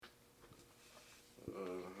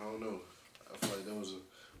I don't know. I feel like that was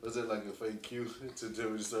that like a fake cue to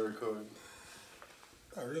do the start recording?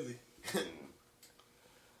 Not really.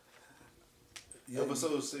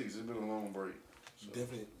 Episode 6. It's been a long break. So.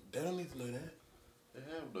 Definitely. They don't need to know that. They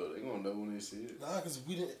have though. They gonna know when they see it. Nah, because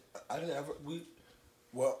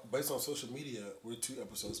based on social media, we're 2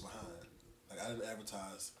 episodes behind. Like, I didn't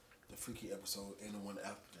advertise the Freaky episode and the one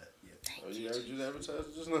after that yet. Oh, you just advertised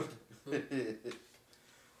it just now?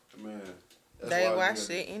 Man. They watched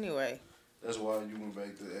it anyway. That's why you went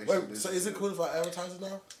back to actually. Wait, so is it cool if I advertise it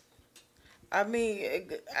now? I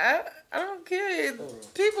mean, I don't care.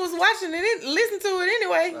 People's watching it, listen to it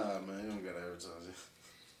anyway. Nah, man, you don't gotta advertise it.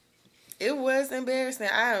 It was embarrassing.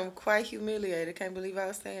 I am quite humiliated. Can't believe I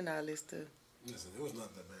was saying all this stuff. Listen, it was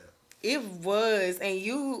not that bad. It was, and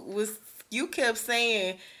you kept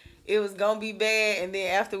saying it was gonna be bad, and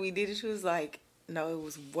then after we did it, you was like, no, it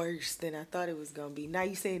was worse than I thought it was gonna be. Now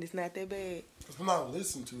you saying it's not that bad. Because when I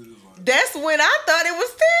listened to it, it was like... That's when I thought it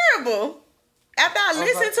was terrible. After I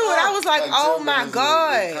listened to it, I was like, oh my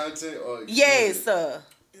God. Content or yes, sir.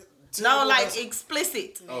 No, like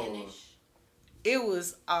explicit. Oh. It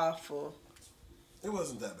was awful. It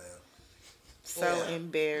wasn't that bad. So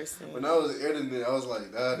embarrassing. When I was editing it, I was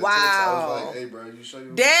like, wow. Wow. I was like, hey, bro, you sure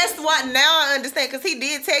you... That's what, now I understand, because he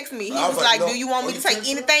did text me. He was like, do you want me to take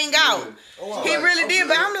anything out? Oh, he really did,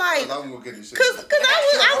 but I'm like, because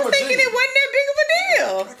I was thinking it wasn't that big of a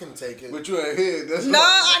deal. I can take it. But you ain't here. That's no,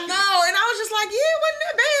 I know. And I was just like, yeah, it wasn't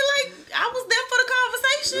that bad. Like, I was there for the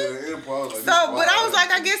conversation. But I was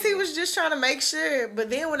like, I guess he was just trying to make sure. But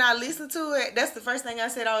then when I listened to it, that's the first thing I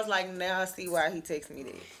said. I was like, now I see why he texted me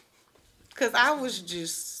that. Because I was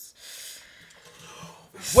just...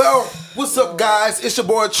 Well, what's up, guys? It's your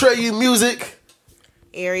boy, Trey U Music.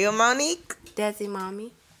 Ariel Monique. Desi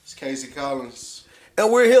Mommy. It's Casey Collins.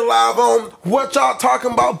 And we're here live on What Y'all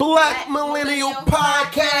Talking About, Black Millennial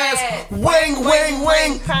Podcast. Wang, wang,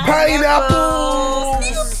 wang, pineapple.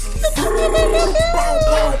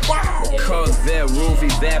 Corvette roof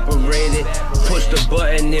evaporated. Push the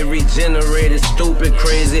button, it regenerated. Stupid,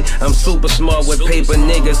 crazy. I'm super smart with paper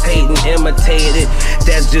niggas hating, imitated.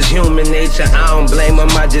 That's just human nature. I don't blame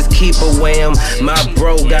them, I just keep away them. My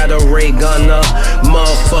bro got a ray gunner.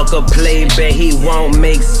 Motherfucker play bet he won't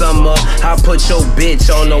make summer. I put your bitch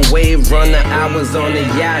on a wave runner. I was on the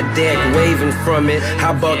yacht deck waving from it.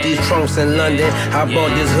 I bought these trunks in London. I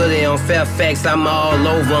bought this hoodie on Fairfax. I'm all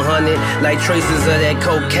over, honey. Like traces of that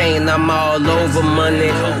cocaine. I'm all over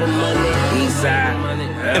money.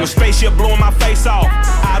 In a spaceship blowing my face off.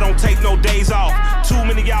 I don't take no days off. Too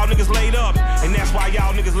many y'all niggas laid up, and that's why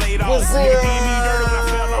y'all niggas laid off. What's up,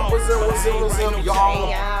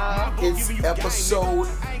 y'all? It's episode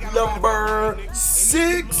number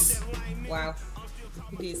 6. Wow.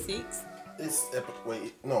 You did 6?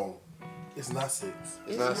 Wait, no. It's not 6.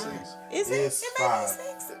 It's not 6. Is it? It's 5.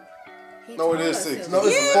 6? No, it is 6. No,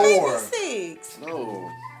 it's 4. 6. No.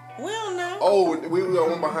 We don't know. Oh, we got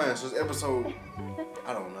one behind, so it's episode...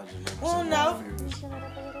 I don't know. We don't know.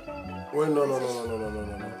 Wait, no. We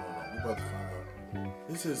about to find out.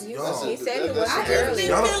 This is y'all. He said it wasn't I just early.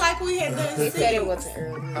 didn't feel like we had done 6. He said it wasn't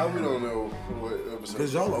early. How we don't know what episode?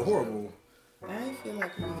 Because y'all are horrible. I didn't feel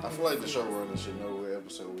like we I feel like the showrunner should know what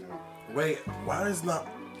episode we on. Wait, why is not...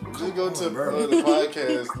 Just go to the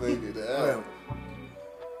podcast thing. The app.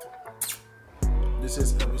 This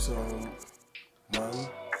is episode 1,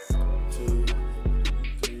 2,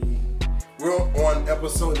 3. We're on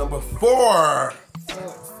episode number 4.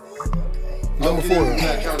 Number 4. We're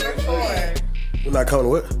not counting the introduction. We're not counting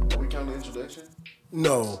what? Are we counting the introduction?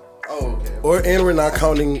 No. Oh, okay. And we're not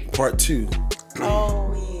counting part 2.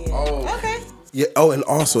 Oh, yeah. Oh. Okay. Yeah. Oh, and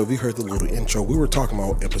also, if you heard the little intro, we were talking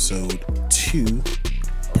about episode 2,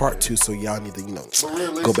 part 2. So y'all need to,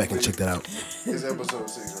 go back and check that out. It's episode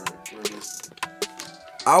 6, right? Realistic.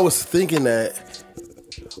 I was thinking that,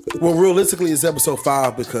 well, realistically, it's episode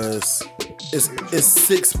 5 because it's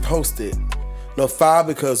 6 posted. No, 5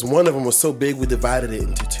 because one of them was so big we divided it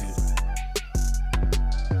into 2.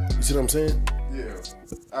 You see what I'm saying? Yeah.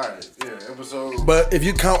 All right. Yeah. Episode. But if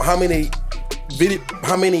you count how many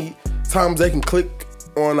times they can click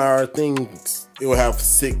on our things, it will have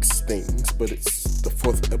 6 things. But it's the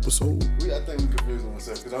 4th episode. I think we confused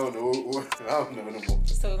ourselves because I don't know no more. So we're going to go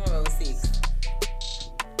with 6.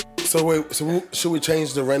 So wait, should we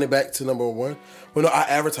change the running back to number 1? Well, no, I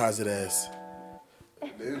advertise it as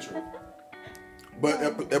The intro. But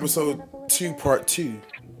episode 2, part 2,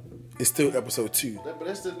 is still episode 2. But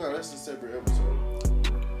that's a separate episode.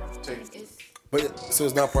 But so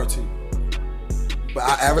it's not part 2. But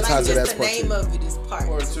I advertise it as part 2. The name of it is part 2.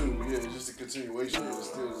 Part 2, yeah, it's just a continuation.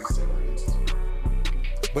 It's still a separate entity.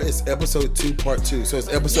 But it's episode 2, part 2. So it's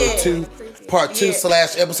episode 2, part 2 /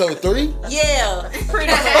 episode 3? Yeah, pretty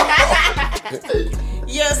much.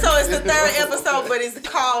 Yeah, so it's the 3rd episode, but it's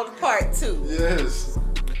called part 2. Yes.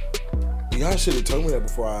 Y'all should have told me that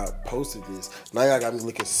before I posted this. Now y'all got me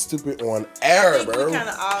looking stupid on air, I think bro. we kind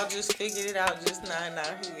of all just figured it out just now in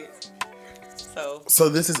our heads. So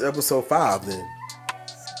this is episode 5 then.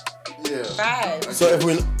 Yeah. 5. So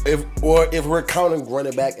if we're counting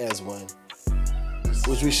running back as one,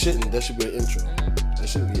 which we shouldn't. That should be an intro. That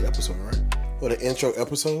shouldn't be an episode, right? Or the intro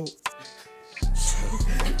episode.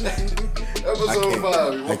 Episode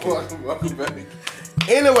 5. Welcome back.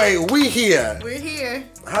 Anyway, we here. We're here.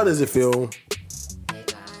 How does it feel? Hey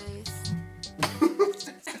guys.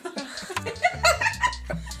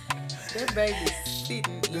 That baby's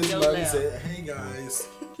sitting in This your mommy lap. said, "Hey guys."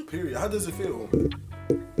 Period. How does it feel? What?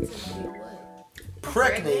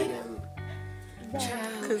 Pregnant.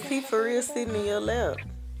 Cause he for real sitting in your lap.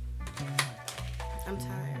 I'm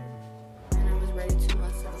tired. And I was ready 2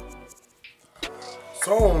 months ago.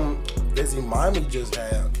 So, does Imani just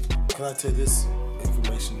have? Can I tell this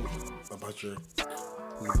information about your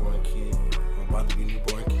newborn kid? Or about to be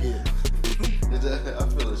newborn kid? I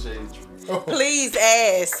feel a shade tree. Please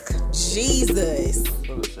ask. Jesus. I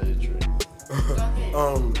feel a shade tree.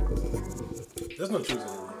 There's no truth in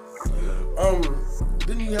it.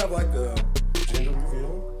 Didn't you have like a gender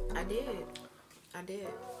reveal? I did.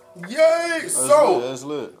 Yay! So, That's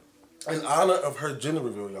lit. in honor of her gender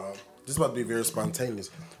reveal, y'all, this is about to be very spontaneous.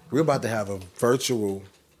 We're about to have a virtual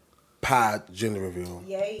pie gender reveal.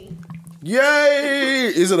 Yay.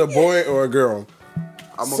 Yay! Is it a boy or a girl?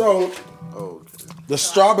 Okay. The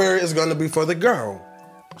strawberry is going to be for the girl.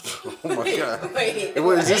 Oh my god. Wait.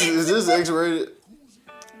 Wait, is this X-rated?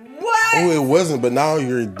 What? Oh, it wasn't, but now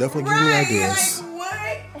you're definitely giving me ideas.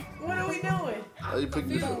 Like, what? What are we doing? How you pick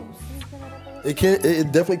this up? It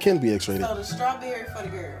definitely can be X-rated. So the strawberry for the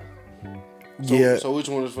girl. Yeah. So which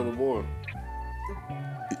one is for the boy?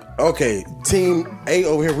 Okay, team A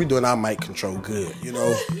over here, we doing our mic control good, you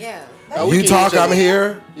know. Yeah. You talk, I'm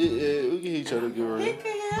here. Yeah, we can hear each other good right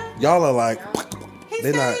here. Y'all are like, they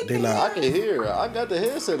I not. can hear. I got the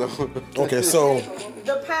headset on. Okay, so,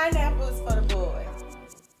 The pineapple is for the boy.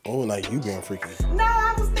 oh, like you being freaky. No,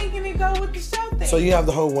 I was thinking it go with the show thing. So you have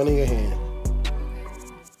the whole one in your hand.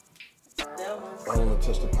 That one's I don't want to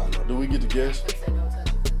touch the pineapple. Do we get to guess? They said don't touch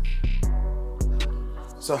it.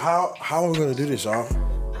 So how are we gonna do this, y'all?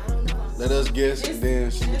 Let us guess, and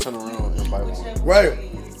then she can turn around and buy one. Right.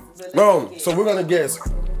 No, so we're gonna guess.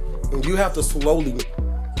 And you have to slowly,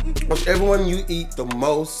 whichever one you eat the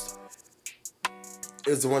most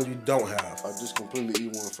is the one you don't have. I just completely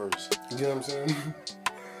eat one first. You know what I'm saying?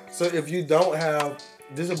 So if you don't have,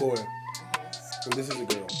 this is a boy, and this is a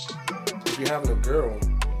girl. If you're having a girl,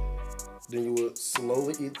 then you would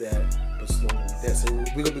slowly eat that, but slowly eat that. So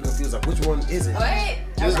we're gonna be confused, like, which one is it? Wait.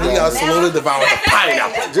 Then you gotta slowly devour the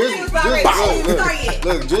pineapple.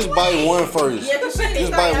 Just bite one first.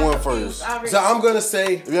 Just bite one first. So I'm gonna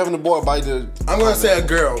say, If you're having a boy, bite the. I'm gonna say a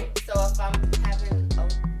girl. So if I'm having a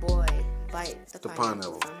boy, bite the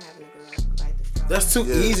pineapple. If I'm having a girl, bite the strawberry. That's too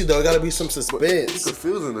easy though. It gotta be some You're suspense.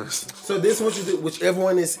 confusing us. So this is what you do. Whichever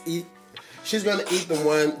one is eat, she's gonna eat the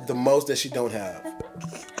one the most that she don't have.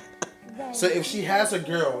 So if she has a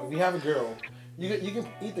girl, if you have a girl, you can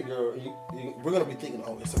eat the girl. We're gonna be thinking,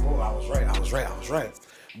 oh, it's a boy. I was right.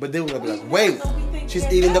 But then we're gonna be like, wait, she's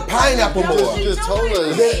eating the pineapple more. You just told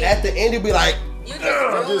us. Then at the end, you'll be like, You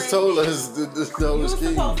just told us the You whole were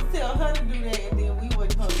scheme. supposed to tell her to do that, and then we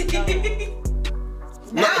weren't supposed to know.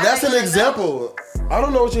 no, that's an example. I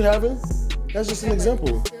don't know what you're having. That's just an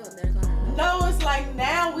example. Still, they're gonna. No, it's like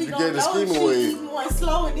now we You gonna gave the know scheme if away. she's eating one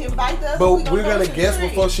slow and then bite the other. But we we're know gonna it's guess three.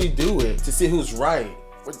 before she do it to see who's right.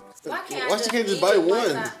 Why can't Why I she can't just eat bite it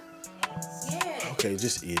once one? Yeah. Okay,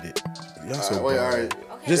 just eat it. Y'all so Alright, wait, bad. alright.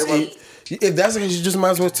 Okay. Just eat. If that's the case, you just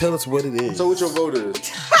might as well tell us what it is. So what your vote is?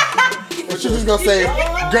 But you're just gonna say,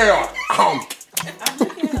 girl,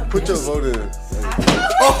 Put your vote in.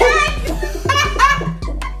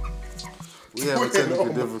 We having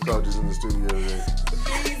technical difficulties in the studio today.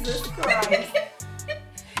 Jesus Christ.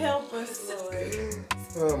 Help us, Lord.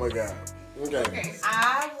 Oh my God. Okay.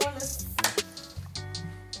 I want to.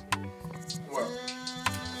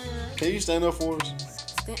 Can you stand up for us?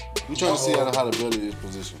 We trying to see how the belly is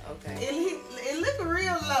positioned. Okay. It look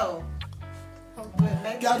real low.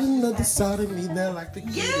 Got another side of me that like the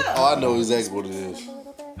Yeah. Oh, I know exactly what it is.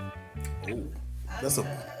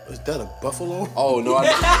 Is that a buffalo? Oh no,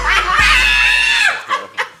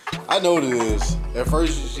 I know what it is. At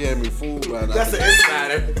first she had me fooled, but That's an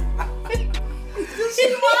insider. Did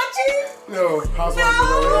she watch it? No,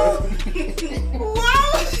 housewives No.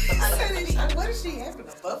 Why? she having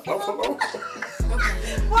a buffalo?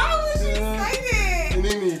 Why would she say that? And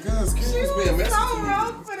then because Kenya She was being was messy so to me.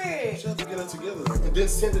 wrong for that. She had to get her together. And then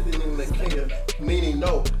send it in like Kenya, meaning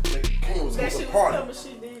no. Like Kenya was That going shit to was party.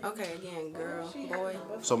 something she did. Okay, again, girl, boy.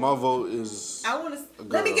 So my vote is. I want to.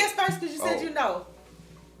 Let me guess first because you said you know.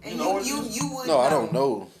 And You know what you it is? would No, I don't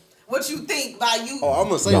know. What you think by you? Oh, I'm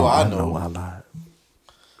gonna say what I know. I lied.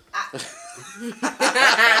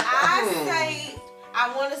 I say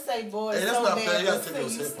I want to say boy Hey, that's so not fair. bad, You gotta but take since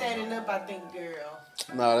those you headphones standing up, I think girl.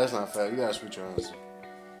 No, that's not fair. You gotta switch your answer.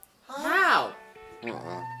 How?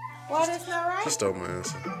 Why that's not right? Just stole my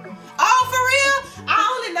answer. Oh, for real?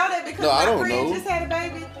 I only know that because No, I my don't friend know. just had a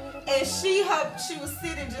baby, and she was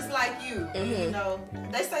sitting just like you. You know,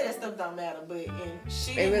 they say that stuff don't matter, but and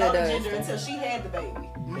she didn't really know the does. gender until she had the baby,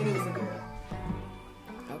 and it was a girl.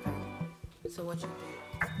 Okay. So what you think?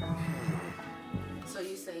 So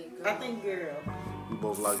you say girl. I think girl. We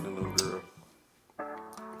both like the little girl.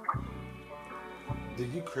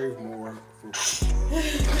 Did you crave more for...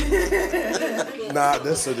 Nah,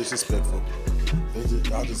 that's so disrespectful.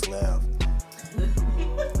 I'll just laugh.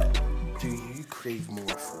 Do you crave more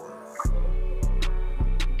for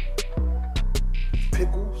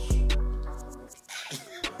pickles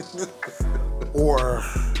or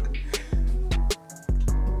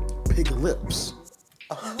pig lips?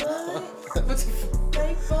 They both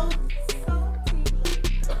salty.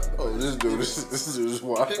 Oh, this dude is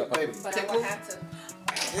wild. But I would have to.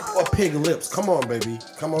 Or pig lips. Come on, baby.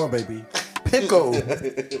 Come on, baby. Pickle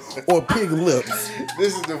or pig lips.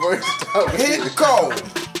 This is the first time. Pickle.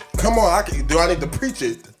 Come on. Do I need to preach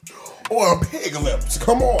it? Or pig lips.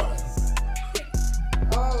 Come on.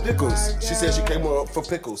 Oh, Pickles. She said she came up for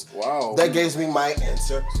pickles. Wow. That gives me my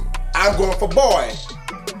answer. I'm going for boy.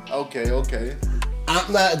 Okay.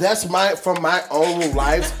 I'm not. That's from my own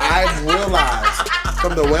life. I've realized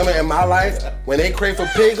from the women in my life when they crave for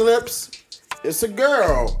pig lips, it's a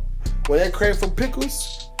girl. When they crave for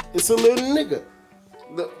pickles, it's a little nigga.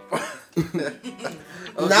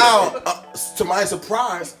 Now, to my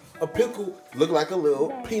surprise, a pickle look like a little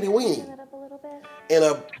peeny weenie, and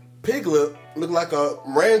a pig lip look like a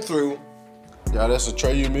ran through. Y'all, that's a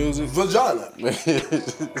Trey music. Vagina.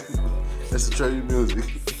 That's a Trey music.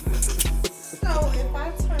 So if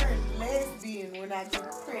I turn lesbian when I get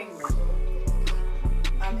pregnant,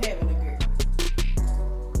 I'm having a girl.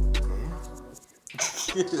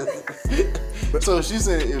 So she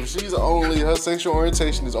said if she's only, her sexual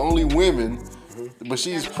orientation is only women, but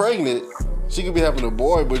she's pregnant, she could be having a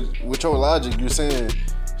boy, but with your logic, you're saying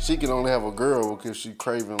she can only have a girl because she's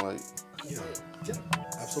craving like... Yeah,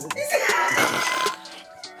 absolutely.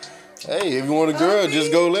 Hey, if you want a girl,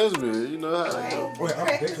 just go lesbian. You know how I go. Wait, I'm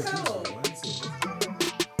Correct confused. code.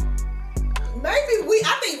 Maybe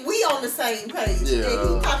I think we on the same page. Yeah.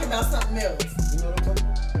 And he talking about something else. You know what I'm talking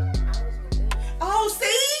about? Oh,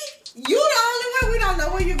 see? You the only one. We don't know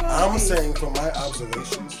where you're going. I'm saying from my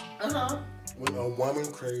observations, Uh-huh. when a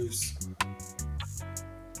woman craves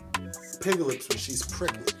pig lips when she's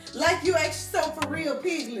pregnant. Like you actually so for real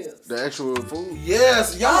pig lips. The actual food.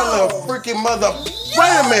 Yes, y'all little freaking mother.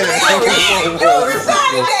 Wait a minute. You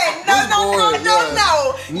started that. No.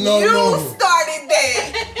 You started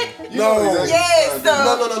that. No. Yes, sir.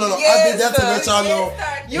 No. Yes, I did that to sir. let y'all know. Yes,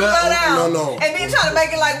 sir. You that- let out. No. And then try to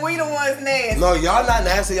make it like we the ones nasty. No, y'all not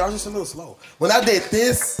nasty. Y'all just a little slow. When I did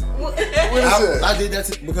this, I did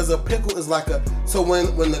that because a pickle is like a. So when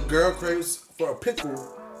the girl craves for a pickle,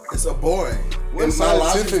 it's a boy. What's And my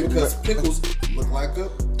logic is scientific? because pickles look like a.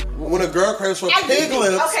 When a girl craves for I get pig it.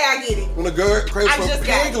 lips, Okay, I get it. when a girl craves I for just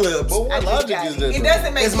got pig it. lips, But I what just logic got is it. that? It though?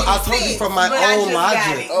 doesn't make any I sense. told you from my but I own just got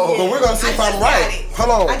logic. it. Oh. But we're gonna see if I I'm just right. got it.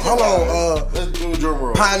 Hold I just on. got Let's do a drum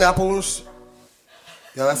roll. Pineapples.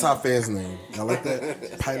 Yeah, that's our fans' name. Y'all like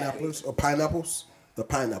that? Pineapples or pineapples? The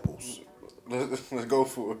pineapples. Let's go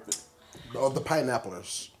for it. Or the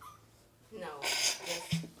pineapplers. No. Just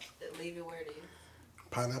leave it where it is.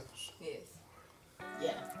 Pineapples. Yes.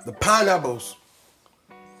 Yeah. The pineapples.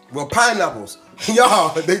 Well, pineapples.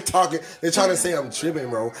 Y'all, they trying to say I'm tripping,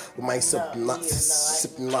 bro. With my synopsis. I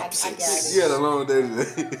got it. You had a long day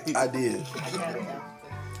today. I did. I got it.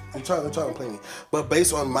 They're trying to play me. But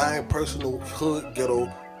based on my personal hood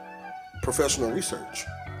ghetto professional research,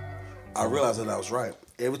 I realized that I was right.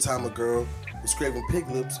 Every time a girl was craving pig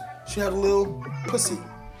lips, she had a little pussy.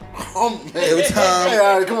 Every time, Hey,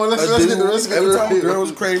 all right, come on, let's get the rest of every the time a reveal. girl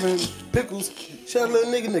was craving pickles, she had a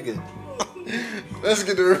little nigga. Let's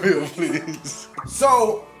get the reveal, please.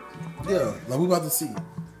 So, yeah, now we about to see.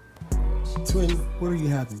 Twin, what are you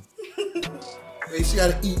having? Hey, she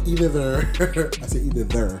gotta eat either the. I said either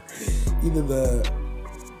the. Either the.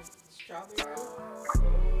 Strawberry.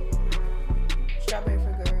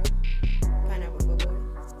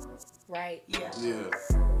 right? Yeah.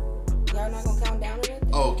 Y'all not gonna count down on it?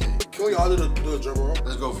 Okay. Can we all do a drum roll?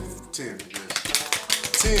 Let's go for 10.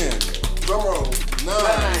 10. Drum roll.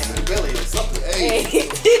 9. Belly or something. 8.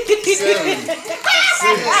 7.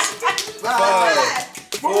 6. 5.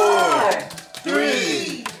 4.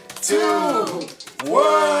 3. 2. 1.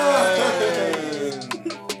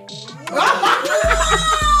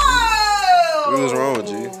 What was wrong,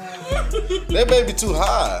 G? That baby too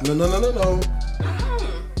high. No.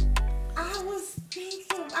 I was thinking,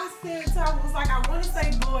 I was like, I want to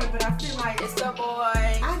say boy, but I feel like It's a boy.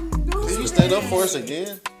 I knew Can you that. stand up for us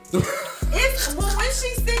again? It's when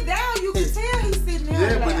she sit down, you can tell he's sitting there.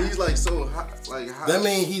 Yeah, but like, he's like so high. Like high. That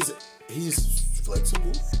means he's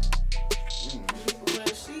flexible. well,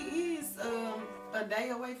 she is a day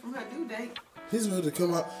away from her due date. He's ready to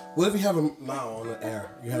come out. What if you have him now on the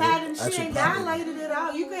air? You have Not him and she actually ain't popping. dilated at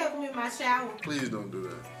all. You can have him in my shower. Please don't do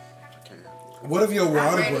that. I can't. What if your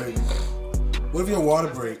water break? What if your water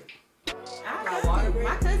break? I love it.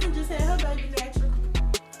 My cousin just had her baby natural.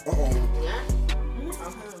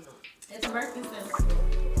 At the birthday center.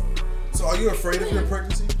 So are you afraid of your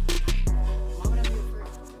pregnancy?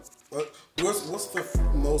 What's the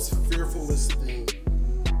most fearfulest thing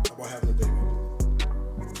about having a baby?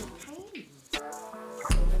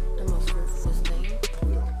 The most fearfulest thing?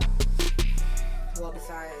 Well,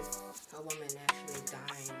 besides a woman actually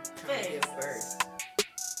dying trying to give birth.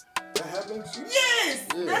 That happens? Yes!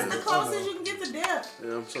 Yeah, That's the closest you can get to death.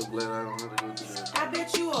 Yeah, I'm so glad I don't have to go through that. I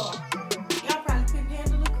bet you are. Y'all probably couldn't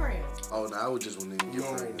handle the cramp. Oh, no, I would just want to get No,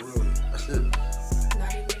 pregnant. really.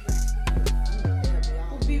 Not even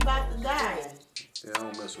We'll be about to die. Yeah, I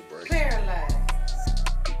don't mess with break. Paralyzed.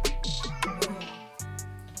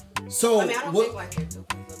 So I mean, I don't what? think like that though,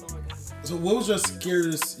 because the Lord got me. So what was your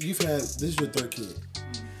scariest? This is your third kid.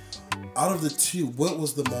 Out of the two, what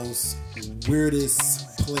was the most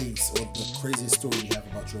weirdest place or the craziest story you have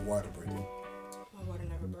about your water breaking? My water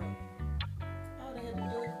never broke. Oh, they had to do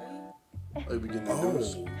it for you? Oh, you be getting that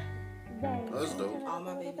news? Oh, That's dope. All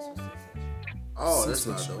my babies were C-section. Oh, that's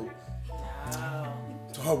not C-section.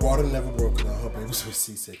 dope. so her water never broke and all her babies were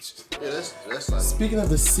C-section. Yeah, that's like, Speaking of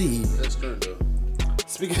the sea, that's current though.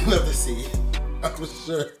 speaking of the sea, I was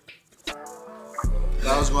sure.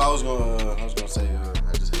 I was gonna say,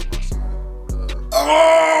 I just had my son.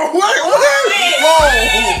 Oh, wait! Whoa!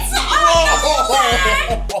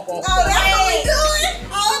 Oh, that's what we doing?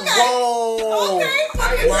 Okay. Whoa! Okay.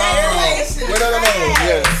 Wow! Congratulations. Wait, no.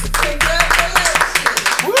 Yes. Congratulations.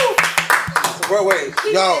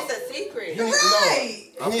 Wait, y'all. It's a secret. He needs, Right.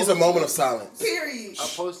 no, he needs a moment of silence. Period. I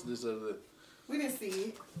posted this other day. We didn't see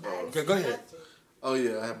it. Okay, go ahead. Oh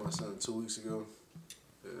yeah, I had my son 2 weeks ago.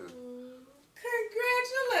 Yeah,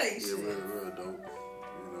 Congratulations. real dope.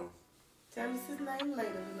 You know. Tell us his name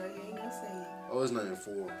later. We know you ain't gonna say it. Oh, his name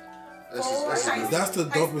 4. That's the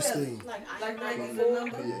dopest thing. Like the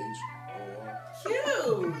number. P-H-O-R.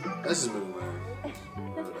 Cute. That's his middle name.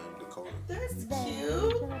 Middle name Dakota. That's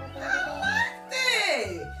cute. I like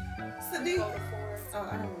that. So do you... Oh,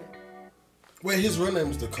 I don't know. Wait, his real name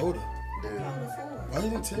is Dakota. Yeah. Why you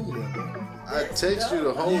didn't tell me that? I text you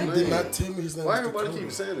the whole You name. did not tell me his name. Why was everybody Dakota.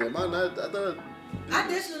 keep saying that? Am I not? I thought. I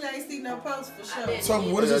definitely ain't seen no post for sure. So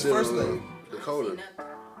what is his first name? Dakota.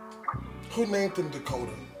 Who named him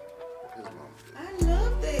Dakota? His mom. I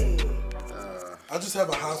love that. I just have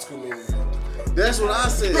a high school name. That's what I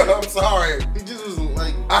said. I'm sorry. He just was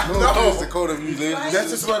like, I no know. offense, Dakota music.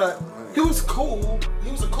 That's just what he was cool.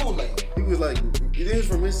 He was a cool name. He was like, he is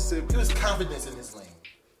from Mississippi. He was confidence in his name.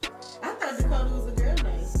 I thought Dakota was a girl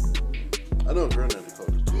name. I know a girl named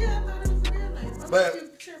Dakota. Yeah, I thought it was a girl name. But-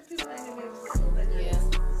 Yeah.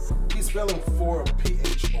 He's spelling for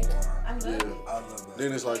P-H-O-R. I love Yeah. it. I love that.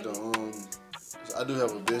 Then it's like the I do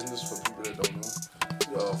have a business for people that don't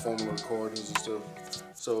know. Formula recordings and stuff.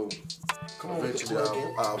 So Come on, eventually plug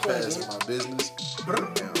in. I'll Plug pass in. my business.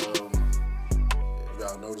 And if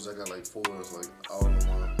y'all notice, I got like 4 like all over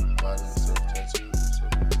my body and stuff, tattoos and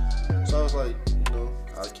stuff. So I was like,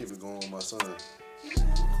 I'll keep it going with my son.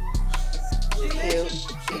 She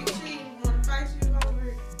want to fight you over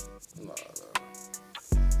it. Nah.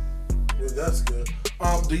 Yeah, that's good.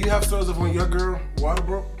 Do you have stories of when your girl water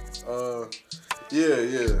broke?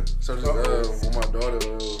 Yeah. So this, when my daughter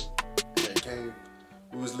came,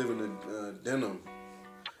 we was living in Denham,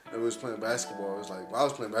 and we was playing basketball. It was like I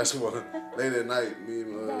was playing basketball late at night, me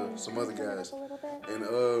and some other guys, and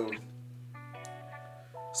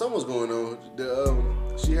something was going on.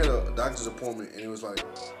 She had a doctor's appointment, and it was like,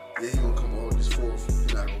 yeah, he gonna come August 4th.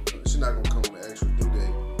 She's not gonna come on the actual due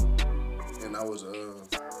date. And I was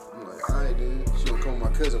I'm like, all right then. She gonna come on my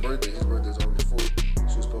cousin's birthday. His birthday's August 4th.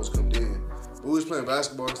 She was supposed to come then. we was playing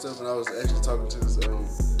basketball and stuff, and I was actually talking to this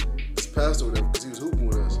pastor with him because he was hooping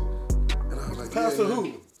with us. And I was like, Pastor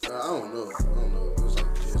who? I don't know. It was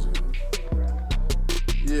like kids.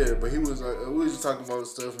 Yeah, but he was like, we was just talking about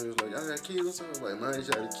stuff, and he was like, I got kids and stuff. I was like, man, you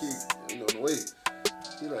got a kid, on the way.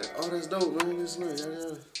 He like, oh, that's dope, man. This nice.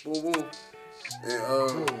 Yeah. Boom, boom. And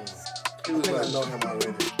he was like, I know him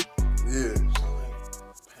already. Yeah.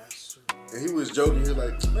 And he was joking. He was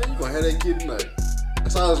like, man, you gonna have that kid tonight?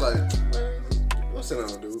 So I was like, man, what's that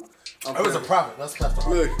on, dude? It was a prophet. That's Pastor.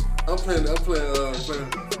 Look, I'm playing.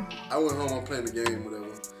 I went home. I'm playing the game, whatever.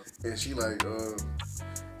 And she like,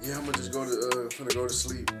 yeah, I'm gonna just finna go to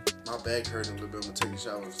sleep. My back hurting a little bit. I'm gonna take a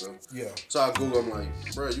shower and stuff. Yeah. So I Google. I'm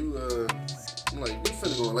like, bro, you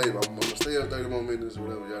finna go late. I'm gonna stay up 30 more minutes,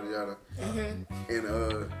 whatever, yada yada. Mm-hmm. And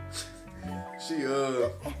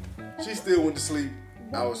she still went to sleep.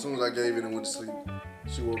 As soon as I gave in and went to sleep,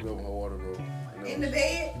 she woke up in her water bro. In the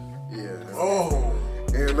bed? Yeah. Oh.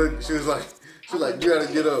 And look, she was like, you gotta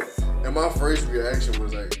get up. And my first reaction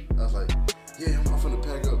was like, I was like, yeah, I'm finna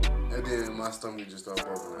pack up. And then my stomach just started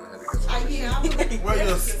bubbling. I had to go to the Where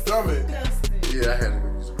your stomach? Yeah, I had to go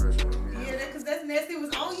use the restroom. Yeah, because that's nasty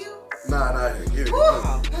was on you? Nah, I had to get it. Woo!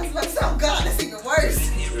 That's like, oh God, that's even worse.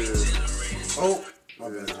 Yeah. Oh, my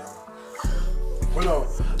bad, y'all. Well, no,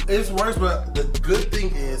 it's worse, but the good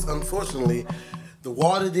thing is, unfortunately, the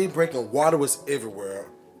water did break and water was everywhere.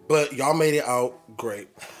 But y'all made it out great.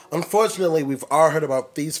 Unfortunately, we've all heard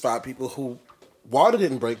about these 5 people who water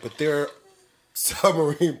didn't break, but their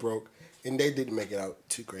submarine broke, and they didn't make it out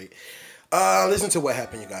too great. Listen to what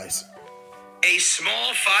happened, you guys. A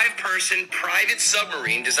small 5-person private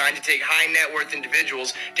submarine designed to take high net worth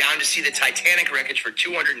individuals down to see the Titanic wreckage for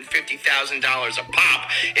 $250,000 a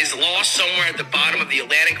pop is lost somewhere at the bottom of the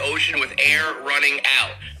Atlantic Ocean with air running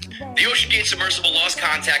out. The OceanGate submersible lost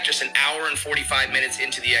contact just an hour and 45 minutes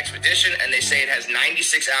into the expedition, and they say it has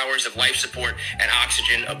 96 hours of life support and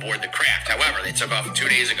oxygen aboard the craft. However, they took off 2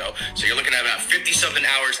 days ago, so you're looking at about 50-something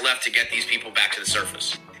hours left to get these people back to the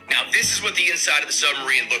surface. Now, this is what the inside of the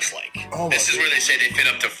submarine looks like. This is where they say they fit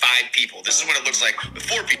up to 5 people. This is what it looks like with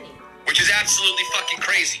 4 people, which is absolutely fucking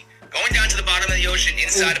crazy. Going down to the bottom of the ocean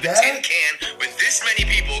inside of a tin can with this many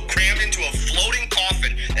people crammed into a floating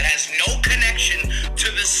coffin that has no connection to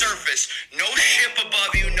the surface, no ship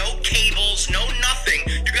above you, no cables, no nothing.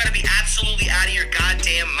 You gotta be absolutely out of your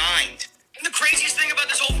goddamn mind. And the craziest thing about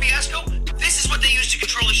this whole fiasco, this is what they use to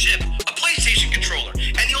control a ship, a PlayStation controller.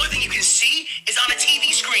 And the only thing you can see is on a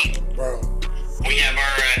TV screen. Bro. We have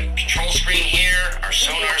our control screen here, our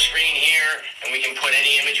sonar screen here, and we can put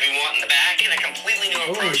any image we want in the back, and a completely new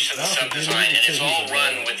approach to the sub-design, and it's all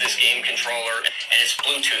run with this game controller, and it's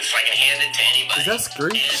Bluetooth, so I can hand it to anybody. Is that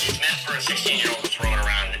screen? It's meant for a 16-year-old to throw it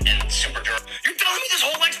around and super durable. You're telling me this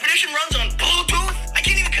whole expedition runs on Bluetooth? I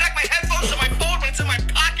can't even connect my headphones to my phone when it's in my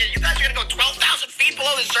pocket. You guys are gonna go 12,000 feet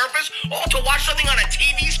below the surface, all to watch something on a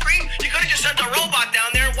TV screen? You could have just sent a robot down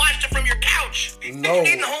there and watched it from your couch. No. You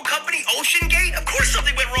need the whole company OceanGate? Of course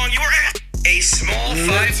something went wrong. You were a small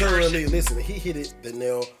 5-person. Listen, he hit the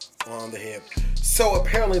nail on the head. So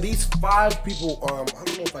apparently these 5 people, I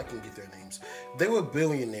don't know if I can get their names. They were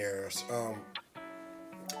billionaires.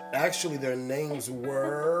 Actually, their names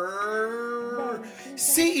were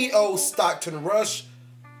CEO Stockton Rush,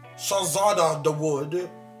 Shahzada Dawood,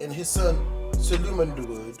 and his son Suleiman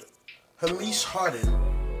Dawood, Hamish Hardin,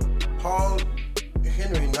 Paul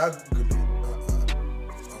Henry Naguli.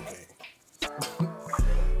 Okay.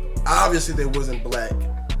 Obviously, they wasn't black.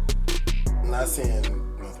 I'm not saying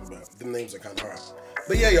nothing about them. Names are kind of hard.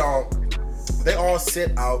 But yeah, y'all, they all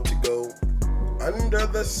set out to go under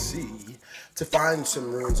the sea to find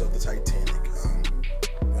some ruins of the Titanic,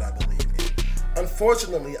 what I believe in.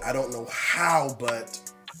 Unfortunately, I don't know how, but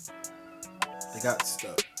they got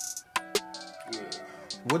stuck.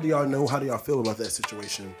 What do y'all know? How do y'all feel about that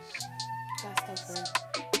situation? That's so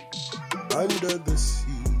cool. Under the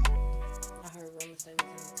sea. I heard rumors they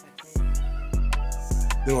was in the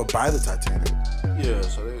Titanic. They were by the Titanic. Yeah,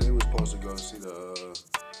 so they were supposed to go see the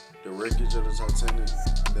wreckage of the Titanic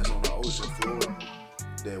that's on the ocean floor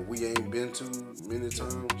that we ain't been to many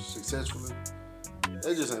times successfully.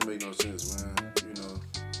 That just ain't make no sense, man. You know.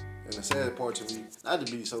 And the sad part to me, not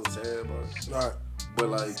to be so sad, but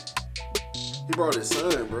like, he brought his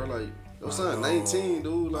son, bro. Like, your son 19,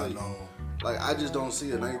 dude. Like, I just don't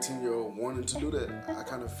see a 19-year-old wanting to do that. I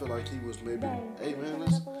kind of feel like he was maybe, hey man,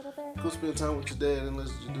 let's go spend time with your dad and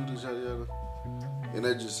let's do this, yada yada. And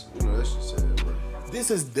that just, you know, that's just sad, bro. This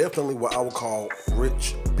is definitely what I would call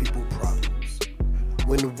rich people problems.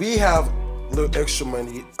 When we have a little extra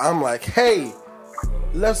money, I'm like, hey,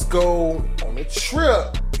 let's go on a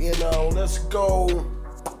trip. You know, let's go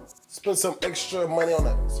spend some extra money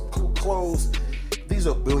on some cool clothes. These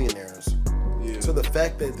are billionaires. Yeah. So the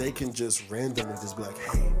fact that they can just randomly just be like,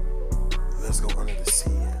 hey, let's go under the sea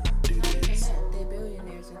and do this. They're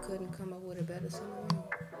billionaires and couldn't come up with a better submarine.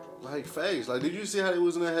 Like, facts. Like, did you see how they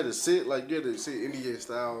was in there, had to sit? Like, you had to sit Indian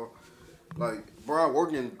style. Like, bro, our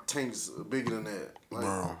working tanks bigger than that. Like,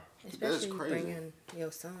 bro. Especially that's crazy. Bringing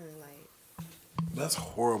your son, like. That's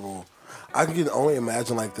horrible. I can only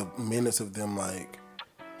imagine, like, the minutes of them, like...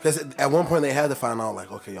 Because at one point they had to find out,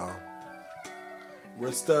 like, okay, y'all,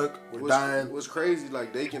 we're stuck, we're dying. What's crazy,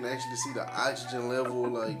 like, they can actually see the oxygen level,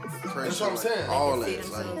 like, pressure. That's what I'm saying. All that.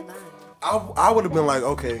 Like, I would have been like,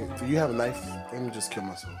 okay, do you have a knife? Let me just kill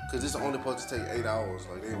myself. Because it's only supposed to take 8 hours.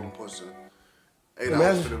 Like, they ain't supposed to... 8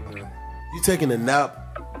 hours for them to... You taking a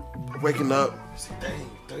nap, waking up, say, dang,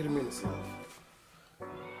 30 minutes left.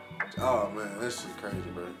 Oh, man, that shit crazy,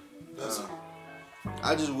 bro.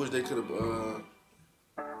 I just wish they could have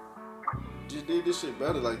just did this shit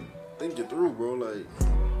better. Like, think it through, bro.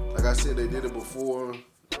 Like I said, they did it before.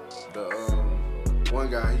 The one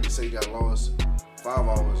guy, he say he got lost 5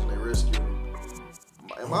 hours and they rescued him.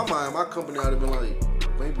 In my mind, my company ought to been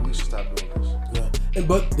like, maybe we should stop doing this. Yeah,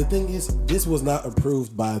 but the thing is, this was not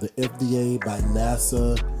approved by the FDA, by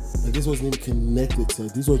NASA. Like, this wasn't even connected to.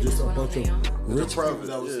 These were just a bunch of rich people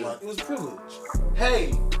that was like, it was privilege.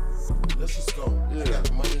 Hey, let's just go. Yeah. I got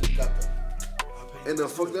the money, you got the. And the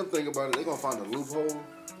fucked up thing about it, they gonna find a loophole,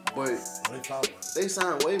 but they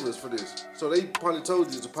signed waivers for this. So they probably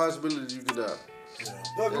told you it's a possibility you could die. Yeah.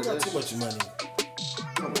 Look, we got too much money.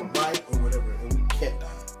 Come on, right or whatever, and we can't die.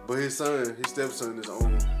 But his stepson is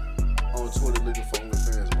on Twitter looking for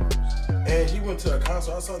OnlyFans models. And he went to a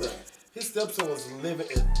concert. I saw that. His stepson was living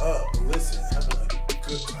it up. Listen, having a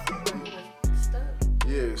good time.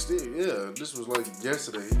 Yeah, this was like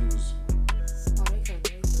yesterday. He was.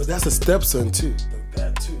 But that's a stepson too.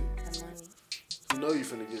 That too. You know you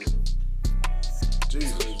finna get it.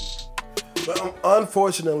 Jesus. But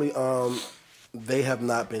unfortunately, they have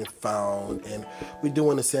not been found, and we do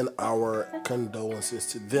want to send our condolences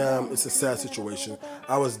to them. It's a sad situation.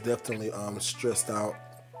 I was definitely stressed out.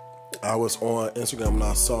 I was on Instagram and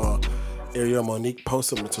I saw Ariel Monique post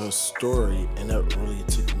something to her story, and that really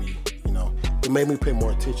took me, it made me pay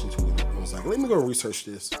more attention to it. I was like, let me go research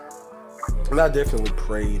this. And I definitely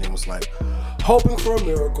prayed and was like, hoping for a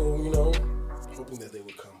miracle, hoping that they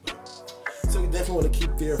would come back. So we definitely want to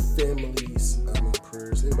keep their families in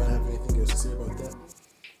prayers. Anybody have anything else to say about that?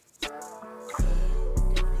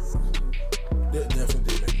 That definitely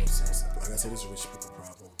didn't make no sense. Like I said, it's rich people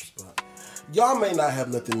problems. But y'all may not have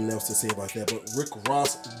nothing else to say about that, but Rick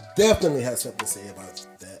Ross definitely has something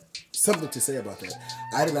to say about that.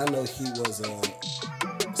 I did not know he was a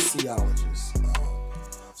ceologist.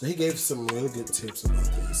 So he gave some really good tips about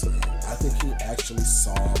this. And I think he actually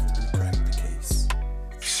solved and cracked the case.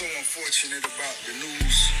 So unfortunate about the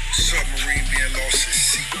news. Submarine being lost at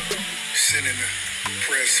sea. Sending the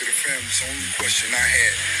prayers to the families. Only question I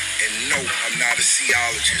had, and no, I'm not a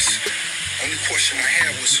ceologist. Only question I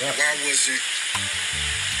had was, why wasn't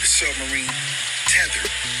the submarine tethered?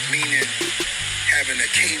 Meaning having a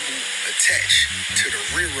cable attached to the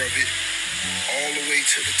rear of it all the way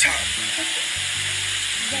to the top.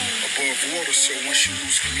 Above water, so once you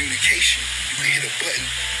lose communication, you can hit a button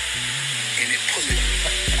and it pull it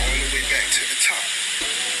all the way back to the top.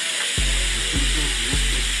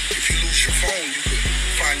 If you lose your phone, you could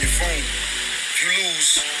find your phone. If you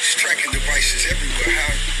lose tracking devices everywhere,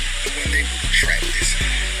 how when they track this?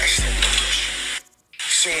 That's the question.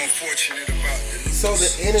 So unfortunate about the news. So the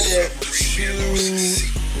internet chewed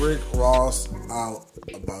Rick Ross out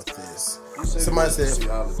about this. Somebody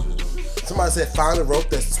said, find a rope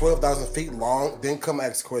that's 12,000 feet long, then come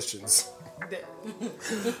ask questions.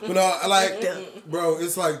 Bro,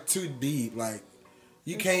 it's like too deep. Like,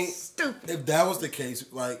 you can't. Stupid. If that was the case,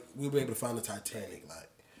 like, we'd be able to find the Titanic. Like,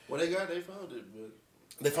 well, they found it, but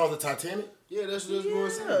they found the Titanic. Yeah, that's what I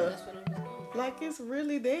was saying. Like, it's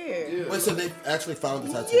really there. Yeah. Wait, so they actually found the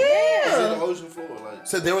Titanic? Yeah. It's in the ocean floor. Like,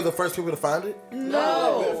 so they were the first people to find it?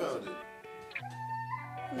 No. They found it.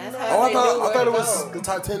 That's how I thought it was the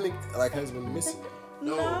Titanic, like, has been missing.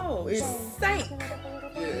 No, it sank.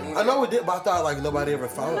 Yeah, I know it did, but I thought, like, nobody ever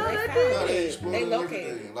found it. They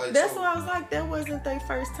located. Like, That's why I was like, that wasn't their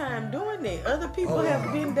first time doing it. Other people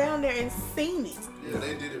have been down there and seen it. Yeah,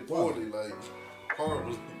 they did it poorly, like,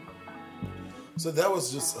 horribly. So that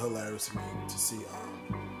was just hilarious to me to see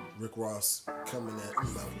Rick Ross coming at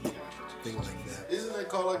things like that. Isn't that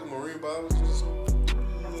called like a marine biologist or something?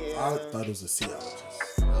 Yeah. I thought it was a ceologist.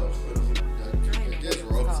 I guess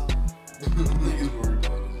Ross. He's marine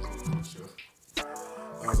biologist. Sure.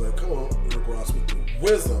 I was like, come on, Rick Ross with the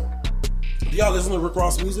wisdom. Do y'all listen to Rick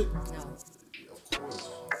Ross music? No. Of course.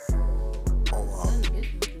 Oh wow.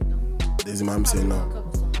 Daisy Mom said no.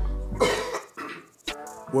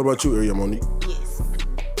 What about you, Ariel Monique? Yes.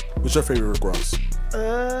 What's your favorite Rick Ross?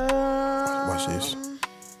 Watch this.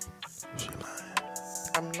 She lying.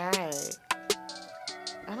 I'm not.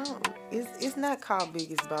 I don't. It's not called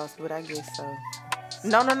Biggest Boss, but I guess so.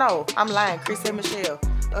 No. I'm lying. Chris and Michelle.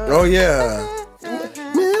 Oh yeah.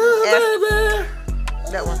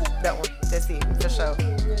 That one. That's it for sure.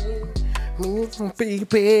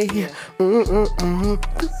 Baby.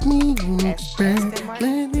 Aston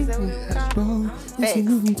Martin. Is that what it's called?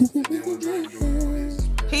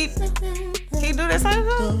 He do that same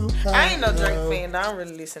song? I ain't no Drake fan. I don't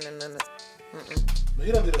really listen to none of.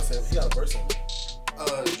 He don't do that same. He got a verse on it.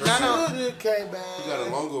 Drake, No. he got a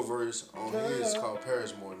longer verse on his called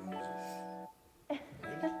Paris More Than Music.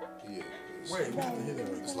 Yeah. Wait, we have to hear that.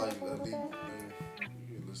 It's like a deep thing.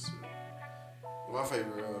 Listen. My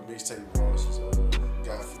favorite mixtape Ross is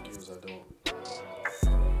God Forgives I Don't.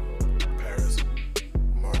 Paris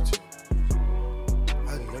Martin. I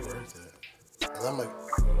never heard that. And I'm like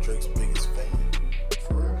Drake's biggest fan.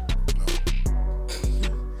 For real? No.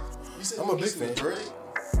 You said I'm you a big listen to fan. Drake?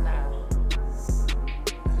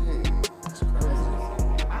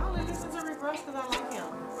 I only listen to Rick Ross because I like him.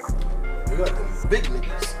 You got the big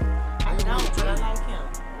niggas. I don't, but I like him.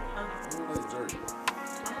 You like Drake?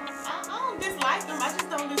 I don't dislike him. I just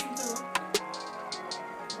don't listen to him.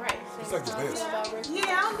 Right. He's like the best. Yeah,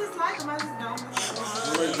 I don't dislike him. I just don't listen to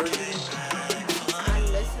him. You like Drake? I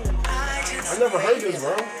listen to I never heard this,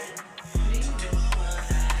 bro.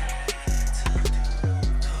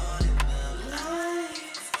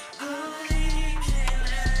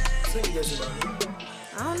 Sing that shit out here.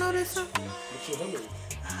 I don't know this song. What's your number?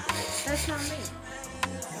 That's not me.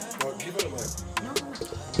 Well, give it a mic.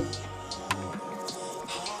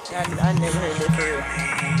 I never heard this for real.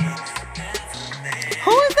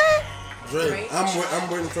 Who is that? Drake. I'm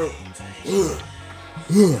waiting for.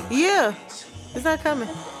 Yeah. It's not coming.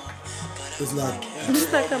 It's not.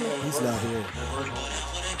 It's not coming. He's not here.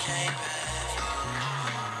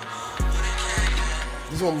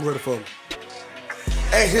 This one I'm ready for.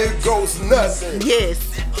 And here goes nothing. Yes.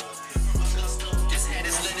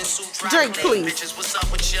 Drake, please.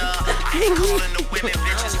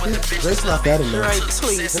 Drake's not that enough. Drake,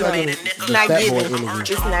 please. It's not giving the Not Fat Boy giving.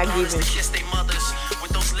 energy. It's not giving.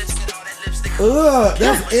 Ugh,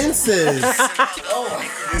 that's incest.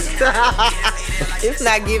 It's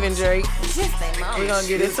not giving, Drake. We're going to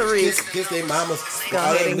get it to Rick. Kiss their mamas. Go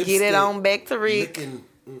ahead and get it on back to Rick.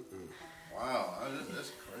 Wow,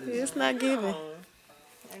 that's crazy. It's not giving.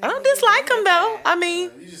 I don't dislike him, though. I mean,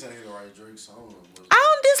 You just ain't the right Drake song. I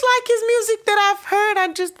don't dislike his music that I've heard. I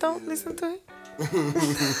just don't listen to it.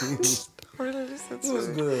 Don't really listen It was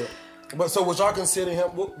to it. good. But so would y'all consider him,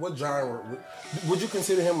 what genre? Would you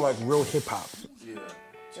consider him like real hip hop? Yeah.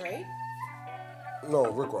 Drake? No,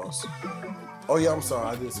 Rick Ross. Oh yeah, I'm sorry.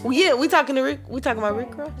 I did. Well, yeah, we talking about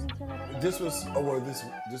Rick Ross? This was a Rick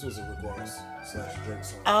Ross / Drake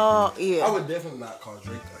song. Oh, yeah. I would definitely not call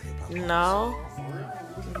Drake a hip hop. No.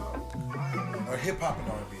 Or hip hop and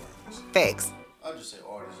R&B artist. Facts. I'll just say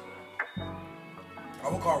artist. I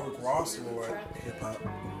would call Rick Ross more hip hop.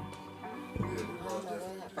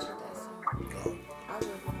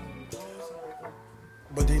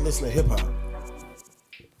 But do you listen to hip hop?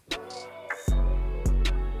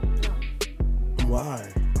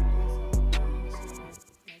 Why?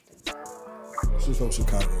 She's from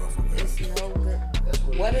Chicago. I forgot. It's no good.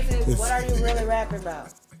 What is it? What are you really rapping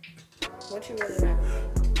about? What you really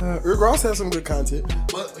rapping about? Rick Ross has some good content,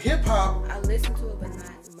 but hip hop. I listen to it, but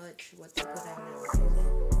not much what they put out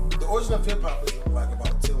now. The origin of hip hop is like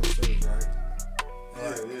about telling stories, right?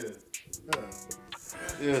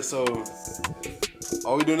 Yeah, so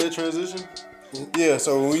are we doing that transition? Yeah,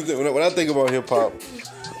 so when I think about hip hop,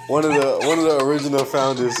 one of the original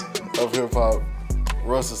founders of hip hop,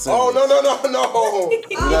 Russell Simmons. Oh no!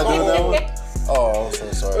 You're not doing that one? Oh, I'm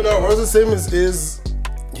so sorry. No, Russell Simmons is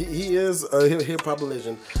he is a hip hop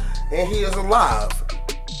legend, and he is alive.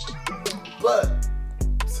 But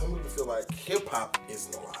some people feel like hip hop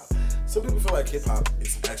isn't alive. Some people feel like hip hop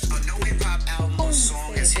is actually. A new hip hop album or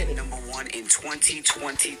song has hit #1 in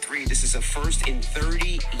 2023. This is a first in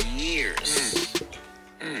 30 years.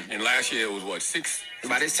 And last year it was what, 6?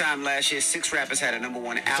 By this time last year, 6 rappers had a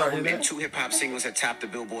 #1 album and 2 hip hop singles had topped the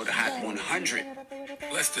Billboard Hot 100.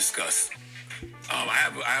 Let's discuss. I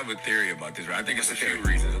have a theory about this, right? I think it's a few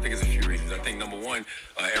reasons. I think number one,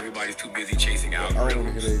 everybody's too busy chasing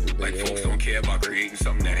algorithms. Like folks don't care about creating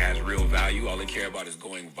something that has real value. All they care about is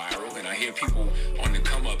going viral. And I hear people on the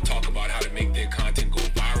come up talk about how to make their content go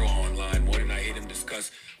viral online more than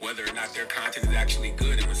not their content is actually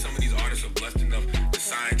good. And when some of these artists are blessed enough to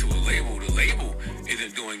sign to a label, the label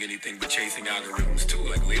isn't doing anything but chasing algorithms too.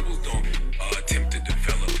 Like labels don't attempt to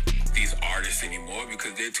develop these artists anymore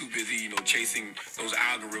because they're too busy, chasing those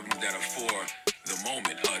algorithms that are for the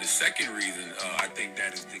moment. The second reason I think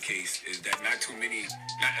that is the case is that so many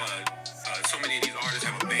of these artists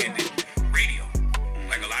have abandoned radio.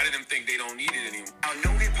 Like a lot of them think they don't need it anymore.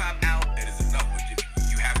 No hip hop out. That is enough. But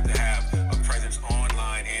you have to have a presence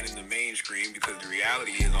online and in the mainstream because the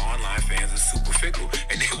reality is online fans are super fickle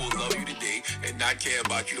and they will love you today and not care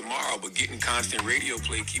about you tomorrow. But getting constant radio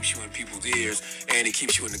play keeps you in people's ears and it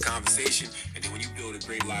keeps you in the conversation. And then when you build a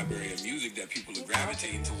great library of music that people are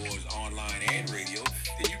gravitating towards online and radio,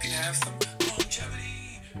 then you can have some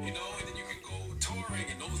longevity, and then you can go touring,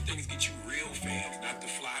 and those things get you real fans, not the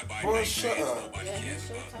fly-by-night fans nobody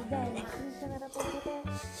cares about.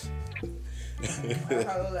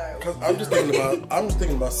 Cause I'm just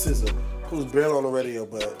thinking about SZA, who's barely on the radio,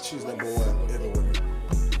 but she's number one everywhere.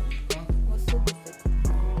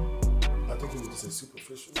 I think he was just say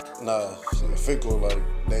superficial. Nah, fickle, like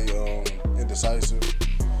they indecisive.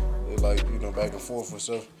 They like back and forth and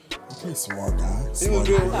stuff. He's a smart guy. He was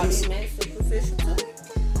being real. He meant superficial too.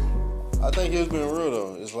 I think he was being real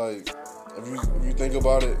though. It's like if you think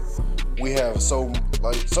about it, we have so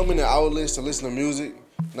many outlets to listen to music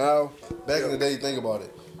now. Back in the day, think about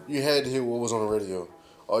it. You had to hear what was on the radio,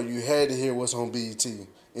 or you had to hear what's on BET,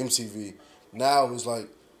 MTV. Now it's like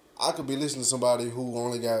I could be listening to somebody who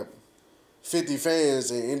only got 50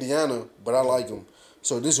 fans in Indiana, but I like them.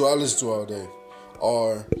 So this is who I listen to all day,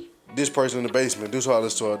 or this person in the basement. This is who I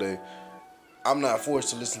listen to all day. I'm not forced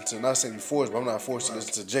to listen to, not saying you're forced, but I'm not forced to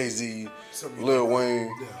listen to Jay-Z, Lil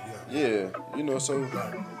Wayne. Yeah. So.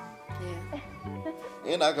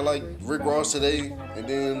 And I can like Rick Ross today, and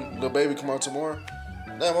then Lil Baby come out tomorrow.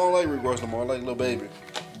 Damn, I don't like Rick Ross no more. I like Lil Baby.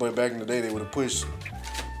 But back in the day, they would have pushed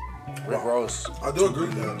Rick Ross. I do agree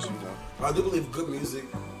with that. I do believe good music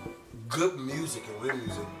and real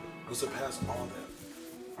music will surpass all that.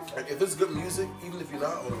 Like if it's good music, even if you're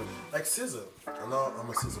not on it, like SZA. I know I'm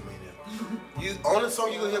a SZA maniac. Only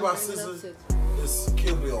song you gonna hear about SZA is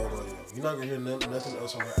Kill Bill on the radio. You're not gonna hear nothing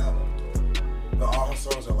else on her album. But all her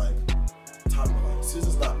songs are like top. Like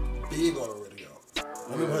SZA's not big on the radio.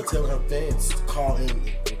 I remember her telling her fans to call in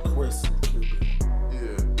and request Kill Bill.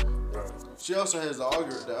 Yeah, right. She also has the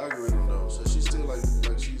algorithm though, so she's still like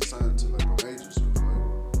she's signed to like a major. So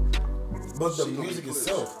but the music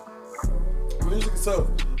itself. I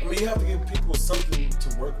mean, you have to give people something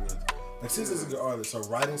to work with. Like SZA's a good artist, her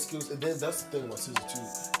writing skills, and then that's the thing about SZA too.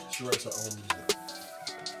 She writes her own music.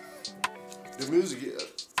 The music,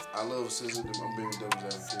 I love SZA. I'm being devil's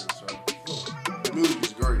advocate, so the music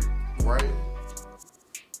is great, right?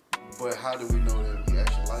 But how do we know that we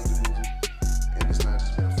actually like the music and it's not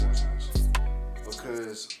just being forced on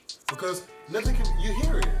us? Because nothing can. You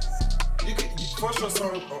hear it. You force your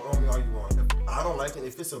song on me all you want. If I don't like it.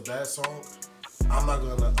 If it's a bad song, I'm not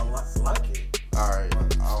gonna like it. Alright,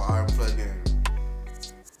 I'll play a game.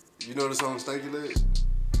 You know the song Stanky Legs?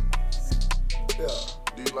 Yeah.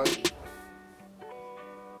 Do you like it?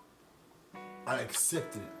 I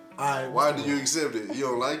accept it. Why do you accept it? You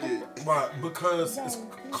don't like it? Why? Because it's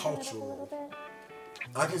cultural.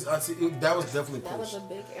 I see that was definitely pushed.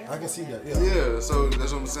 I can see that. Yeah, so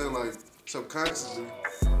that's what I'm saying. Like subconsciously,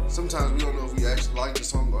 sometimes we don't know if we actually like the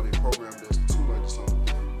song or they programmed us to like the song.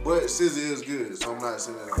 But SZA is good, so I'm not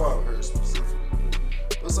saying that about her specifically.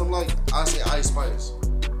 But something like I say Ice Spice.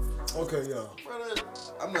 Okay, yeah. Brother,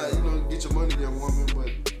 I'm not, get your money, young woman, but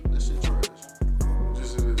that shit trash.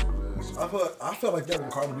 Just it is what it is. I felt like that when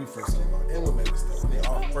Cardi B first came out, and when Megan Thee when they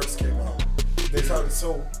all first came out, they sounded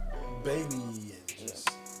so baby and just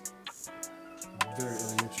very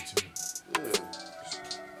elementary to me. Yeah.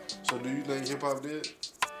 So do you think hip hop did?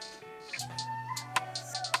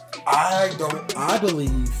 I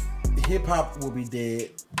believe hip hop will be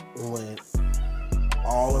dead when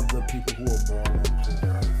all of the people who are born on planet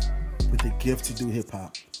Earth with the gift to do hip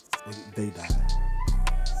hop, they die.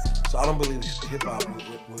 So I don't believe hip hop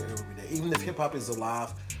will ever be dead. Even if hip hop is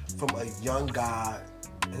alive from a young guy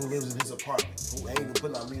who lives in his apartment, who ain't even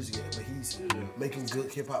putting out music yet, but he's making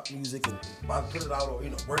good hip hop music and about to put it out or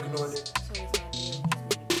working on it.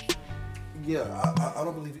 Yeah, I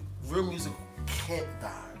don't believe it. Real music can't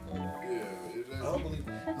die. Yeah, I don't believe.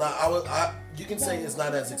 Now, you can say it's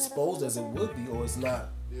not as exposed as it would be, or it's not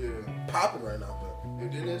popping right now. But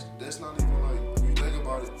and then that's not even like when you think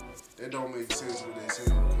about it, that don't make sense what they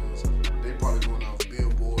saying because they probably going off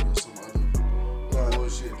Billboard or some other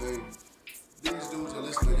bullshit thing. These dudes are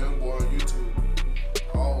listening to Young Boy on YouTube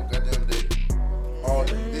all goddamn day. All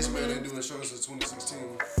day. This man ain't doing shows since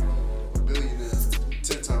 2016.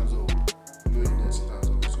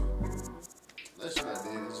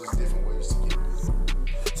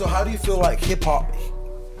 So how do you feel like hip hop?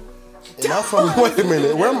 Am I from? Wait a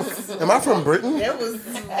minute. Am I from Britain? That was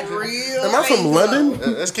real. Am I from London?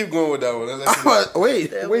 Let's keep going with that one.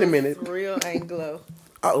 Wait a minute. Real Anglo.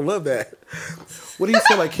 I love that. What do you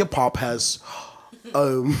feel like hip hop has?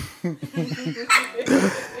 The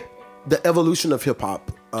evolution of hip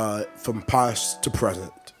hop from past to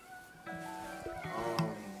present.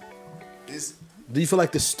 Do you feel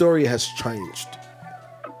like the story has changed?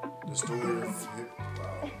 The story of hip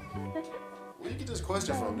hop. Where you get this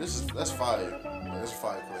question from? That's fire. That's a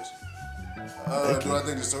fire question. Do I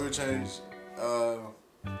think the story changed?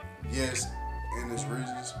 Yes, in its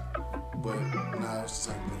reasons, but nah, it's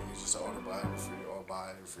the same thing. It's just autobiography or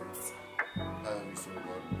biography. However you feel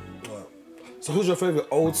about it. Well, so who's your favorite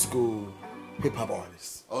old school hip hop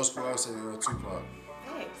artist? Old school, I would say Tupac.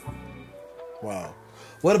 Wow.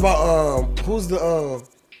 What about who's the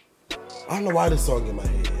I don't know why this song in my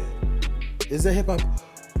head. Is that hip hop?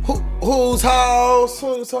 Whose house?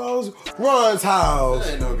 Whose house? Ron's house.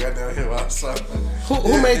 That ain't no goddamn hip hop song.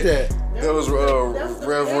 Who made that? That was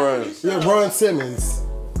Rev Run. Yeah, Ron Simmons.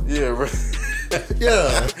 Yeah,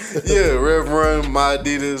 yeah, Rev Run, My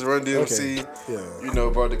Adidas, Run DMC. Okay. Yeah. You know,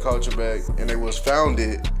 brought the culture back, and it was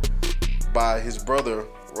founded by his brother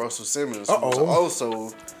Russell Simmons, who was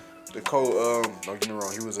also the don't get me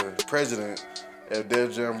wrong, he was a president at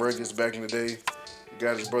Def Jam Records back in the day. He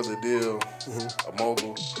got his brother a deal, a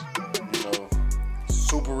mogul, you know,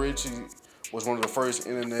 super rich. He was one of the first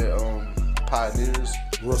internet pioneers.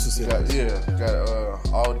 Russell Simmons. Got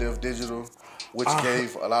All Def Digital, which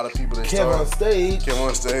gave a lot of people that Came on stage.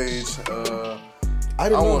 I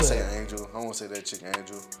won't say Angel. I won't say that chick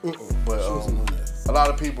Angel. But a lot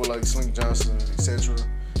of people like Slink Johnson, etc.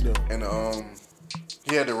 Yeah. And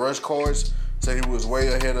he had the rush cards, so he was way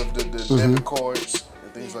ahead of the debit cards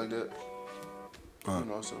and things like that. You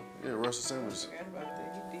know, so yeah, Russell Simmons.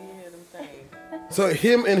 So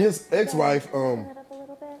him and his ex-wife,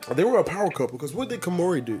 they were a power couple. Because what did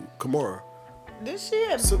Kimora do? Kimora. Did she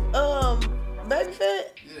have baby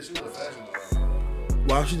fat? Yeah, she was a fashion designer.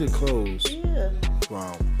 Wow, she did clothes. Yeah.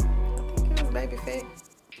 Wow. I think it was baby fat.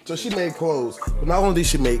 So she made clothes. But not only did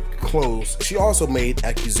she make clothes, she also made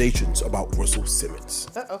accusations about Russell Simmons.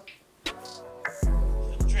 Uh-oh.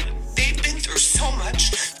 They've been through so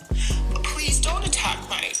much. Please don't attack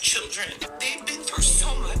my children. They've been through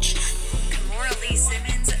so much. Kimora Lee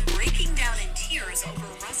Simmons breaking down in tears over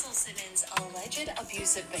Russell Simmons' alleged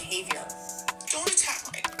abusive behavior. Don't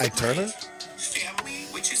attack my Ike Turner? family,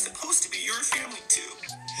 which is supposed to be your family too.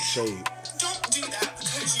 Shade. Don't do that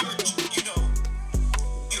because you're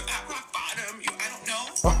at rock bottom. I don't know.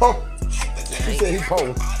 Oh, he said he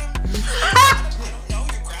cold. I don't know.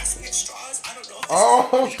 You're grasping at straws. I don't know.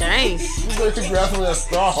 Oh, dang. You said you're grasping at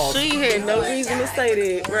straws. She had no reason to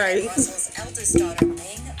say that, right? Russell's eldest daughter, Ming,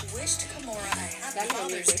 wished Kimora a happy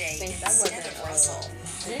Father's Day instead of Russell.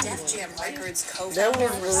 Def Jam Records co-founder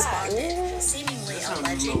responded, seemingly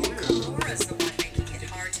alleging Kimora's the one making it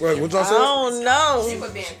hard to Wait, what y'all say? I don't know. She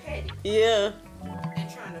was being petty Yeah. and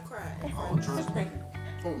trying to cry. I don't trust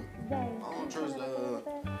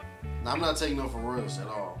now, I'm not taking no from Russ at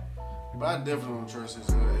all. But I definitely don't trust his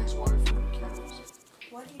ex-wife for the kids.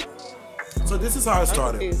 So this is how it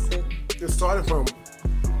started. It started from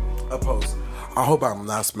a post. I hope I'm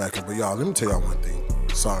not smacking, but y'all, let me tell y'all one thing.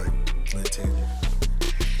 Sorry. Let me tell you.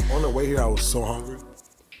 On the way here, I was so hungry.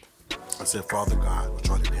 I said, Father God, which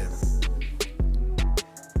art in heaven,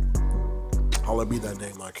 hallowed be thy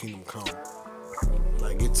name, thy kingdom come. When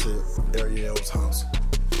I get to Ariel's house,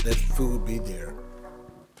 let food be there.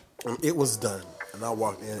 And it was done. And I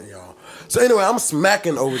walked in, y'all. So anyway, I'm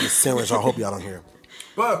smacking over this sandwich. I hope y'all don't hear.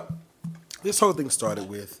 But this whole thing started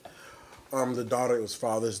with the daughter. It was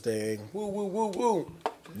Father's Day. Woo, woo, woo, woo.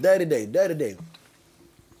 Daddy Day, Daddy Day.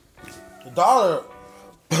 The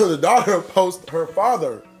daughter posted her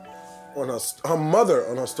father on her mother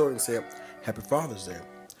on her story and said, Happy Father's Day.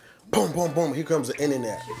 Boom, boom, boom. Here comes the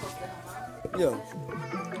internet. Yeah.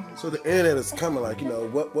 So the internet is coming like,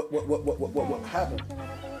 what happened?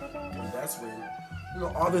 And that's when,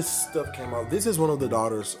 all this stuff came out. This is one of the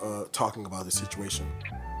daughters talking about the situation.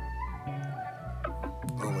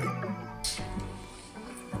 Oh, wait.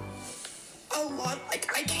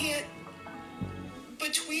 I can't,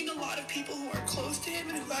 between a lot of people who are close to him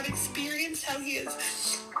and who have experienced how he is,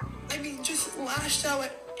 just lashed out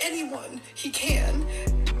at anyone he can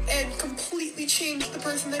and completely changed the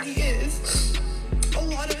person that he is. A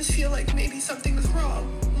lot of us feel like maybe something was wrong.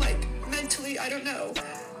 Like, mentally, I don't know.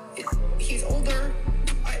 He's older.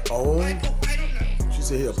 I don't know. She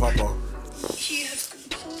said, here, Papa. He has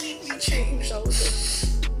completely changed.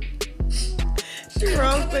 She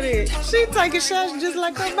wrong for that. She taking shots just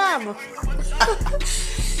like her mama.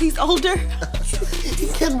 He's older. He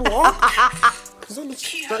can walk. He's on the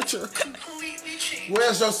stretcher.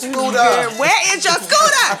 Where's your scooter? Where is your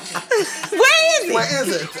scooter? Where is it? Where is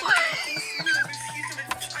it?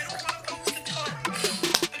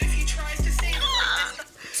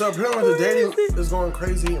 So apparently the dating is going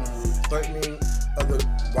crazy and threatening. The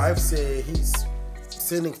wife said he's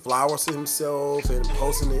sending flowers to himself and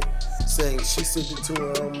posting it, saying she sent it to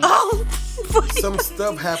him. Oh, some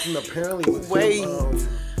stuff happened apparently with him.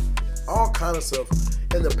 All kind of stuff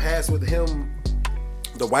in the past with him.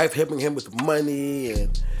 The wife helping him with money,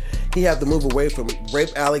 and he had to move away from rape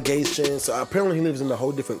allegations. So apparently he lives in a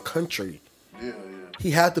whole different country. Yeah.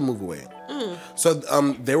 He had to move away. So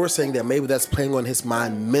they were saying that maybe that's playing on his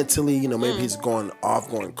mind mentally. You know, maybe he's going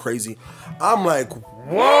crazy. I'm like,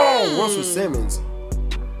 whoa, Russell Simmons.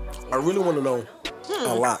 I really want to know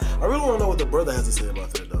a lot. I really want to know what the brother has to say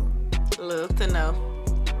about that, though. Love to know.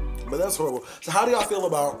 But that's horrible. So how do y'all feel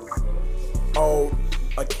about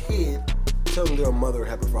a kid telling their mother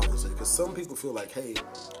Happy Father's Day? Because some people feel like, hey,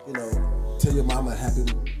 you know, tell your mama Happy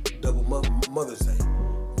Double Mother's Day.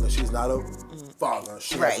 You know, she's not a father.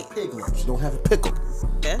 She has a pig lunch. She don't have a pickle.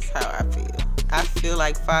 That's how I feel. I feel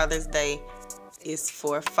like Father's Day is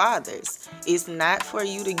for fathers. It's not for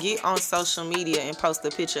you to get on social media and post a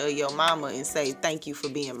picture of your mama and say, thank you for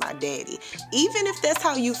being my daddy. Even if that's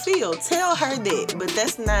how you feel, tell her that. But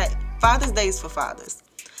that's not, Father's Day is for fathers.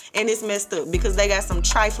 And it's messed up because they got some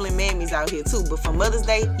trifling mammies out here too. But for Mother's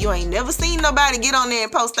Day, you ain't never seen nobody get on there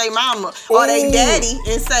and post their mama or their daddy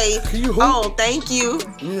and say, oh, thank you.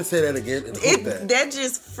 You can say that again. That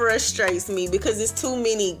just frustrates me because there's too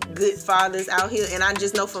many good fathers out here. And I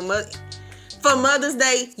just know for Mother's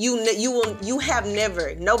Day, you have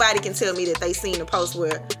never, nobody can tell me that they seen a post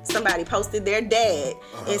where somebody posted their dad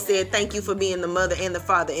and said thank you for being the mother and the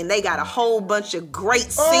father, and they got a whole bunch of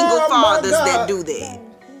great single fathers that do that.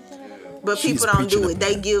 But people don't do it.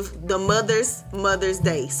 They give the mothers Mother's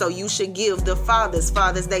Day, so you should give the fathers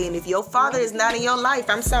Father's Day. And if your father is not in your life,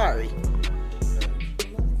 I'm sorry.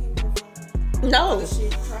 No.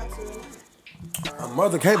 A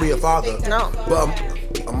mother can't be a father. No. But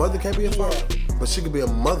a mother can't be a father. But she could be a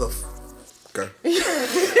motherfucker.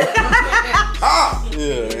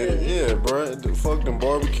 Yeah, bro. Fuck them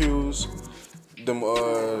barbecues. Them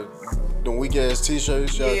weak ass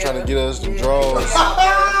t-shirts y'all trying to get us, them drawers.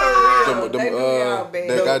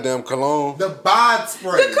 That goddamn cologne. The bod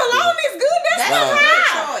spray. The cologne is good. That's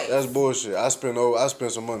high. That's bullshit. I spend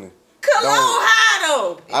some money. Cologne high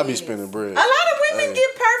though. I be spending bread. A lot of women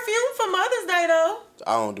get perfume for Mother's Day though.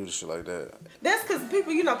 I don't do the shit like that. That's because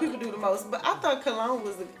people do the most. But I thought cologne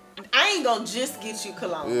was I ain't gonna just get you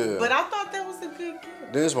cologne. Yeah. But I thought that was a good gift.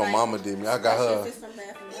 Then my mama did me. I got her.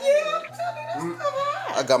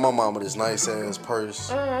 I got my mama this nice ass purse.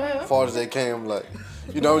 Father's Day came like,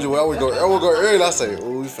 you know, I would go early. I say,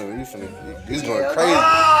 oh, he's going crazy. He's going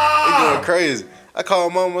crazy. I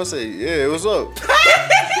called mama. I say, yeah, what's up?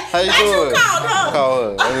 How you doing? Call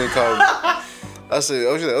her. I didn't call her. I said,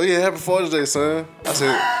 oh yeah, happy Father's Day, son. I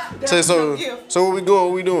said, so what we doing?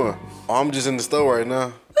 What we doing? Oh, I'm just in the store right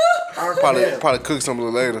now. Probably cook something a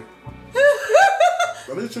little later.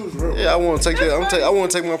 Yeah, I want to take that. I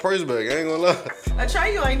want to take my purse back. I ain't gonna lie. I try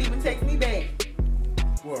you ain't even text me back.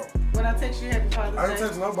 What? When I text you happy Father's Day. I didn't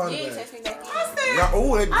text nobody back. I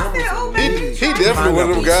said, baby. He definitely one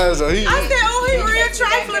of them guys though. I said, he real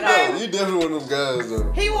trifling, baby. He definitely one of them guys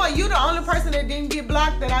though. You the only person that didn't get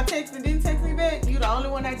blocked that I texted didn't text me back. You the only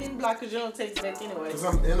one that didn't block because you don't text back anyway. Because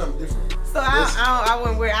I'm different. So I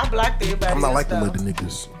went where I blocked everybody. I'm not like them other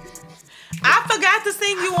niggas. I forgot to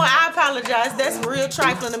sing you one. I apologize. That's real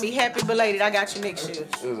trifling to me. Happy belated. I got you next year.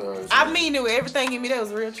 I mean it with everything in me. That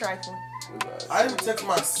was real trifling. I didn't text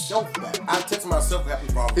myself back. I text myself Happy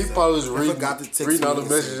Father's Day. He probably was reading all the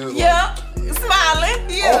messages. Yeah. Smiling.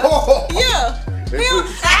 Yeah. Yeah.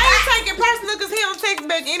 I ain't taking personal because he don't text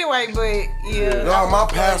back anyway, but yeah. No, my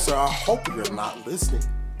pastor, I hope you're not listening.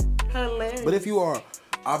 Hilarious. But if you are,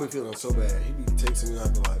 I'll be feeling so bad. He be texting me, I'll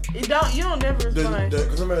be like, you don't never respond.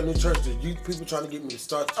 Because I'm at a new church, the youth people trying to get me to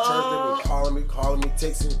start the church, they been calling me,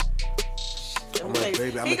 texting. I'm like,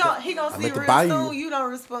 baby, he gonna see real soon. You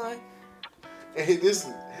don't respond. Hey, it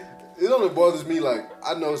only bothers me, like,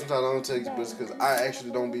 I know sometimes I don't text, but it's because I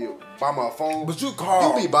actually don't be by my phone. But you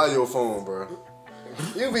call. You be by your phone, bro.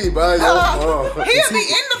 You be by your phone. He'll be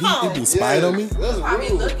in the phone. He be spying on me? That's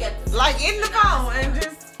rude. Like in the phone and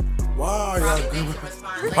just. Why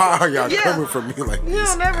are y'all coming for me like this?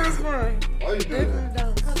 He'll never respond. Why you doing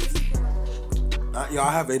that? Y'all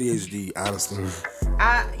have ADHD, honestly.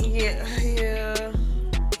 He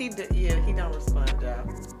don't respond.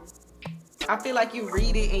 I feel like you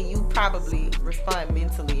read it and you probably respond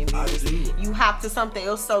mentally, and then you hop to something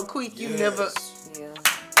else so quick you never. Yeah.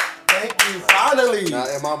 Thank you. Finally. Now,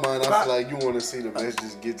 in my mind, I feel like you want to see the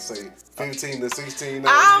messages get, say, 15 to 16.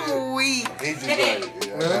 I'm weak. He just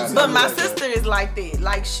like, but my sister is like that.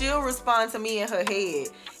 Like, she'll respond to me in her head.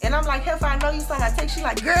 And I'm like, Heifer, I know you saw my text. She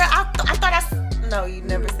like, girl, I thought No, you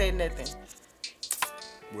never said nothing.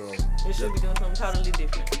 Well, you should be doing something totally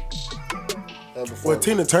different. Well,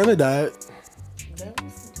 Tina Turner died.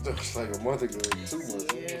 That was like a month ago, 2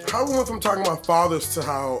 months. Yeah. How we went from talking about fathers to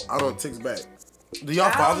how I don't text back? Do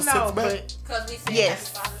y'all fathers text back? Because we said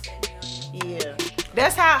yes. Yeah.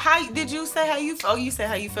 That's how did you say how you? Oh, you said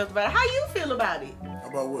how you felt about it. How you feel about it?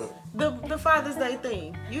 About what? The Father's Day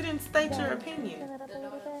thing. You didn't state your opinion.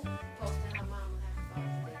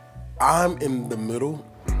 I'm in the middle.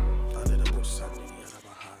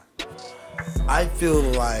 I feel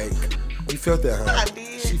like you felt that, huh? I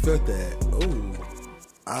did. She felt that. Ooh,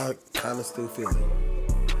 I kind of still feel it.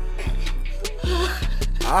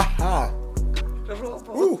 Aha.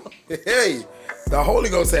 Ooh, hey, the Holy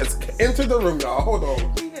Ghost has entered the room, y'all. Hold on.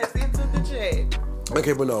 He has entered the chat.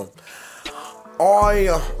 Okay, but no. I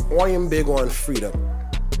am big on freedom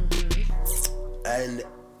and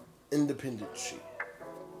independence.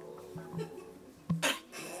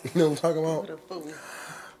 You know what I'm talking about?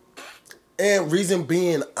 And reason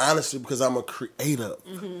being, honestly, because I'm a creator.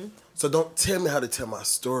 Mm-hmm. So don't tell me how to tell my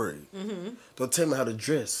story. Mm-hmm. Don't tell me how to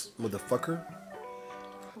dress, motherfucker.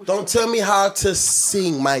 Don't tell me how to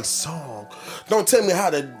sing my song. Don't tell me how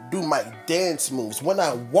to do my dance moves. When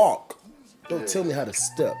I walk, don't tell me how to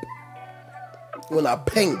step. When I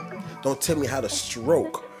paint, don't tell me how to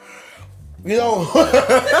stroke. You know?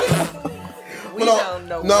 We don't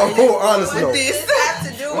know honestly, with this.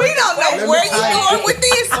 We don't know where you're going with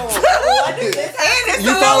this. And it's a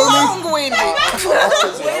little long-winded.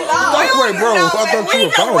 Wait, bro. I thought you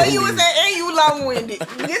were following me. Where you was at and you long-winded. Get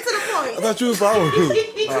to the point. I thought you were following me.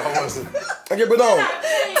 Okay, but no.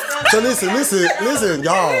 So listen,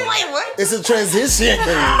 y'all. Wait, what? It's a transition.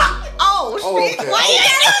 Oh, shit. Okay. Why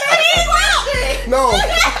you No.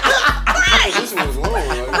 This was long.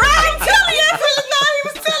 Right, tell me. I feel like he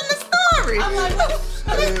was telling the story. I'm like,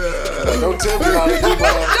 don't tell me how to do my...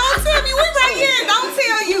 Don't tell me. We right here. Don't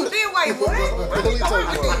tell you. Then wait, what?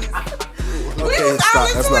 Okay, stop.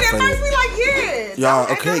 That's not funny. First, we like, yeah. Y'all,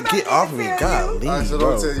 okay, get off of me. God, leave, so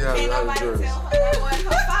bro. don't tell you how to dress.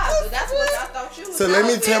 That's what I thought you was. So let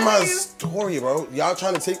me tell my story, bro. Y'all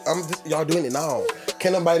trying to take... y'all doing it now.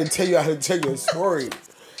 Can't nobody tell you how to tell your story.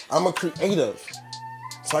 I'm a creative.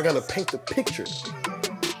 So I gotta paint the picture.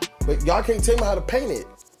 But y'all can't tell me how to paint it.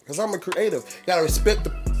 Because I'm a creative. You gotta respect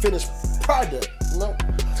the finished product. You know?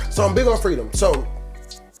 So I'm big on freedom. So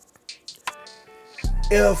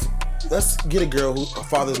if let's get a girl who her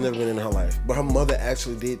father's never been in her life, but her mother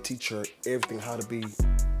actually did teach her everything how to be.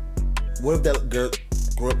 What if that girl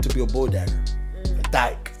grew up to be a bulldagger? A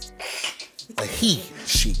dyke. A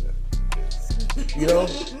she. You know?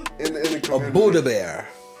 In the a Buddha bear.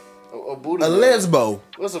 A Buddha a bear. lesbo.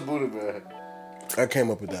 What's a Buddha bear? I came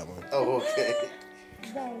up with that one. Oh, okay.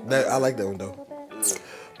 I like that one though. Yeah.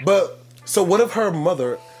 But so what if her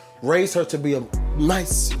mother raised her to be a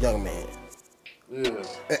nice young man? Yeah.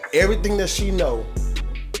 And everything that she know,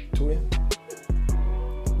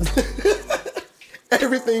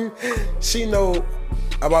 everything she know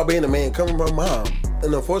about being a man coming from her mom.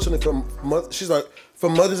 And unfortunately, she's like, for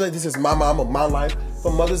Mother's Day, this is my mama, my life.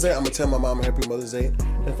 For Mother's Day, I'm gonna tell my mom Happy Mother's Day.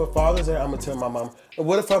 And for Father's Day, I'm gonna tell my mom. And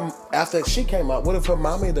what if after she came out, what if her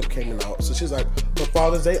mom ended up coming out? So she's like, for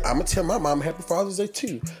Father's Day, I'm gonna tell my mom Happy Father's Day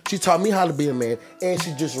too. She taught me how to be a man, and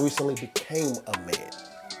she just recently became a man.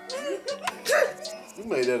 You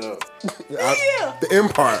made that up. Yeah. The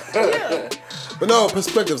empire. Yeah. But no,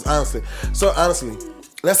 perspectives, honestly. So honestly,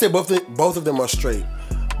 let's say both of them are straight.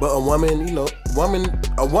 But a woman, you know,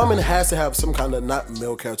 a woman has to have some kind of not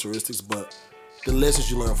male characteristics, but the lessons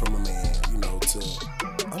you learn from a man, you know, to,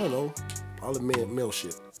 I don't know, all the male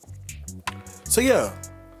shit. So yeah,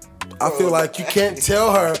 I feel like you can't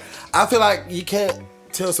tell her, I feel like you can't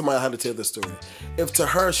tell somebody how to tell the story. If to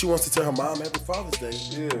her, she wants to tell her mom Happy Father's Day,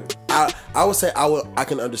 yeah, I would say I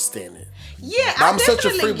can understand it. Yeah, I'm such a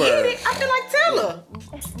free bird. It. I feel like tell her,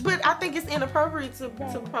 but I think it's inappropriate to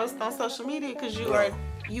post on social media because you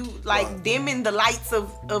dimming the lights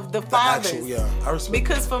of the fathers. Actual, I respect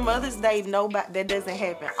because for Mother's Day, nobody that doesn't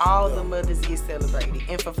happen. All the mothers get celebrated,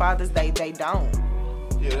 and for Father's Day, they don't.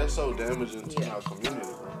 Yeah, that's so damaging to our community.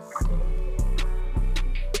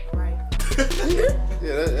 Right.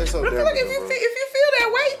 Yeah, that's so damaging. Look, if you feel that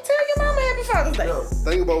way, tell your mama Happy Father's Day.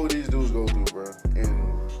 Think about what these dudes go through, bro,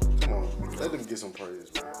 and come on. Let let them get some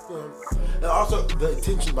praise, man. And also the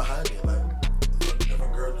intention behind it, like if a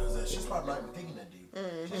girl does that, she's probably not even thinking that deep.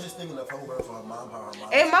 She's just thinking of her for her mom,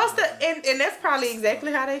 And and that's probably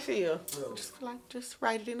exactly how they feel. Yeah. Just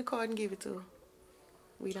write it in the card and give it to her.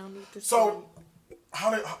 We don't need to. So,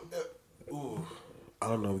 I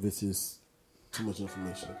don't know if this is too much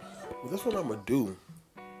information, but that's what I'm gonna do.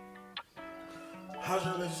 How's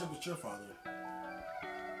your relationship with your father?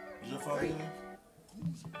 Is your father in?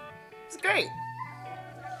 It's great.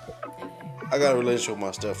 I got a relationship with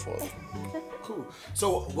my stepfather. Cool.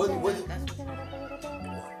 So what?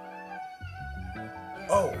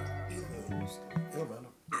 Oh,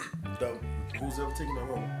 who's ever taking that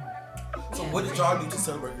role? So what did y'all do to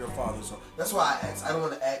celebrate your father? So that's why I asked. I don't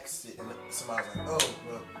want to ask it, and somebody's like, "Oh,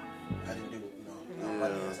 well, I didn't do it."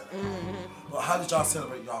 Well, how did y'all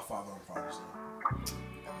celebrate y'all father on Father's Day?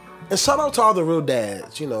 And shout out to all the real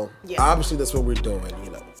dads. Obviously that's what we're doing.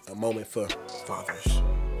 A moment for fathers.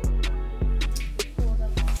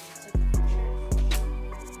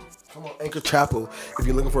 Come on, Anchor Chapel. If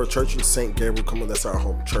you're looking for a church in St. Gabriel, come on, that's our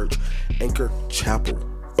home church. Anchor Chapel.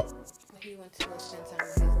 He went to go spend time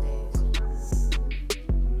with his days.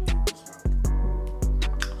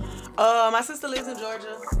 My sister lives in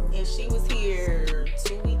Georgia, and she was here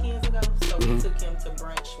 2 weekends ago. So we took him to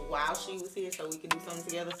brunch while she was here, so we could do something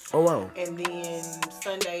together. Oh wow! And then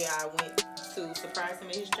Sunday I went to surprise him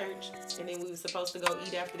at his church, and then we were supposed to go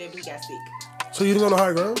eat after that, but he got sick. So you didn't go to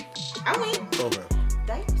high ground? I went.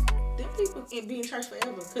 Okay. Them people be in church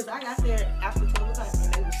forever, because I got there after 12 o'clock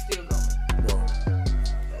and they were still going.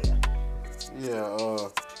 Yeah,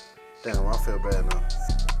 damn, I feel bad now.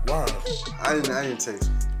 Why? I didn't text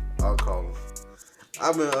him. I'll call him.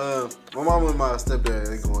 I've been, my mom and my stepdad,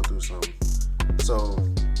 they going through something. So,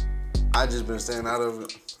 I just been staying out of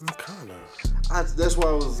it. Kinda. That's why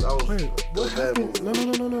I was Wait, what bad happened? No.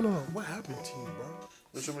 What happened to you, bro?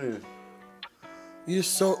 What you mean? You're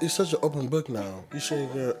such an open book now. You share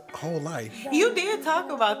your whole life. You did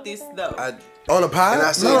talk about this though. On the pod? And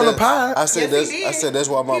I said on the pod. I said that's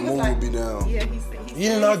why my mood would be down. Yeah, he said. You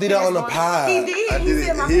did not do that on the pod. He did. I did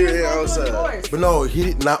it here and outside. But no, he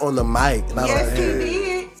did not on the mic. Not yes, on he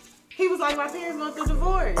did. He was like, my parents went through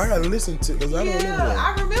divorce. I gotta listen to because I don't remember that.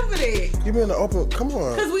 I remember that. You been in the open? Come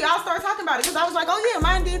on. Because we all started talking about it. Because I was like, oh yeah,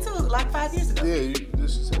 mine did too. Like 5 years ago. Yeah, you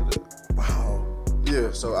just said that. Wow.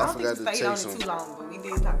 Yeah, so I forgot to text him. On it too long, but we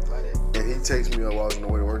did talk about it. And he texted me while I was on the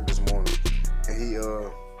way to work this morning. And he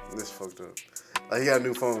this fucked up. Like he got a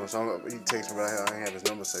new phone, so he texted me, but I ain't have his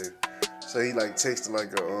number saved. So he like texted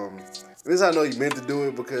like this I know he meant to do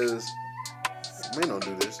it because men don't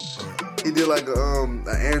do this. He did like an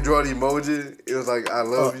Android emoji. It was like I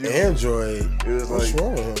love you. Android. It was what's like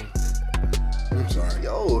wrong with him? I'm sorry.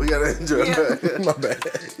 Yo, he got an Android. Yeah. My bad.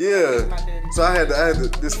 Yeah. So I had to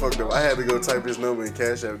this fucked up. I had to go type his number in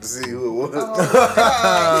Cash App to see who it was.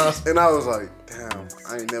 Oh, and I was like, damn,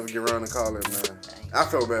 I ain't never get around to calling, man. I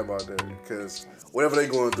felt bad about that because whatever they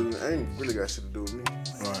going through, I ain't really got shit to do with me.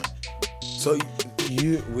 All right. So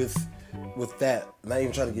you with that, not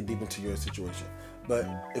even trying to get deep into your situation, but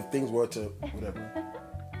if things were to whatever,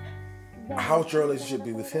 how would your relationship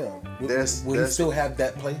be with him? Would he still have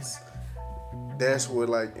that place? That's what,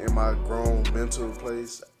 like, in my grown mental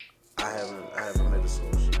place, I haven't made a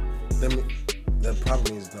solution. That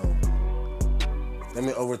probably means no. I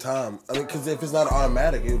mean, over time. I mean, because if it's not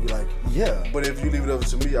automatic, it would be like, yeah. But if you leave it up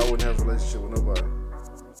to me, I wouldn't have a relationship with nobody.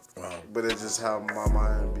 Wow. But it's just how my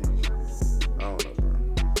mind be. I don't know, bro.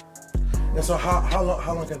 And so how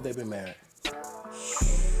long have they been married?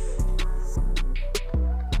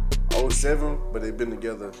 07, but they've been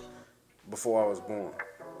together before I was born.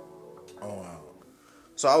 Oh, wow.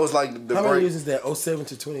 So I was like how many years is that? 07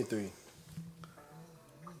 to 23?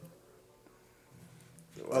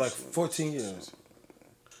 Or like 14 years.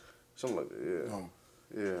 Something like that,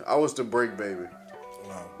 yeah. Yeah. I was the break baby.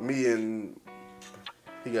 Wow. Me and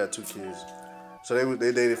he got 2 kids. So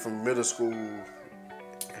they dated from middle school,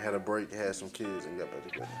 had a break, had some kids, and got back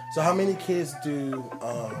together. So how many kids do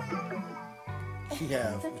he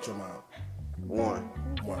have with your mom? 1.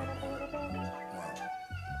 Wow.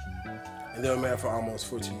 And they were married for almost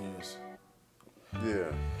 14 years.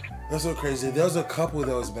 Yeah. That's so crazy. There was a couple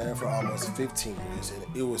that was married for almost 15 years,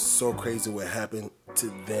 and it was so crazy what happened to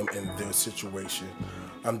them and their situation.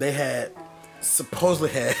 They supposedly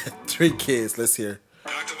had 3 kids. Let's hear.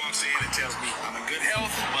 Doctor walks in and tells me I'm in good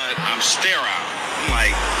health, but I'm sterile. I'm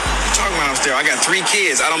like, what you talking about I'm sterile? I got 3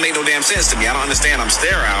 kids. I don't make no damn sense to me. I don't understand I'm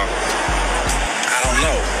sterile. I don't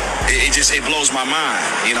know. It blows my mind.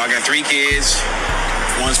 You know, I got 3 kids.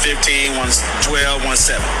 One's 15, one's 12, one's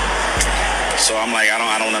 7. So I'm like, I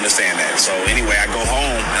don't understand that. So anyway, I go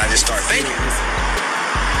home and I just start thinking,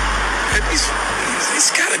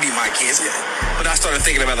 it's gotta be my kids. But I started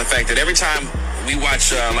thinking about the fact that every time we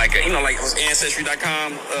watch like those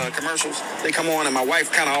Ancestry.com commercials, they come on and my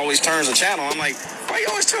wife kind of always turns the channel. I'm like, why you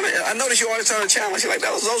always turn it? I notice you always turn the channel. She's like,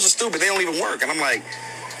 those are stupid. They don't even work. And I'm like,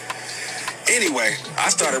 anyway, I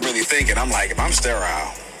started really thinking. I'm like, if I'm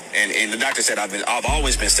sterile, and the doctor said I've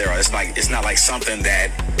always been sterile. It's not like something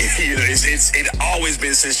that it's always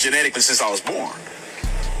been genetically since I was born.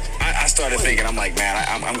 I started thinking, I'm like, man,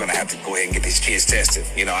 I'm going to have to go ahead and get these kids tested.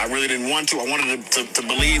 I really didn't want to. I wanted to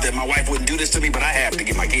believe that my wife wouldn't do this to me, but I have to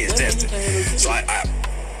get my kids tested. So I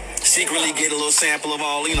secretly get a little sample of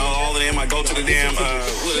all of them. I go to the damn,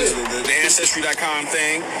 the Ancestry.com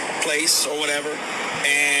place or whatever.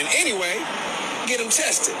 And anyway, get them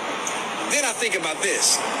tested. Then I think about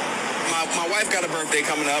this. My wife got a birthday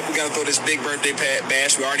coming up. We got to throw this big birthday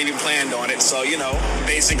bash. We already even planned on it. So,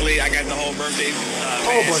 basically I got the whole birthday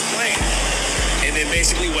bash planned. And then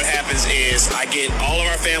basically what happens is I get all of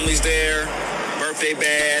our families there, birthday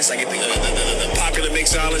bash. I get the popular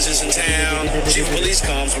mixologist in town. Chief of Police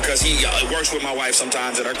comes because he works with my wife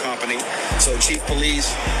sometimes at our company. So Chief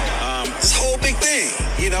Police, this whole big thing,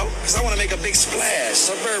 because I want to make a big splash. It's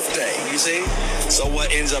a birthday, you see? So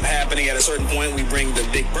what ends up happening at a certain point, we bring the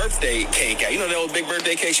big birthday cake out. The old big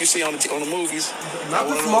birthday cakes you see on the movies? Not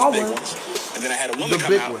the small ones. And then I had a woman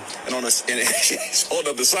come out, and she hold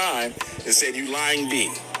up the sign that said, "You lying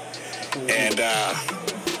bee." And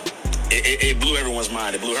it blew everyone's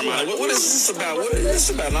mind. It blew her mind. What is this about? What is this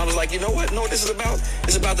about? And I was like, you know what? Know what this is about?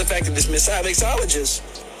 It's about the fact that this mixologist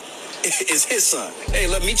is his son. Hey,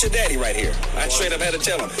 let meet your daddy right here. I straight up had to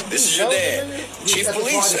tell him, this is your dad. Chief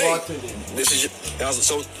Police. Hey, this is your.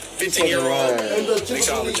 So 15-year-old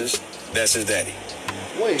mixologist. That's his daddy.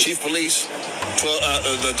 Wait. Chief Police.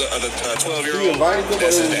 12-year-old.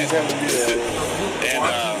 That's his daddy. And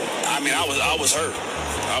I was hurt.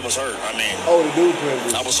 The dude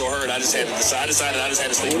played. I was so hurt. I decided I just had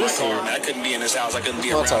to sleep in my car. I couldn't be in this house. I couldn't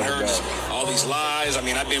be around her. All these lies. I've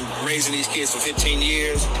been raising these kids for 15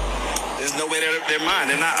 years. There's no way they're mine.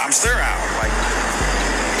 They're not. I'm sterile.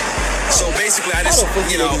 So basically, I just,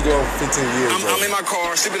 15 years, I'm in my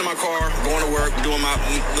car, sleeping in my car, going to work, doing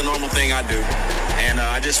the normal thing I do, and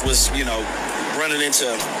I just was, running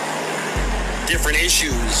into different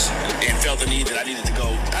issues and felt the need that I needed to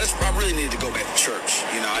go. I really needed to go back to church.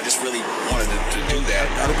 I just really wanted to do that.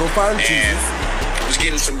 Gotta go find Jesus. I was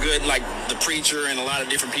getting some good, like the preacher and a lot of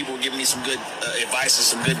different people giving me some good advice and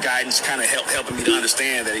some good guidance, kind of helping me to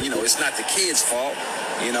understand that it's not the kids' fault.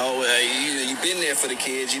 You've been there for the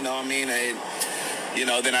kids. You know what I mean? And,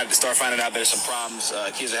 then I start finding out there's some problems.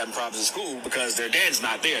 Kids are having problems in school because their dad's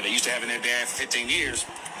not there. They used to having their dad for 15 years.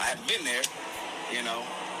 I haven't been there.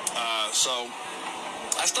 So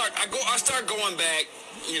I start going back.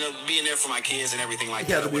 Being there for my kids and everything like that.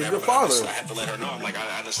 You have to be a good father. I have to let her know. I'm like,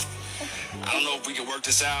 I don't know if we can work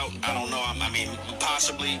this out. I don't know.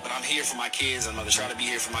 Possibly, but I'm here for my kids. I'm going to try to be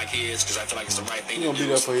here for my kids because I feel like it's the right thing to do. Be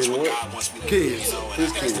there for his what God wants me to kids. do.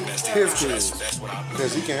 His kids. His kids. That's what I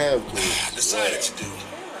Because he can have kids. I decided to do.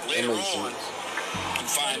 Later on, you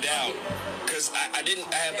find out. Because I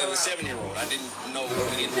have a 7-year-old. We didn't know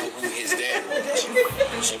who his dad was.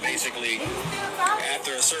 So basically,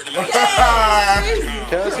 after a certain amount of time,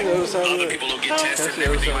 other people will get tested and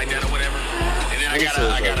everything like that or whatever. And then I got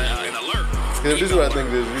an alert. This is what I think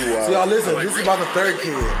it is. See, y'all listen, this is about the third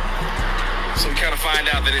kid. So we kind of find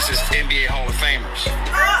out that this is NBA Hall of Famers.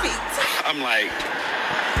 I'm like,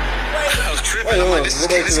 I was tripping. I'm like, this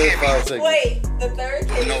can't be. Wait, the third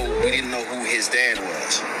kid? No, we didn't know who his dad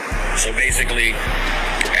was. So basically,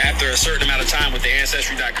 after a certain amount of time with the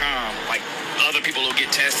Ancestry.com, like other people will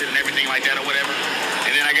get tested and everything like that or whatever.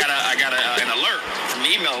 And then I got an alert, an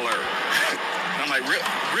email alert. And I'm like,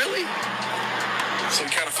 really? So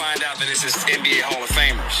we kind of find out that this is NBA Hall of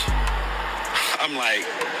Famers. I'm like,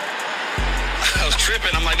 I was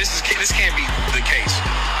tripping. I'm like, this can't be the case.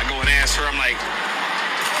 I go and ask her. I'm like,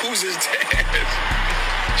 who's his dad?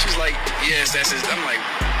 She's like, yes, that's his. I'm like,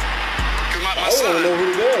 cause my son. I don't know who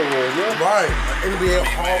the dad was, yeah. Right, NBA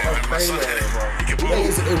Hall of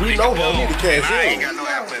Famer. We know him. He need to cash I in. ain't got no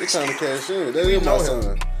athletics. He's trying to cash in. That is my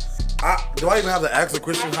son. Do I even have to ask the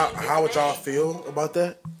question? How would y'all feel about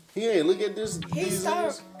that? He ain't. Look at this. He's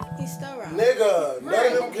sterile. Nigga, none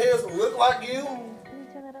of them kids look like you.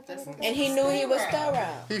 And he knew he was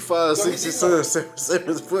sterile. He 5'6", his son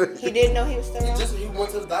 7 foot. He didn't know he was sterile? He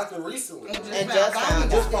went to the doctor recently. And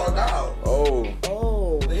just found out. Oh.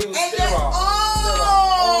 He was And sterile.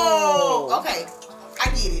 oh, okay. I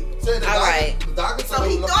get it. So the Alright. The doctor So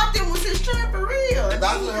he thought them was his trying for real. The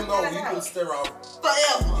doctor let him know he couldn't sterile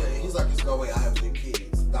forever. Yeah, he's like, there's no way I have 10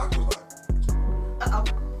 kids. The doctor was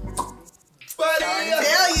like, Buddy,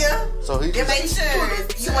 tell you. So he to make sure you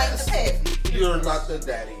ain't the pappy. You're not the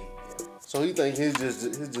daddy. So he think his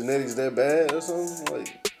genetics that bad or something?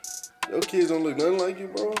 Like, your kids don't look nothing like you,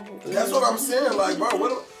 bro? That's what I'm saying. Like, bro,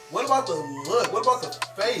 what about the look? What about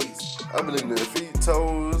the face? I've been looking at feet,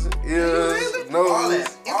 toes, ears, nose. All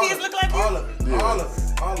that. Your kids look like you? All of it. Yeah.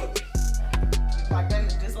 All of it. Like they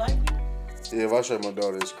look just like you? Yeah, if I show my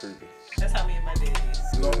daughter, it's creepy. That's how me and my dad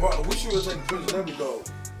is. No, bro, we should have taken pictures. That'd be dope.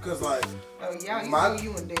 Cause like, oh y'all, know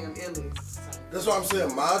you and damn Illy. That's what I'm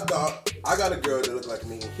saying. My dog, I got a girl that look like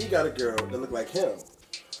me. He got a girl that look like him.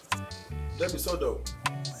 That'd be so dope.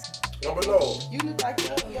 No, but no. You look like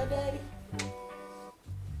your daddy.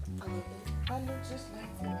 I look just like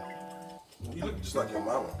you. You look just like your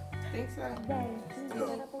mama. Think so?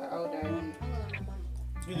 No. How old are you?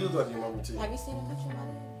 You do look like your mama too. Have you seen a picture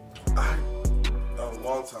of my dad? A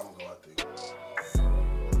long time ago, I think.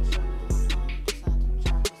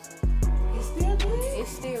 It's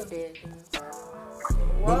still dead.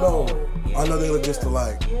 But no, I know they look just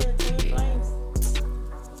alike. They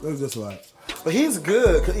look just alike. But he's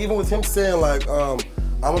good, cause even with him saying like, I'm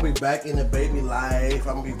gonna be back in the baby life.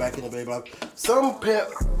 I'm gonna be back in the baby life. Some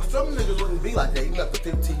niggas wouldn't be like that even after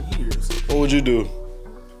 15 years. What would you do?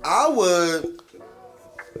 I would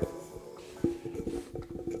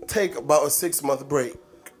take about a 6-month break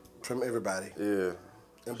from everybody. Yeah.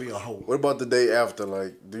 And be a hoe. What about the day after?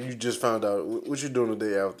 Like, do you just found out? What you doing the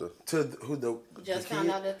day after? To who the Just the found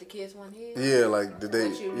kid? out that the kids weren't here? Yeah, like the day.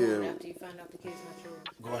 What you doing Yeah. after you found out the kids not yours?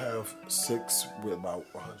 Gonna have sex with about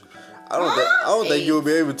 100 people. I don't think you'll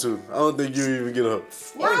be able to. I don't think you'll even get up.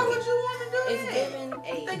 Why would you want to do It's that? given You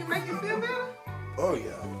eight. think it make you feel better? Oh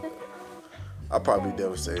yeah. I'd probably be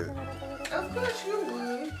devastated. Of course you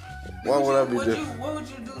would. Why would I be What devastated? What would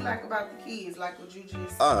you do like about the kids? Like would you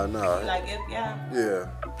just Nah. like if y'all? Yeah.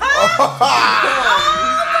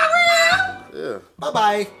 Yeah. Bye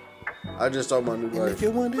bye. I just started my new life. If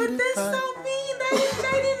you want But that's so mean.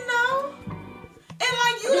 They didn't know. And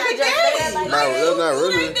like you like just say daddy. that like No, that's not You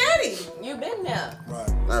really. like daddy. You been there. Right.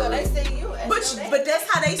 Not So really. they see you as your daddy. But that's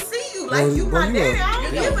how they see you. Like you Well, my you daddy. are- I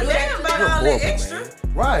don't give a damn about all that horrible, extra. man.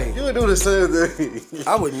 Right. You would do the same thing.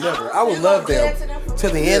 I would never. I would love them to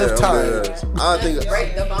the end of time. I think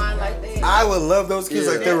Break the bond like that. I would love those kids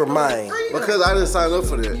like they were mine. because I didn't sign up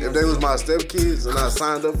for that. If they was my stepkids and I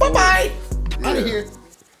signed up for it, Bye. yeah. Out of here.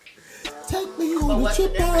 Take me But on a what's the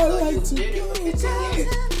trip I difference though? You like to did it for 15 years.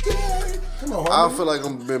 go. Come on, I homie. feel like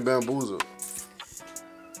I'm being bamboozled.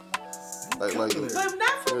 Like, But not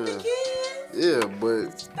from the yeah. kids. Yeah,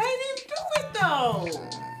 but They didn't do it though.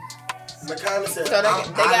 Makana said, So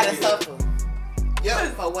they gotta suffer Yeah.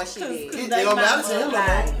 for what she did. It don't matter to him no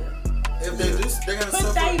more. If they do, they're gonna But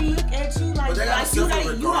suffer. they look at you like But they gotta you suffer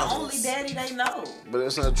the regardless. only daddy they know. but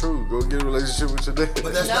that's not true. Go get a relationship with your dad.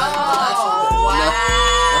 But that's No. not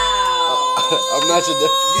I'm not your dad.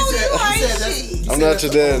 You said I'm that's not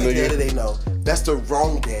your the dad, only nigga. daddy they know. That's the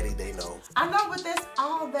wrong daddy they know. I know, but that's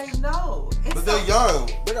all they know. It's But they're young.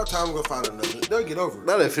 They got time to go find another. They'll get over it.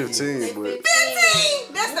 Not at 15, but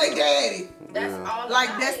 15. That's their daddy. That's all. Like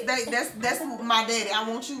that's my daddy. I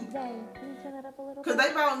want you. Cause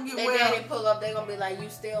they about to get They well. daddy pull up, they gonna be like, you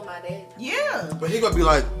still my daddy. Yeah. But he gonna be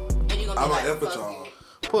like, And you gonna be I'm like, an fuck Epiton.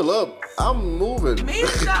 pull up. I'm moving. Me and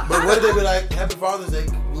Shop. But what if they be like, Happy Father's Day,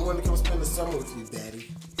 we want to come spend the summer with you,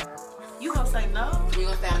 Daddy? You gonna say no? You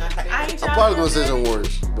gonna say I'm not your I daddy. ain't I'm y'all probably gonna daddy. say some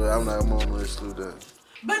words, but I'm gonna exclude that.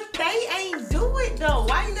 But they ain't do it though.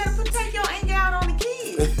 Why you gotta take your anger out on the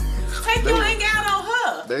kids? Take your anger out on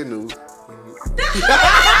her. They knew.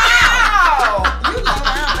 You know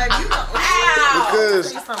now, baby. You know.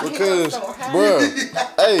 Because, bruh,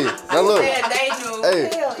 hey, now look, hey,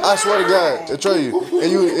 I swear to God, I tell you,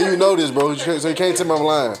 and you know this, bro. So you can't tell me I'm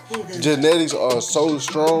lying. Genetics are so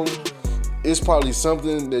strong. It's probably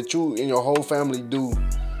something that you and your whole family do.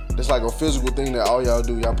 It's like a physical thing that all y'all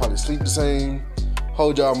do. Y'all probably sleep the same,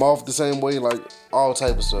 hold y'all mouth the same way, like all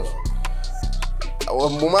type of stuff.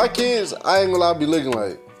 With my kids, I ain't gonna lie, I be looking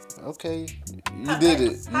like, okay, you did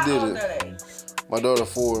it. You did it. My daughter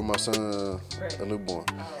 4 and my son a newborn.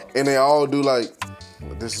 And they all do like,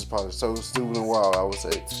 this is probably so stupid and wild, I would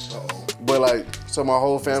say. But like, so my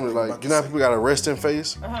whole family, like, you know how people got a resting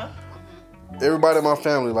face? Everybody in my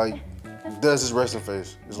family, like, does this resting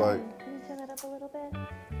face. It's like,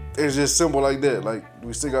 it's just simple like that. Like,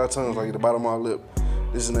 we stick our tongues like at the bottom of our lip,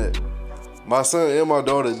 this and that. My son and my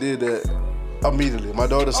daughter did that immediately. My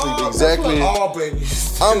daughter sleep exactly. All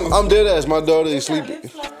babies. I'm dead ass. My daughter is sleeping.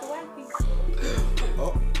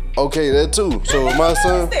 Okay, that too. So if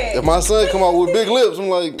my son come out with big lips, I'm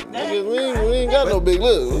like, nigga, we ain't got no big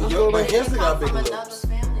lips. My kids got big lips.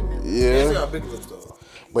 Yeah. They got big lips though.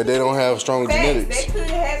 But they don't have strong genetics. That could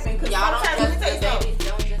happen because sometimes let me tell you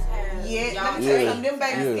something. Yeah, let me tell you something. Them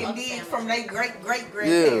babies get did from their great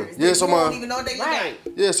grandparents. Yeah. So don't even know they look like.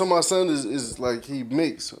 Yeah, so my son is like he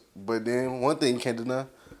mixed, but then one thing you can't deny,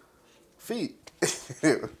 feet.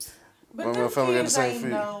 But my family got the same feet.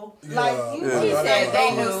 Know. Like you said, they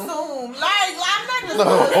assume. Like I'm not just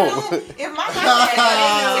assume. If my daddy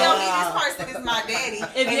tell me this person is my daddy,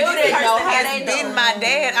 if you didn't know how they been my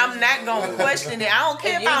dad, I'm not gonna question it. I don't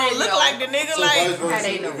care if I don't look like the nigga. So like how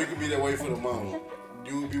they know? If it could be that way for the mom,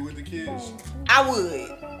 you would be with the kids. I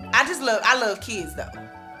would. I love kids though.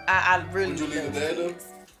 I really. Would you leave the dad though?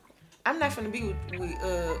 I'm not finna be with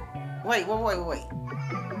wait.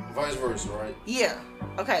 Vice versa, right? Yeah.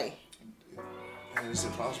 Okay. Man, it's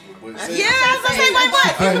impossible. But I was gonna say, wait,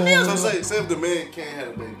 what? So say if the man can't have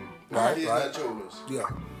a baby, right? He's not yours. Yeah.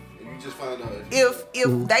 And you just find out.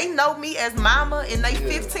 If they know me as mama and they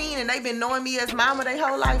 15 and they been knowing me as mama their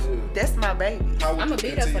whole life, that's my baby. I'ma be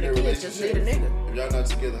there for the kids. Just leave the nigga. If y'all not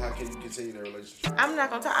together, how can you continue that relationship? I'm not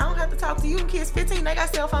gonna talk. I don't have to talk to you. Kids 15, they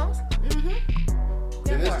got cell phones.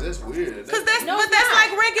 That's weird. But that's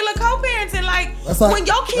like regular co-parenting. Like when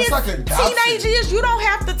your kids teenage years, you don't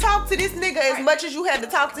have to talk to this nigga as much as you had to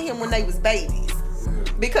talk to him when they was babies.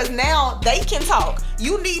 Because now they can talk.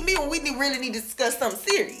 You need me when we really need to discuss something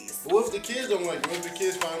serious. What if the kids don't like it? What if the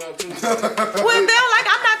kids find out too? Well, they're like,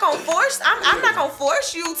 I'm not gonna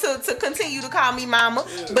force you to continue to call me mama.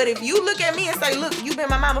 Yeah. But if you look at me and say, look, you been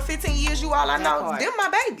my mama 15 years, you all I know, them my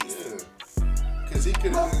babies. Yeah. Cause he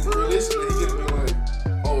could realistically he could have been like,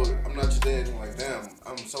 oh, I'm not your dad. I'm like, damn,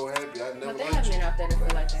 I'm so happy. I never liked you. Out there to feel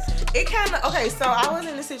like that. It kind of okay. So I was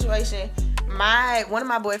in a situation. One of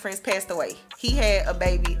my boyfriends passed away. He had a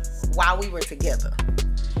baby while we were together,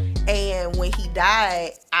 and when he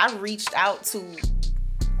died, I reached out to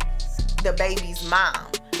the baby's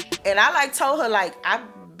mom, and I told her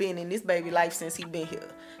I've been in this baby life since he been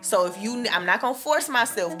here. So I'm not gonna force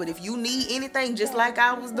myself, but if you need anything, just like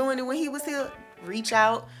I was doing it when he was here, reach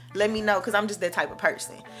out. Let me know, because I'm just that type of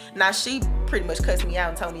person. Now, she pretty much cussed me out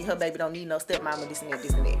and told me her baby don't need no stepmama, this and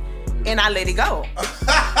that. And I let it go.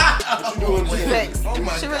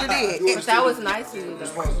 She really did. That was nice of you,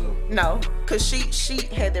 though. No, because she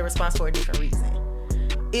had that response for a different reason.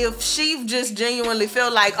 If she just genuinely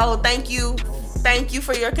felt like, oh, thank you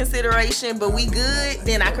for your consideration, but we good,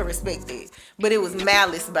 then I could respect it. But it was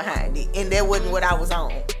malice behind it, and that wasn't what I was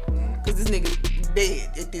on. Because this nigga dead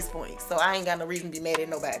at this point, so I ain't got no reason to be mad at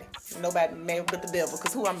nobody mad but the devil,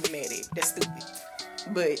 because who I'm gonna be mad at? That's stupid.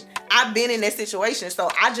 But I've been in that situation, so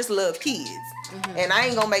I just love kids. And I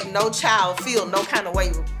ain't gonna make no child feel no kind of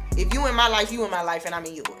way. If you in my life, you in my life, and I'm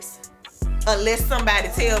in yours, unless somebody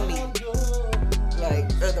tell me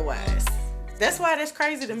otherwise. That's why that's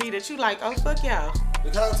crazy to me that you like, oh fuck y'all.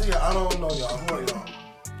 The comments here, I don't know y'all. Who are y'all?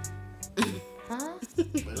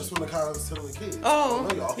 Just when the comments tell the kids. Oh,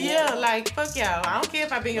 yeah, fuck y'all. I don't care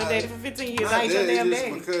if I've been your daddy for 15 years. I ain't your damn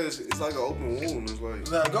daddy. Because it's like an open wound. It's like,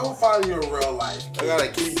 now go find your real life. I gotta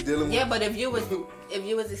keep dealing with. Yeah, but if you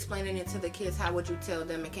was explaining it to the kids, how would you tell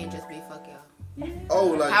them it can't just be fuck y'all?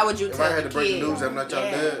 Oh, how would you if tell I had to break the news, I'm not y'all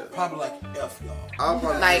dad. Probably like F y'all.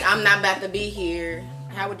 I'm not about to be here.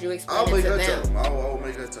 How would you explain it to them? I'll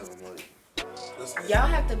make her tell them. Y'all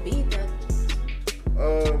have to be there.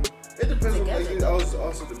 It depends it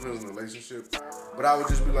also depends on the relationship. But I would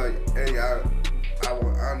just be like, hey, I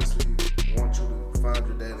would honestly want you to find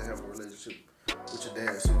your dad and have a relationship with your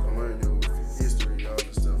dad so you can learn your history, all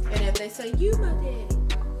this stuff. And if they say, you my daddy,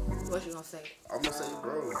 what you gonna say? I'm gonna say,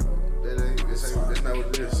 bro, that's not what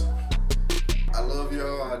it is. I love y'all, you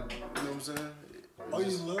know what I'm saying? Oh,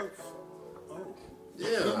 you love? Oh.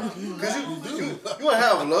 Yeah. Because you want to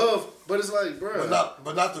have love, but it's like, bro.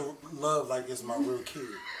 But not the love like it's my real kid.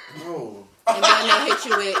 No. And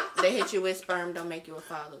then they hit you with sperm don't make you a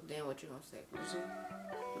father. Then what you gonna say?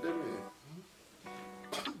 What that mean?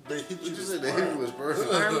 They hit you with sperm.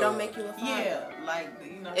 Sperm don't make you a father. Yeah,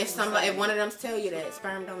 if one of them tell you that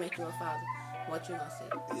sperm don't make you a father, what you gonna say?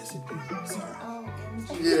 Yes, it do. Sorry. Oh,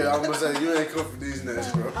 yeah, I'm gonna say you ain't come for these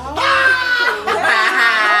nuts, bro.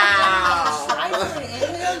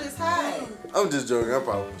 I'm just joking. I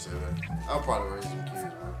probably wouldn't say that. I'll probably raise some kids.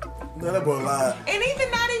 No, that boy lied. And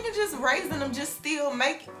not even just raising them, just still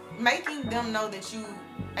making them know that you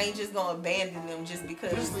ain't just gonna abandon them just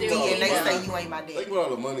because they say you ain't my dad. Think about all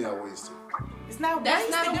the money I wasted. It's not That's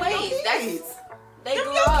wasted. not a waste. They them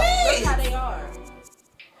grow your up. kids. Look how they are.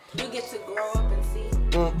 You get to grow up and see.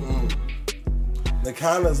 The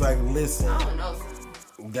kind is like, listen. I don't know.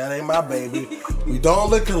 That ain't my baby. We don't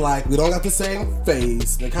look alike. We don't got the same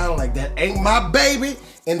face. They're kind of like, that ain't my baby,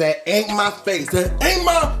 and that ain't my face. That ain't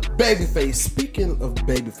my baby face. Speaking of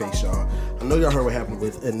Babyface, y'all, I know y'all heard what happened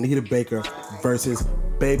with Anita Baker versus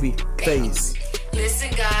Babyface. Listen,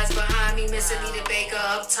 guys, behind me, Miss Anita Baker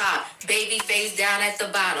up top, Babyface down at the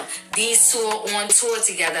bottom. These two are on tour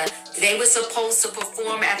together. They were supposed to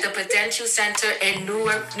perform at the Prudential Center in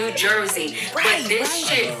Newark, New Jersey. But this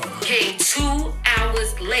shit came 2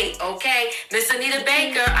 hours late, okay? Miss Anita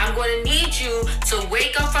Baker, I'm going to need you to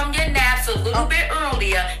wake up from your naps a little bit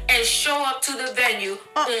earlier and show up to the venue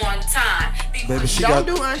on time. Baby, she Don't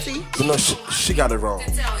got, do auntie. No, she got it wrong.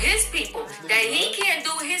 To tell his people that he can't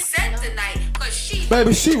do his set tonight because she...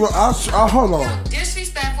 Baby, she wrong. I'll hold on.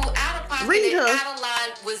 Disrespectful, out of pocket, Read and her. out of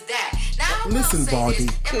line was that. Now, Listen, Baldy.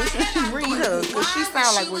 Read her, because she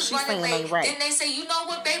sound like what she's saying ain't right. Then they say, you know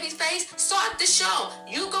what, Babyface? Start the show.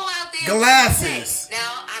 You go out there. Glasses.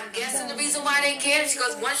 Now, I'm guessing the reason why they care is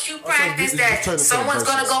because once you Okay, practice just turn that it to someone's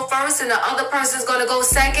the going to go first and the other person's going to go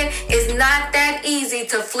second, it's not that easy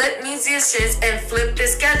to flip musicians and flip the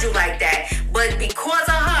schedule like that. But because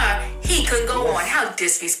of her, he could go on. How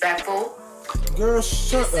disrespectful. Girl,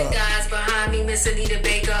 shut Listen, up. guys, behind me, Miss Anita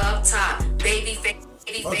Baker up top. Babyface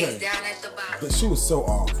Okay. down at the bottom. But she was so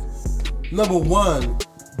off. Number one,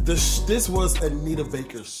 this was Anita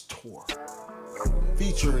Baker's tour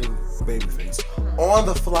featuring Babyface. On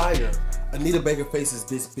the flyer, Anita Baker face is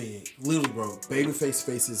this big. Literally, bro, Babyface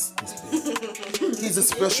face is this big. He's a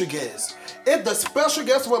special guest. If the special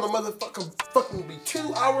guest want to motherfucking be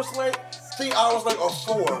 2 hours late, 3 hours late, or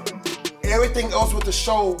 4, everything else with the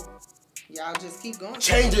show Y'all just keep going.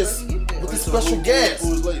 changes with the special guest.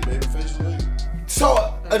 Who was late? Babyface was late.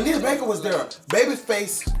 So Anita Baker was there.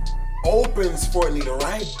 Babyface opens for Anita,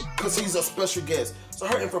 right? Because he's a special guest. So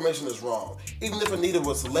her information is wrong. Even if Anita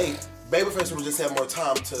was late, Babyface would just have more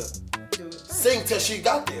time to sing till she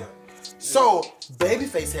got there. So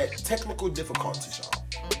Babyface had technical difficulties, y'all,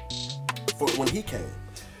 for when he came.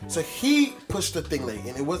 So he pushed the thing late,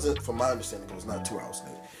 and it wasn't, from my understanding, it was not 2 hours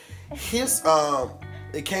late.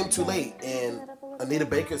 It came too late, and Anita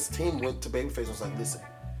Baker's team went to Babyface and was like, listen,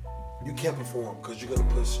 you can't perform because you're going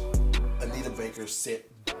to push Anita Baker's set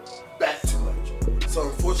back too much. So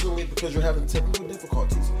unfortunately, because you're having technical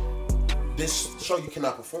difficulties, this show you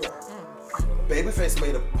cannot perform. Babyface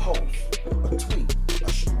made a post, a tweet.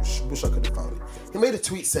 I wish I could have found it. He made a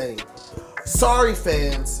tweet saying, sorry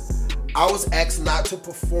fans, I was asked not to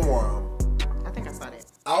perform. I think I saw that.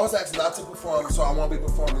 I was asked not to perform, so I won't be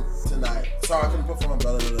performing tonight. Sorry I couldn't perform,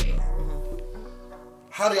 blah, blah, blah, blah.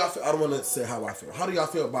 How do y'all feel? I don't want to say how I feel. How do y'all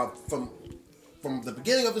feel about from the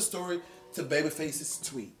beginning of the story to Babyface's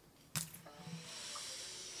tweet?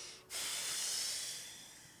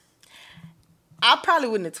 I probably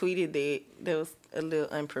wouldn't have tweeted that. That was a little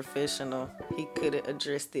unprofessional. He could have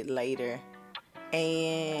addressed it later.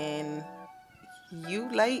 And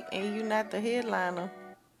you late and you not the headliner.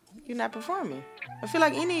 You not performing. I feel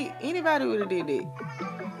like anybody would have did that.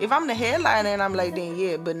 If I'm the headliner and I'm late, then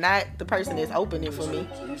yeah, but not the person that's opening for me.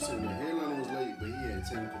 So you said the headliner was late, but he had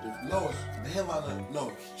technical difficulties. No, the headliner.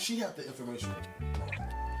 No, she had the information.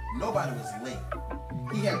 Nobody was late.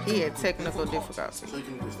 He had technical difficulties. So he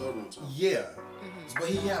can start on time. Yeah, but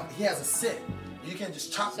he has a set. You can't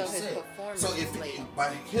just chop the set. So if by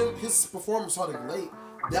his performance starting late,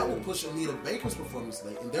 that will push Anita Baker's performance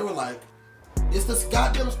late, and they were like, it's this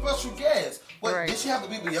goddamn special guest. What, right. Did she have to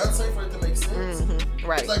be Beyonce for it to make sense? Mm-hmm.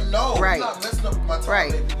 Right. It's like, no, right. You're not messing up my time,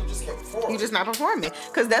 right. Baby. You just can't perform. You just not performing.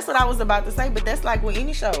 Because that's what I was about to say, but that's like with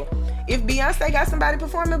any show. If Beyonce got somebody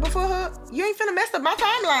performing before her, you ain't finna mess up my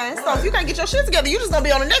timeline. Right. So if you can't get your shit together, you just gonna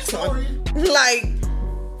be on the next one. Like,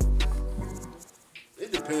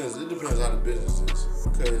 it depends. It depends how the business is.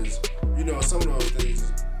 Because, you know, some of those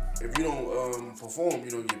things, if you don't perform,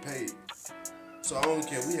 you don't get paid. So I don't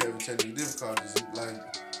care if we have technical difficulties. Like,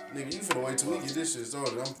 nigga, you finna wait till we get this shit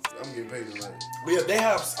started. I'm getting paid tonight. But yeah, they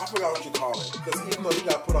have, I forgot what you call it. Because even though he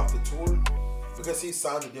got put off the tour, because he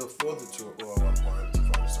signed a deal for the tour, well, at one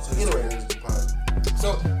point. So anyway,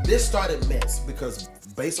 so this started mess because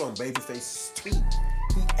based on Babyface's tweet,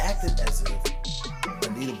 he acted as if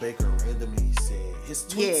Anita Baker randomly said, his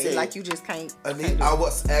tweet said, like you just can't. Anita, I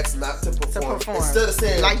was asked not to perform. Instead of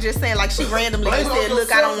saying, like just saying, like she randomly said,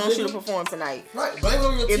 look, I don't want you to perform tonight. Right, blame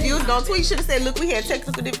on your team. If you was gonna tweet, you should have said, look, we had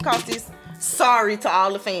technical difficulties. Sorry to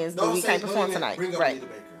all the fans, but we can't perform tonight. Right,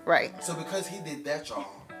 right. So because he did that, y'all,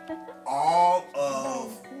 all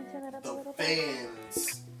of the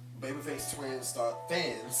fans, Babyface twins,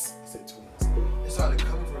 they started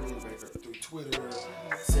coming for Anita Baker through Twitter,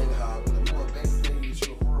 saying how, you know, Babyface,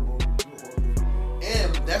 you're horrible.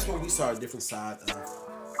 And that's when we saw a different side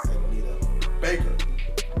of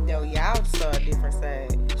different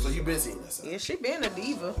side. So you been seeing that side? Yeah, she been a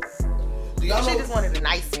diva. Do y'all She know, just one of the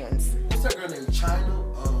nice ones. what's that girl named China?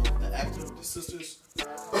 The actor, the sisters.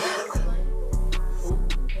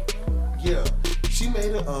 Yeah, she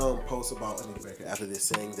made a post about Anita Baker after this,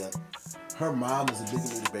 saying that her mom is a big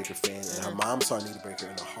Anita Baker fan, and her mom saw Anita Baker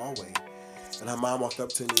in the hallway, and her mom walked up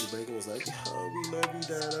to Anita Baker and was like, "Oh, we love you,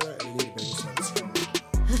 da da da," and Anita Baker started screaming.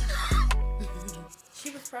 She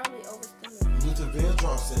was probably overstimulated. Luther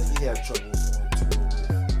Vandross said he had trouble on tour with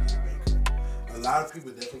Anita Baker. A lot of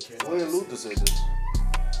people definitely can't. When Luther said this?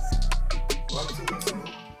 Well, 2 weeks ago.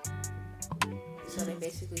 So they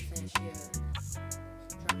basically saying she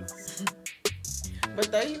But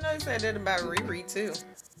they, you said that about Riri too.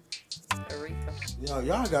 Aretha. Yo,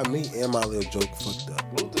 y'all got me and my little joke fucked up.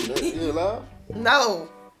 Luther, you alive? No.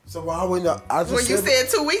 So why wouldn't I just When you said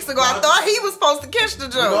 2 weeks ago, I thought he was supposed to catch the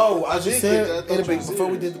joke. No, I just said before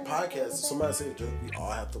we did the podcast, somebody said a joke, we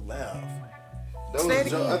all have to laugh. That was a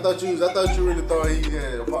joke. I thought you really thought he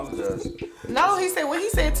had apologized. No, he said when he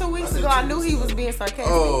said 2 weeks ago, I knew he was being sarcastic.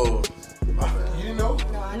 Oh. You didn't know?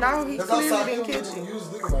 No, he clearly didn't catch it.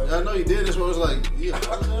 I know he did. That's what I was like, yeah,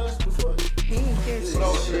 apologized before. He didn't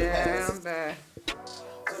catch it. Yeah, I'm bad.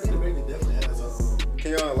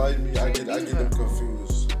 Can y'all enlighten me? I get them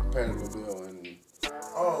confused. Patty LaBelle and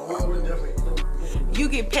we're definitely. You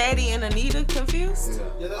get Patty and Anita confused?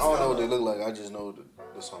 Yeah. I don't know what they look like. I just know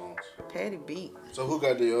the songs. Patty beat. So who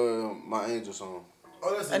got the My Angel song?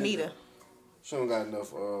 Oh, that's Anita. She don't got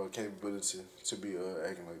enough capability to be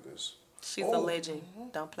acting like this. She's a legend.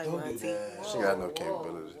 Don't play with auntie. She got enough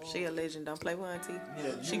capability. She a legend. Don't play with auntie.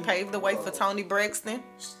 Yeah, she paved the way for Toni Braxton.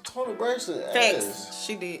 Toni Braxton. Facts.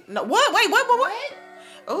 She did. No, what? Wait, what?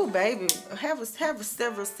 Oh, baby, have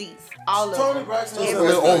several seats. All of Toni them. Braxton is a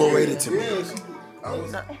little overrated to me.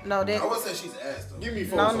 No, that. I would say she's ass though. Give me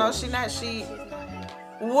 4. No, she not. She.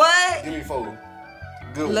 What? Give me 4.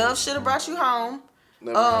 Good. Love should have brought you home.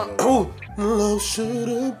 Love should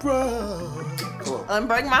have brought.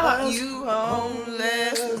 Unbreak my heart. You home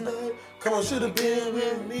last night. Come on, should have been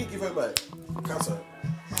with me. Give her back. Concert.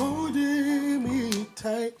 Holding me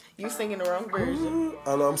tight. You singing the wrong version.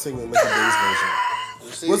 Oh no, I'm singing the bass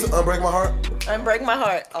version. What's it? Unbreak My Heart? Unbreak My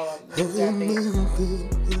Heart. Oh,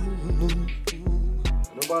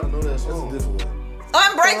 nobody know that song. That's a different one.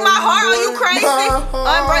 Unbreak My Heart. Are you crazy?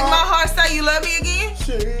 Unbreak My Heart. Say you love me again.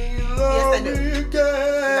 Yes, I do. You gotta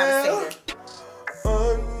say that.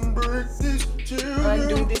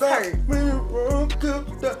 Undo this hurt.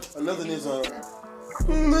 Another is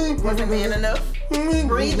Wasn't man enough?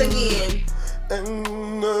 Breathe again.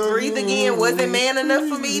 Breathe again. Wasn't man enough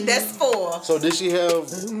for me? That's 4. So did she have?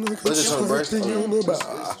 Was it on breast?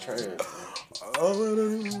 Trash.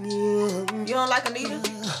 You don't like Anita?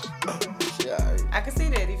 Yeah. I can see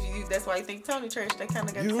that. That's why you think Tony Trash. They kind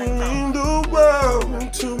of got the You same mean tone. the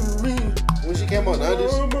world to me. When she came on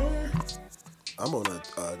 90s? I'm on a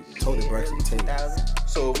Toni Braxton team. 2000.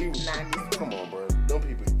 So we 90s. Come on, bro. Them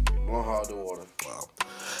people going hard to water. Wow.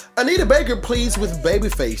 Anita Baker pleads with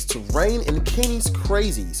Babyface to rein in Kenny's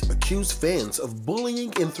crazies, accused fans of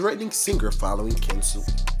bullying and threatening singer following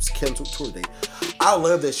canceled tour date. I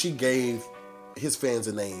love that she gave his fans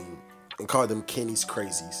a name and called them Kenny's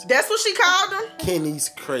crazies. That's what she called them? Kenny's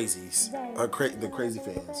crazies. The crazy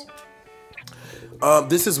fans.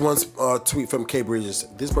 This is one tweet from K Bridges.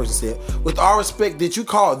 This person said, with all respect, did you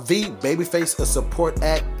call the Babyface a support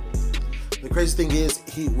act? The crazy thing is,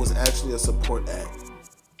 he was actually a support act.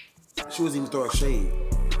 She wasn't even throwing shade.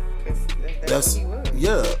 That's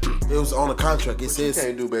yeah. It was on the contract. It says you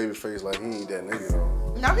can't do Babyface like he ain't that nigga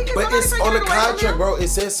though. No, he can. But it's on the contract, bro. It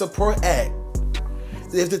says support act.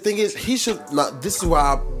 If the thing is, he should not. This is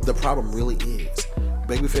why the problem really is.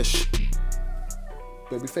 Babyface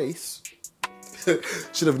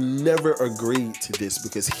should have never agreed to this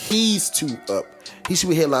because he's too up. He should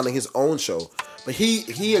be headlining his own show. But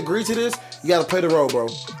he agreed to this. You gotta play the role, bro.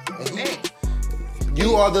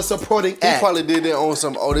 You are the supporting act. He probably did that on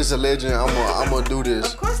some. Oh, this is a legend. I'm gonna do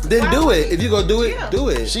this. Then do it. If you gonna do it, do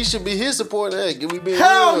it. She should be his supporting act. We being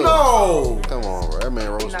hell real. No. Come on, bro. That man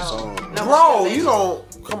wrote some songs. No, bro, you don't.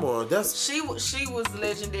 Come on. That's she was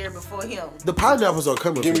legendary before him. The pineapples are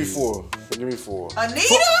coming. Give me 4. Give me 4.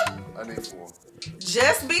 Anita. I need 4.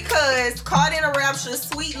 Just because Caught in a Rapture,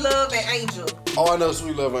 Sweet Love, and Angel. Oh, I know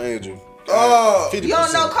Sweet Love and Angel. You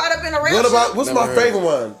don't know Caught Up in a Rapture? What's my favorite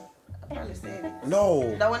one? I probably said it.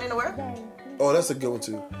 No. No One in the World? Oh, that's a good one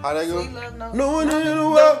too. How that go? Sweet Love, no. No one in the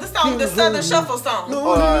world. The song, the Southern Shuffle song. No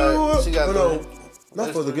one in the world. She got no,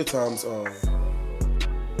 not for the good times.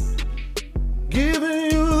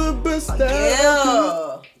 Giving you the best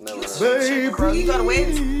yeah. Never. Baby, bro, you got a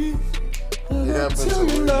wedding? Yeah, but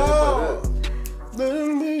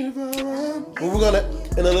We're gonna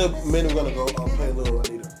in a little minute. We're gonna go play a little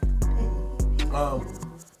Anita.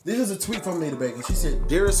 This is a tweet from Anita Baker. She said,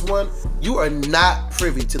 "Dearest one, you are not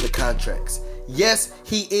privy to the contracts. Yes,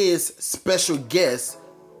 he is special guest,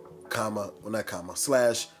 /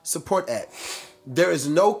 support act. There is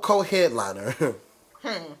no co-headliner."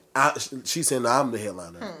 She said, "I'm the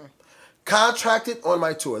headliner." Contracted on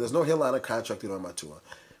my tour. There's no headliner contracted on my tour.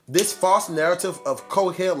 This false narrative of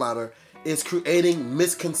co-headliner is creating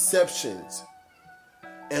misconceptions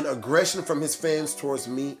and aggression from his fans towards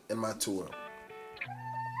me and my tour.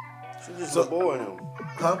 She just LaBoy him.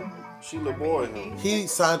 Huh? She LaBoy him. He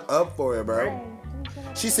signed up for it, bro.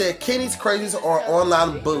 She said Kenny's crazies are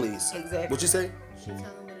online bullies. Exactly. What you say? She telling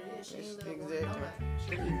what it is.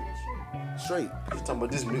 She ain't Straight. She's talking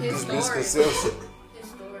about this misconception.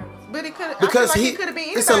 But it could Because he could have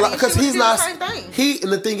been it's a lot because he's not the same thing.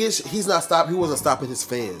 And the thing is he wasn't stopping his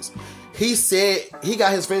fans. He said he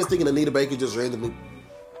got his fans thinking Anita Baker just randomly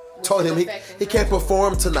told him he can't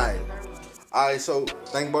perform tonight. Alright, so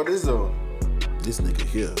think about this though. This nigga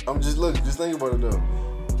here. Just think about it though.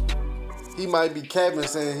 He might be capping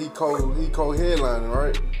saying he co-headlining,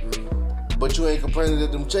 right? Mm-hmm. But you ain't complaining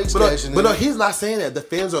that them checks cashing in. But no, he's not saying that. The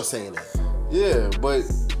fans are saying that. Yeah, but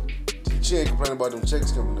she ain't complaining about them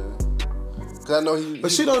checks coming in. Cause I know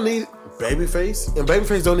But she don't need Babyface, and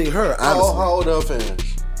Babyface don't need her. Honestly. How old are her fans?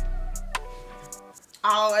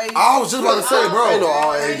 All ages. I was just about to say, bro. Ain't no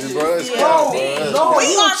all ages, bro. That's We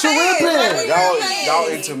are tripping. Y'all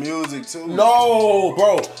into music too? No,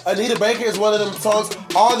 bro. Anita Baker is one of them songs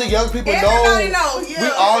all the young people Everybody know. Yeah, we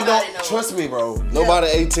all know. Trust me, bro. Nobody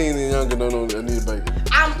 18 and younger don't know Anita Baker.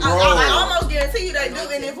 I almost guarantee you they do.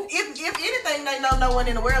 And if anything, they know no one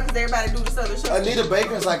in the world because everybody do this other shit. Anita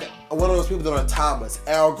Baker is like one of those people that are Thomas,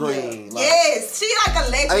 Al Green. Yeah. Yes, she like a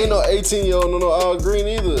legend. Ain't no 18-year-old no Al Green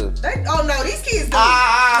either. No, these kids do.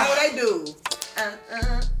 No, they do.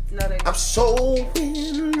 No, they don't. I'm so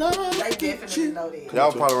in love. They definitely know that.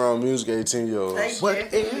 Y'all probably around music 18-year-olds.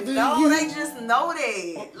 They just know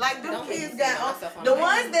that. Like, them kids got the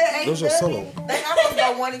ones that ain't thugging, they almost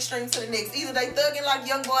go one extreme to the next. Either they thugging like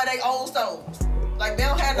young boy, they old souls. Like, they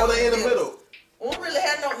don't have no. Or they in the middle. We don't really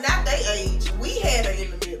have no, not they age. We had her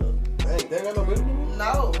in the middle. Hey, they ain't got no middle?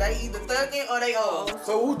 No, they either thugging or they old.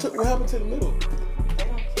 So what happened to the middle? They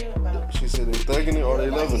don't care about it. She said they thugging it or they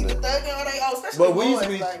loving it. Thugging or they old, especially but we used to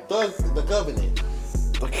be the covenant.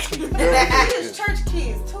 It's church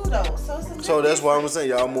kids too though. So that's why I'm saying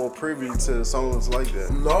y'all more privy to songs like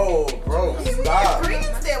that. No, bro. Stop.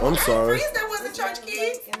 I'm sorry. Friends that wasn't church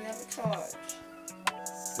kids.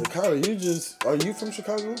 Nakata, are you from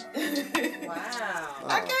Chicago? Wow.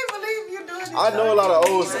 I can't believe you're doing this. I know a lot of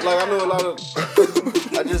old, like I know a lot of.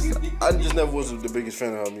 I just never was the biggest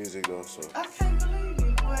fan of her music though. So I can't believe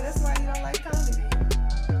you. Boy, that's why you don't like Tony.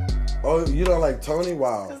 Oh, you don't like Tony?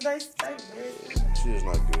 Wow. Because they stay she is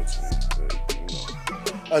not good to me.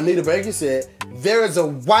 But, Anita Baker said, "There is a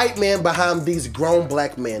white man behind these grown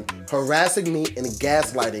black men harassing me and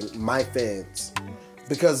gaslighting my fans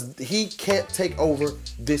because he can't take over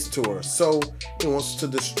this tour, so he wants to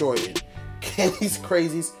destroy it. Kenny's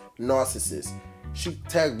crazies, narcissist." She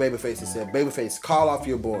tagged Babyface and said, "Babyface, call off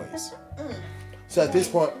your boys." So at this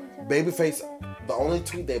point, Babyface, the only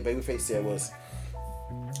tweet that Babyface said was,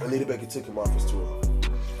 Anita Baker took him off his tour.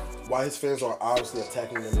 Why his fans are obviously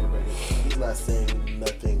attacking Anita Baker, he's not saying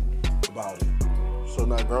nothing about it. So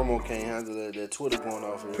now Grandma can't handle that Twitter going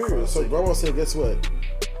off. Period. So Grandma said, guess what?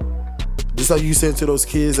 Just like you said to those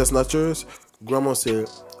kids that's not yours, Grandma said,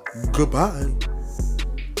 goodbye.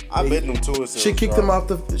 I bet them tours. She kicked him off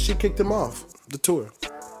the tour.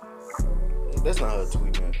 That's not her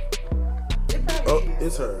tweet, man.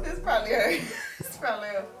 It's her. It's probably her. It's probably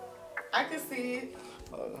her. I can see it.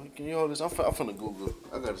 Can you hold this? I'm finna Google.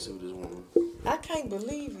 I gotta see what this woman. I can't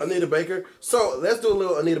believe it. Anita Baker. So let's do a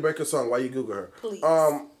little Anita Baker song while you Google her. Please.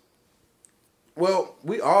 Well,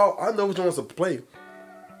 I know which ones to play.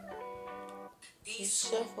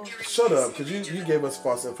 Shut up, because you gave us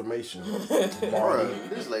false information. Bruh,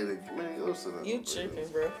 this lady, man, go sit down. You tripping,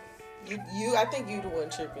 bro. You. I think you the one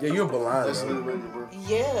tripping. Yeah, you're blind. That's Anita Baker, bro.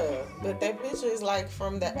 Yeah, but that picture is like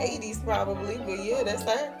from the 80s probably. But yeah, that's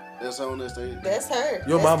her. That's on that stage. That's her.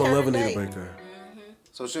 Your that's mama love Anita Baker.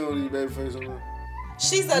 So she don't need Babyface on her?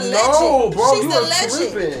 She's a legend. No, bro, she's you a are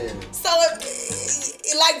legend. tripping. So,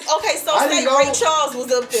 say Ray Charles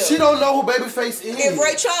was up there. She don't know who Babyface is. If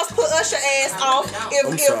Ray Charles put Usher ass off, if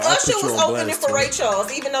Usher was opening for Ray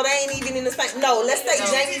Charles, even though they ain't even in the same. No, let's say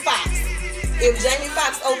Jamie Foxx. If Jamie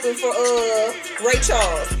Foxx opened for Ray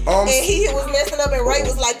Charles, and he was messing up, and Ray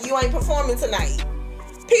was like, "You ain't performing tonight,"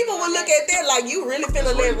 people would look at that like, "You really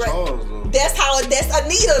finna let Ray." That's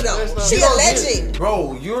Anita though. She a legend.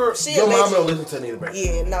 Bro, your mama don't listen to Anita Baker.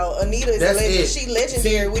 Yeah, no, Anita is a legend. She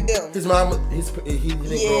legendary with them. His mama, he didn't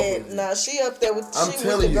grow up with nah, she up there with I'm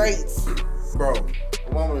telling the greats. Bro.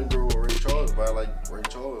 My mama didn't grow up with Ray Charles, but Ray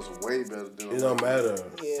Charles is way better than it. Don't matter.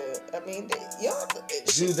 Yeah, I mean,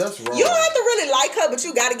 dude, that's wrong. You don't have to really like her, but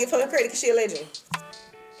you gotta give her credit because she a legend.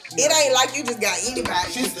 It ain't like you just got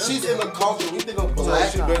anybody. She's in the culture. We think of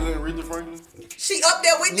black. She better than Aretha Franklin? She up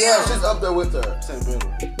there with them. Yeah, she's up there with her. Same better.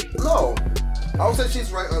 No, I would say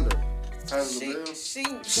she's right under. That's who she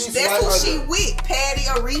with. Patty,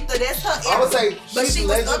 Aretha, that's her era. I would say but she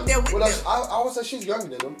was up there with them. I would say she's younger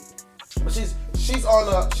than them. But she's in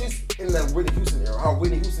the Whitney Houston era. Her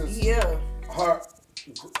Whitney Houston's her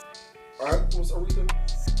what's Aretha?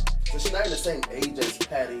 So she's not in the same age as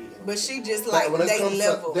Patty. But she just like when they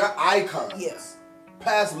level. They're icons. Yeah.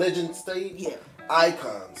 Past legend stage. Yeah.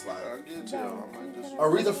 Icons. Like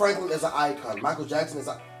Aretha Franklin is an icon. Michael Jackson is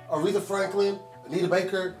Aretha Franklin, Anita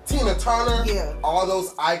Baker, Tina Turner. Yeah. All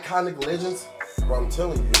those iconic legends. Bro, I'm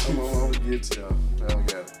telling you. I'm gonna get to y'all. I don't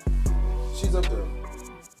got it. She's up there.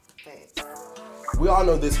 We all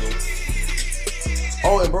know this one.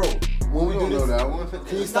 Oh, and bro, when we do this, that one.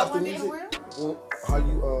 Can you stop the music? How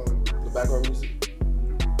you the background music?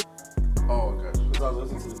 Oh, okay. Because I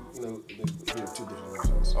was listening to the two different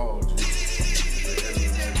versions. Oh, geez.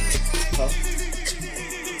 Huh?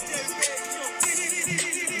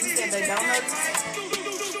 You said they don't know this?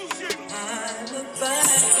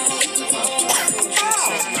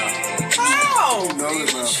 How?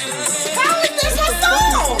 How is this her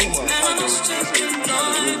song?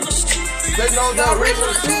 They know the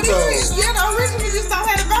original too, though. Yeah, the original just don't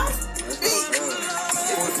have the verse.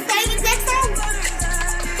 It's the same exact song.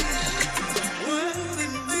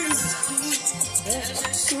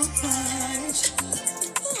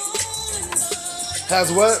 Has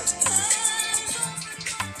what?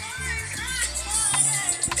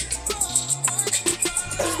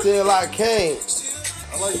 Still I can't.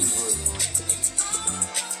 I like this version.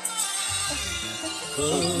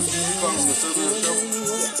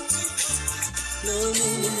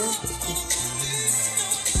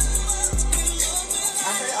 I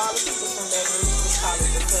heard all the people from that group call it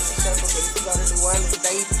the Southern Shuffle, but if you go to New Orleans,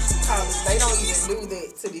 they don't even do that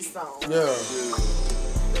to this song. Yeah.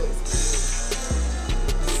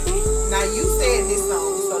 Now you said this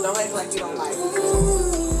song, so don't act like you don't like it.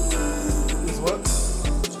 It's what?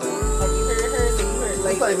 Have you heard hers and you heard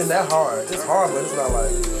Ladies? It's not even that hard. It's hard, but it's not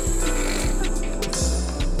like.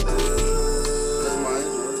 That's my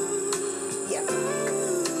intro. Yeah.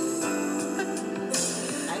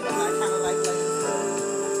 I kind of like Ladies.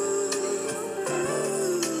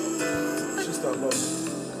 She started low.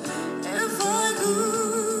 If I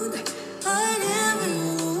could, I'd give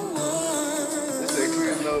you one. That's that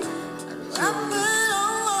clear note.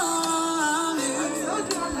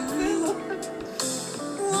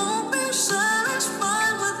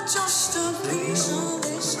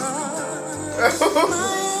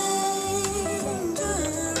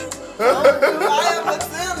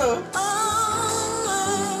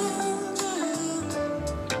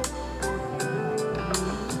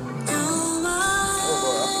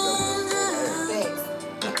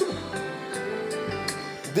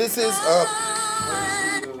 This is I'm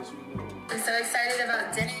so excited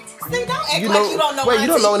about dinner. See, don't act like you don't know. Wait, you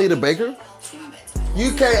don't know Anita Baker?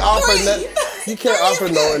 You can't offer you can't offer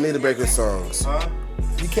no Anita Baker songs. Huh?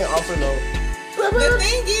 You can't offer no. The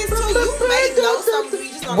thing is, too, you may know something, you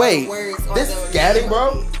just don't know the words. This scatting,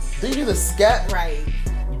 bro. Do you the scat? Right.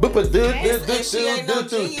 Do.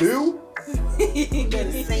 You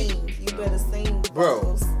better sing. You better sing,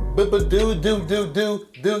 bro. Do.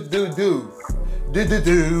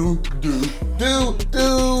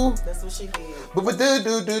 That's what she did.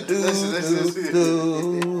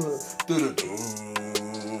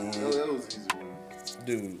 That was easy,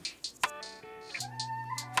 dude.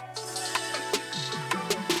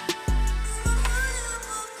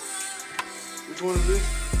 Which one is this?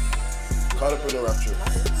 Caught up in the rapture.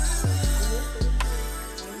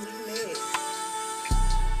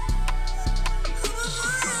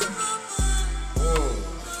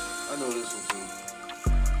 I know this one too.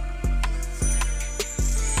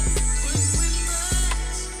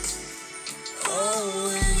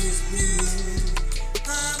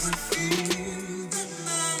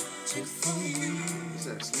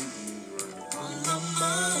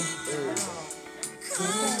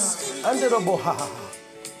 Under the boha.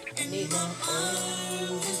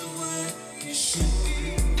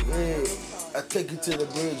 Yeah, I take you to the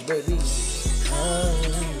bridge, baby.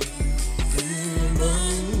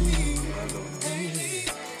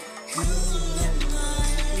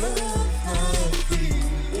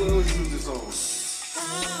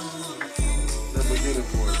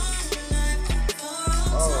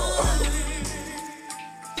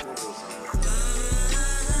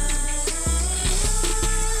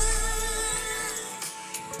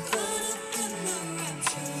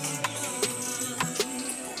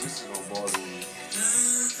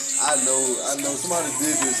 I know somebody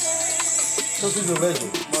did this. Because he's a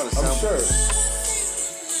legend. I'm sure.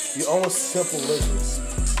 You own Simple Legends.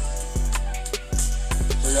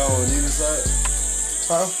 So y'all on Anita's side?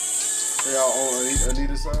 Huh? So y'all on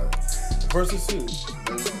Anita's side? Versus who?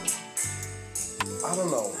 I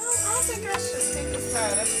don't know. I don't think I should pick a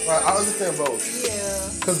side. Right, I understand both.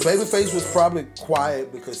 Yeah. Because Babyface was probably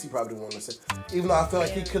quiet because he probably didn't want to say. Even though I feel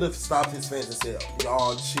like he could have stopped his fans and said,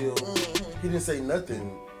 y'all chill. He didn't say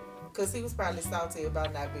nothing. Because he was probably salty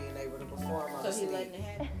about not being able to perform on the stage.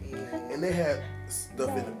 And they had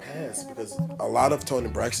stuff in the past because a lot of Toni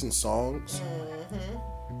Braxton's songs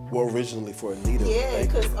were originally for Anita. Yeah,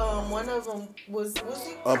 because one of them was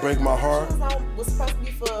it? Break My Heart. Was supposed to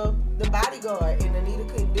be for the Bodyguard, and Anita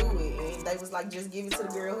couldn't do it, and they was like, just give it to the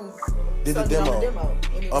girl who Did the sung it on the demo.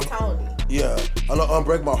 and it was Tony. Yeah, I know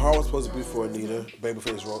Break My Heart was supposed to be for Anita.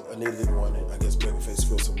 Babyface wrote. Anita didn't want it. I guess Babyface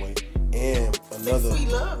feels some way. And another. Sweet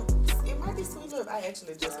Love. It might be Sweet Love. I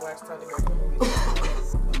actually just watched Tony Braxton movie.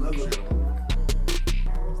 Another. Good.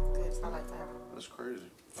 I like that. That's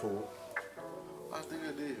crazy. Cool. I think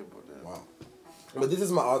I did hear about that. Wow. But this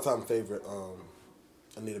is my all-time favorite,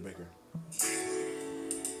 Anita Baker.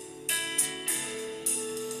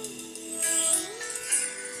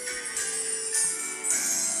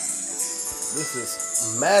 This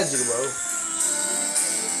is magic, bro.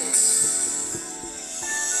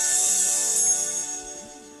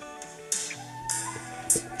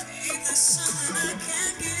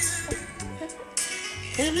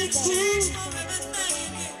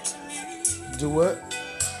 Do what?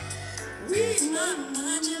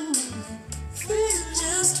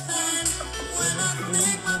 Just fine when I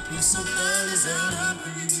make my peace of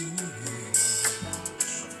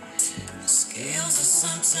the scales are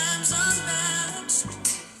sometimes unbalanced,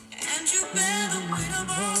 and you bear the weight of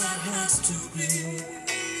all that has to be.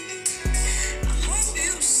 I hope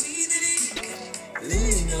you see that you can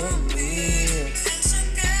lean on me, and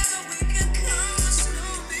together we can cross no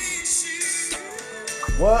issue.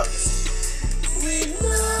 What? We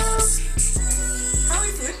love. How we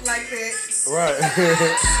switch like that? Right.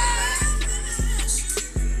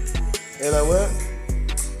 And I what?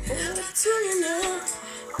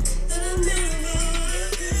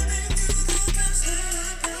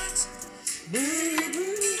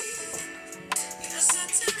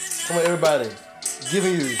 Come on, everybody.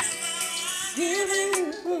 Giving you.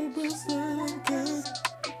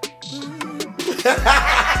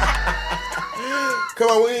 Come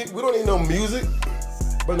on, we don't need no music.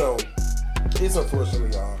 But no, it's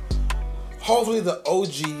unfortunately, y'all. Hopefully the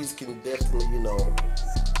OGs can definitely,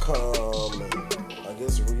 come and I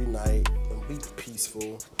guess reunite and be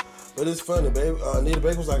peaceful. But it's funny, baby. Anita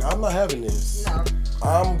Baker was like, I'm not having this. No.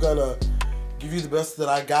 I'm gonna give you the best that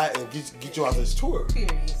I got and get you out this tour.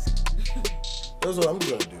 Period. That's what I'm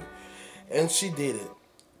gonna do. And she did it.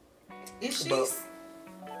 Is she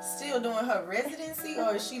still doing her residency,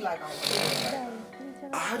 or is she like on tour?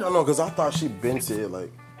 I don't know, because I thought she been said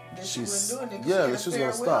like she's that she's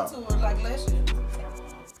gonna stop. Tour like last year.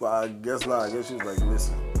 Well, I guess not. I guess she was like,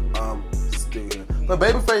 listen, I'm still here. But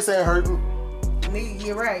Babyface ain't hurting.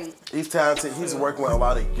 You're right. He's talented. He's working with a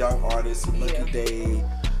lot of young artists. Lucky Day.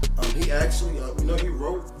 He actually, he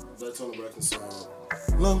wrote that Toni Braxton song.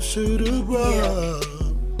 Love should have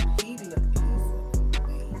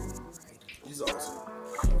He's awesome.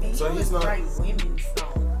 And so he's not write women's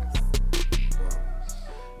songs.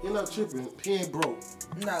 He's not tripping. He ain't broke.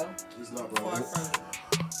 No. He's not broke.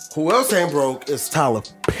 Who else ain't broke is Tyler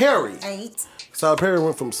Perry. Ain't. Tyler Perry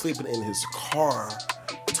went from sleeping in his car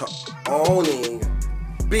to owning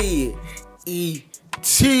BET.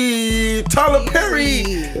 Tyler Perry.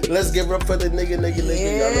 Let's give it up for the nigga. Y'all know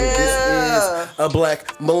this is a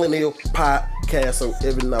black millennial podcast. So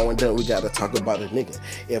every now and then we gotta talk about a nigga.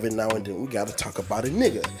 Every now and then we gotta talk about a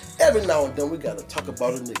nigga. Every now and then we gotta talk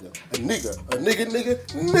about a nigga. A nigga.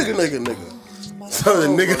 So the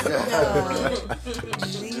nigga.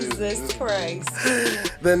 Jesus Christ.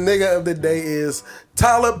 The nigga of the day is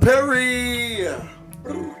Tyler Perry.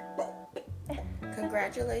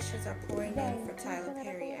 Congratulations are pouring in for Tyler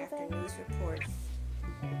Perry after news reports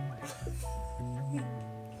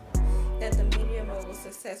that the media mogul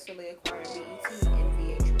successfully acquired BET and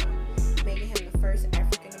VH1, making him the first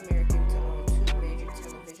African American to own two major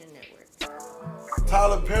television networks.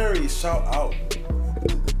 Tyler Perry, shout out.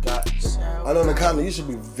 I know, Nakana, you should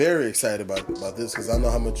be very excited about this because I know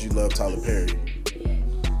how much you love Tyler Perry.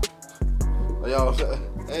 Y'all,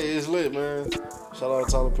 hey, it's lit, man. Shout out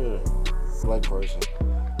to Tyler Perry. Black person.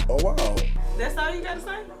 Oh, wow. That's all you gotta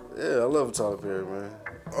say? Yeah, I love Tyler Perry, man.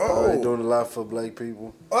 Oh. He's doing a lot for black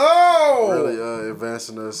people. Oh. Really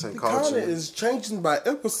advancing us in culture. Nakana is changing by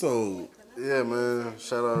episode. Yeah, man.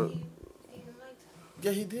 Shout out.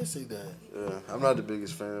 Yeah, he did say that. Yeah, I'm not the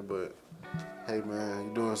biggest fan, but hey, man,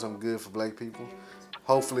 you're doing something good for black people.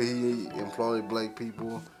 Hopefully, he employ black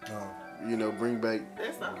people. You know, bring back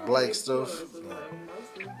black stuff.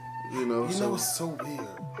 You know, it's so weird.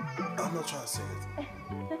 I'm not trying to say it,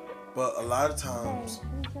 but a lot of times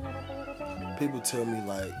people tell me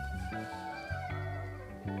like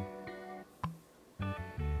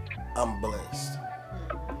I'm blessed,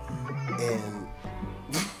 and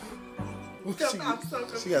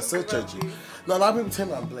she got so churchy. No, a lot of people tell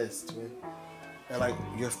me I'm blessed, man. And like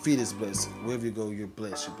your feet is blessed. Wherever you go, you're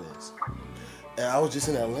blessed. You're blessed. And I was just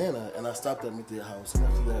in Atlanta, and I stopped at Anita house, and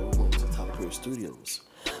after that, we went to Tyler Perry Studios.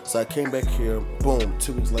 So I came back here, boom,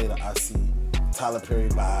 2 weeks later, I see Tyler Perry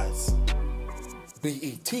buys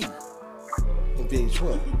BET in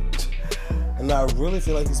VH1. And I really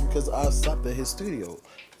feel like it's because I stopped at his studio.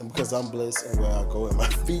 And because I'm blessed and where I go and my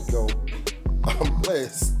feet go, I'm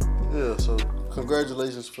blessed. Yeah, so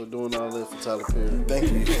congratulations for doing all that for Tyler Perry.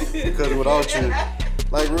 Thank you. Because without you,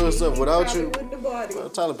 like real stuff, without you,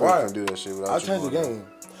 Tyler Perry Right. can do that shit without I you. changed the game.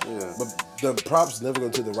 Yeah. But the props never go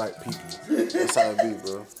to the right people. That's how it be,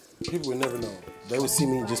 bro. People would never know. They would see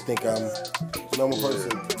me and just think I'm a normal person.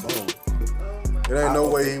 Boom. There ain't no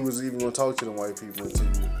way he was even gonna talk to them white people until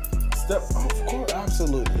you. Of course,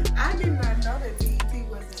 absolutely. I did not know that BET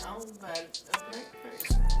wasn't owned by a black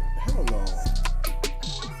person. Hell no.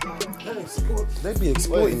 They be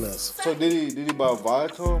exploiting us. So did he buy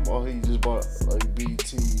Viacom or he just bought like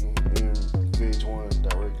BT and VH1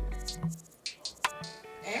 directly?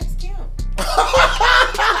 Ask him.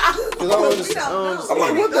 I'm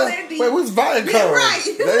like, what the? Wait, what's Viacom? Yeah, right.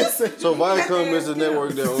 So Viacom is the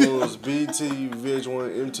network that owns BT,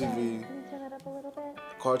 VH1, MTV,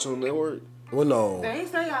 Cartoon Network. Well, no. They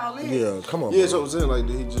ain't say all this. Yeah, come on. Yeah, bro. so I'm saying, like,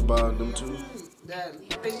 did he just buy them too?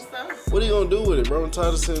 You think so? What are you gonna do with it, bro? I'm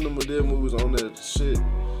tired of seeing them damn movies on that shit.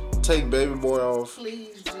 Take Baby Boy off.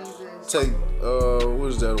 Please, Jesus. Take what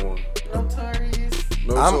is that one? Notorious.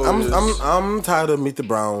 I'm tired of Meet the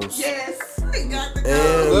Browns. Yes, they got the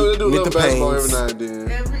And they do Meet love the basketball Pains. every now and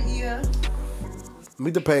then. Every year.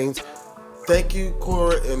 Meet the Pains. Thank you,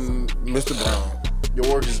 Cora and Mr. Brown.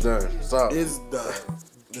 Your work is done. Stop. It's done.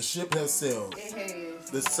 The ship has sailed. It has.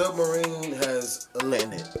 The submarine has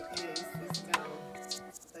landed. Yes, it's gone.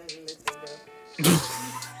 They ain't let that go.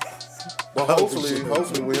 But hopefully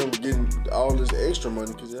with him getting all this extra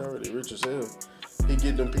money, because he already rich as hell, he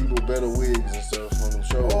get them people better wigs and stuff on them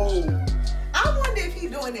shows. Oh. I wonder if he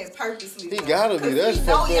doing that purposely. He gotta be. That's he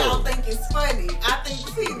know fucked y'all up. think it's funny. I think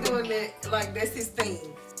he doing that like that's his thing.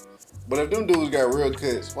 But if them dudes got real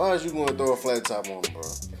cuts, why is you gonna throw a flat top on them, bro?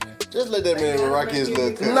 Just let that man rock his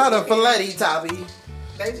little cut. Not a filet toppy.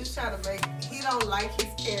 They just try to make. He don't like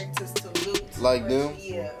his characters to look Like them?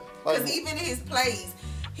 Yeah. Like- Because even in his plays,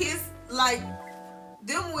 his like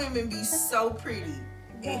them women be so pretty.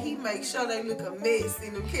 And he makes sure they look a mess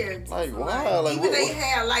in them characters. Like, why? Like, even what- they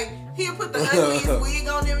hair, like he'll put the ugliest wig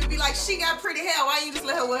on them and be like, she got pretty hair. Why you just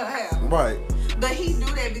let her wear her hair? Right. But he do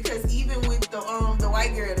that because even with the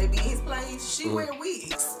white girl that be in his plays, she wear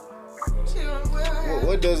wigs. She don't wear her hair.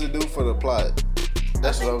 What does it do for the plot?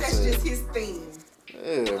 That's I what I'm think that's saying. just his theme.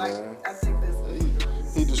 Yeah, Like, man. I think that's what he doing.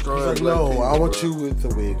 He destroyed Like, black no, people, I want bro. you with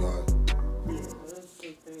the wig on.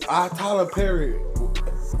 Tyler Perry,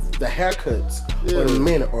 the haircuts for the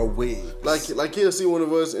men are wig. Like he'll see one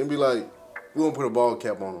of us and be like, we gonna put a ball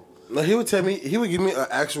cap on him. No, he would tell me, he would give me an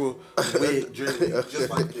actual wig just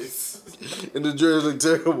like this. And the dreads look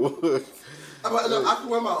terrible. I'm like, no, I can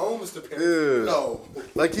wear my own Mr. Perry. Yeah. No.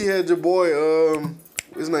 Like he had your boy,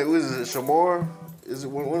 his name, what is it, Shamar? Is it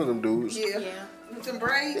one of them dudes? Yeah. With them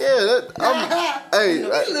braids. Yeah, hey, He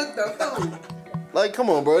looked the like, come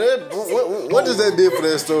on, bro. What does that do for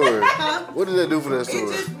that story? What did that do for that It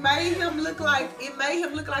story? just made him look like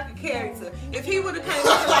a character. If he would have came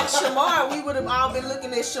looking like Shamar, we would have all been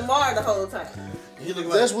looking at Shamar the whole time. He look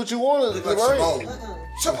like, That's what you wanted, like right?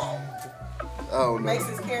 Shamar. I don't know. Makes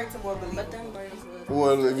his character more believable.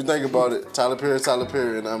 Well, if you think about it, Tyler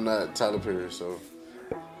Perry, and I'm not Tyler Perry, so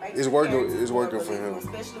Makes it's his working. character It's more working for believable, him.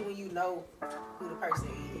 especially when you know who the person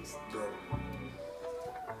is.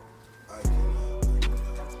 I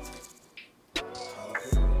Tyler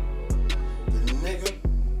Perry, the nigga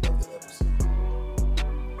of the episode.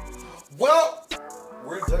 Well,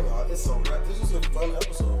 we're done, y'all. It's so wrap. This was a fun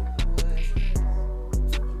episode.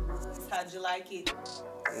 How'd you like it?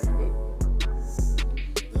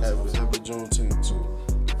 Happy Juneteenth too.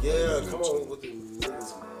 Yeah, come on with the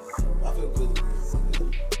niggas, man. I feel good.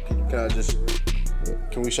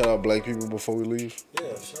 Can we shout out black people before we leave?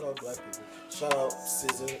 Yeah, shout out black people. Shout out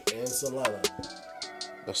SZA and Solana.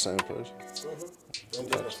 The same person. And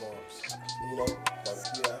Dennis Farms. You know, like,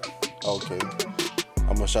 yeah. Okay.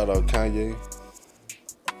 I'm gonna shout out Kanye.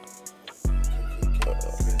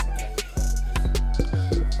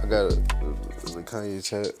 I got the Kanye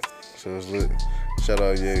chat, so it's lit. Shout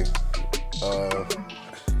out Ye.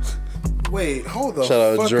 Wait, hold the Shout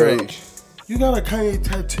out fuck Drake. up. You got a Kanye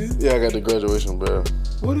tattoo? Yeah, I got the graduation bell.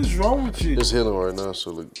 What is wrong with you? It's healing right now,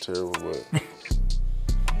 so it look terrible, but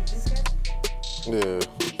yeah.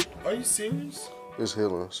 Are you serious? It's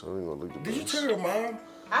healing, so I ain't gonna look at Did this. you tell your mom?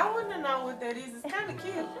 I want to know what that is. It's kind of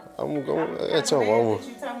cute. I'm going. I tell I'm mama. glad that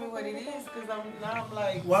you tell me what it is, because I'm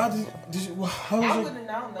like. Why did you? How I was wouldn't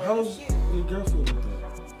have known though. How was your girlfriend with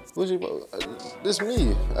that? What you? This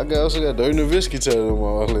me. I also got Dirk Nowitzki tattoo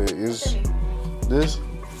on my leg. It's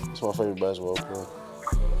my favorite basketball player.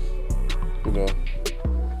 You know,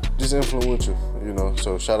 just influential. You know,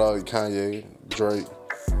 so shout out Kanye, Drake,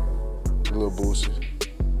 Lil Boosie.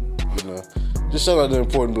 You know, just shout out the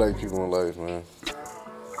important black people in life, man.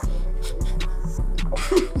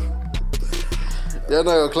 Y'all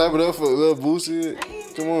not gonna clap it up for Lil Boosie?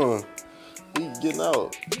 Come on, he getting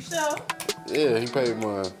out. You sure? Yeah, he paid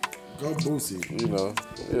mine. Go Boosie. You know,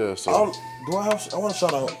 yeah. So I want to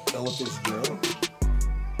shout out Ella Fitzgerald,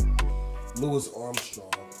 Louis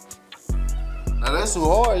Armstrong. Now that's too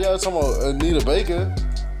hard. Y'all talking about Anita Baker?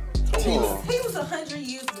 Come He on. was 100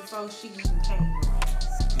 years before she even came.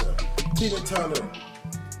 Tina Turner.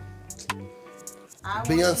 I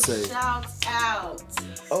Beyonce. want to shout out.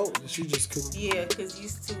 Oh, she just couldn't. Yeah, because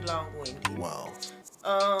you're too long-winded. Wow.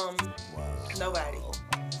 Nobody.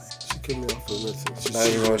 She couldn't be off the list. Not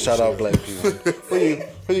even gonna shout out black people.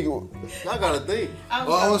 Who you go? I gotta think. I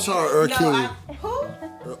want to shout out King. Who?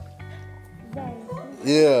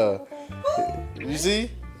 Yeah. You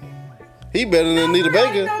see? He better than Anita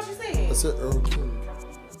Baker. I said Earl King.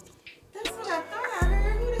 That's what I thought I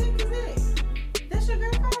heard. Who the heck is that? That's your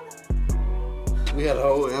grandfather? We had a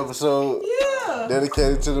whole episode Yeah.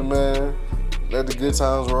 dedicated to the man. Let the good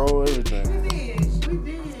times roll, everything. We did.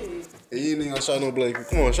 And you ain't even gonna shout no black people.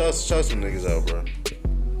 Come on, shout some niggas out, bro.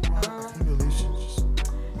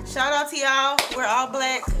 Shout out to y'all. We're all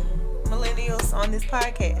black millennials on this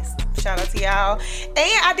podcast. Shout out to y'all.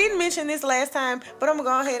 And I didn't mention this last time, but I'm going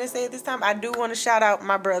to go ahead and say it this time. I do want to shout out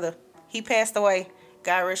my brother. He passed away.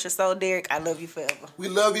 God rest your soul, Derek. I love you forever. We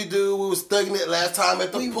love you, dude. We was thugging it last time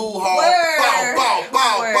at the pool hall.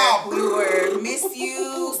 We were. Miss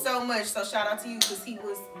you so much. So shout out to you, because he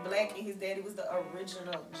was black and his daddy was the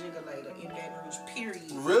original jiggler in Baton Rouge,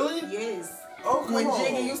 period. Really? Yes. Oh, come when on.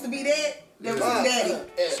 Jigga used to be that was his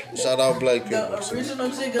daddy. Shout out black people. The original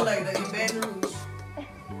jiggler in Baton Rouge.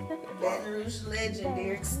 Baton Rouge legend,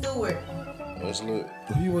 Derek Stewart. That's lit.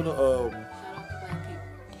 You wanna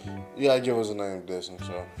You gotta give us a name, Destiny,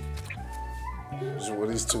 so. This is what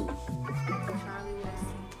these two.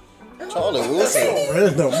 Charlie Wilson.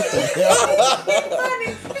 Random. What the hell?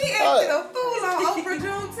 He acted a fool on Oprah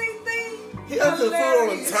Juneteenth thing. He acted a fool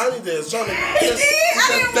on a tiny dance trying to get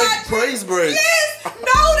fake praise break. Yes! No,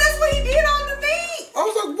 that's what he did on the thing. I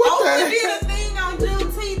was like, what Oprah the did a thing on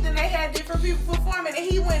Juneteenth and they had different people performing and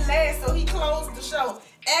he went last, so he closed the show.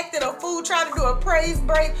 Acted a fool, tried to do a praise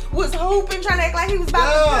break, was hooping, trying to act like he was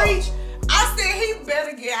about to preach. I said he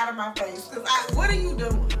better get out of my face, because what are you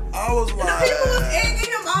doing? I was like, the people was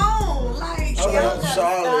egging him on. Like,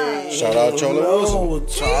 Charlie. Shout out Charlie Wilson.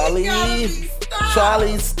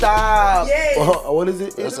 Charlie, stop. Yes. What is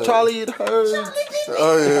it? It's Charlie, it hurts.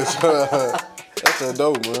 Oh, yeah. That's a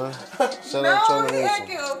dope, man. Shout out Charlie he Wilson.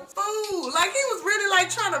 acting a fool. Like, he was really, like,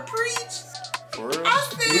 trying to preach. For real? I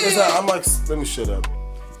said, I'm like, let me shut up.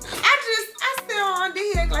 I still on.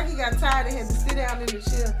 He act like he got tired and had to sit down in the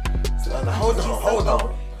chair. Hold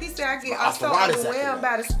on. He said, I get so overwhelmed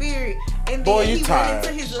by the spirit. And Boy, then you he tired. went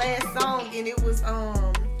into his last song and it was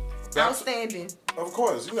Outstanding. Of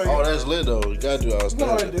course. You know. Oh, that's lit though. You gotta do Outstanding. You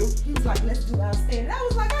know what I do. He was like, let's do Outstanding. I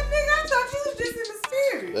was like, I thought you was just in the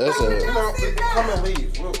spirit. That's Come and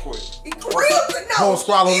leave real quick. Don't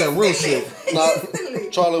swallow that real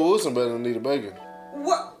shit. Charlie Wilson better than Anita Baker.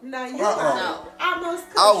 What? No, you Uh-uh. almost.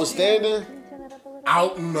 I was standing.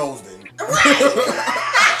 Out nosed him.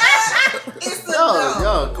 It's a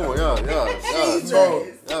Y'all, come on,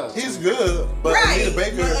 y'all. He's good, but Anita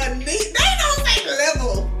Baker. But they don't take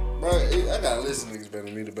level. Bro, I gotta listen to niggas better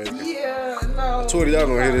than Anita Baker. Yeah, no. 20, y'all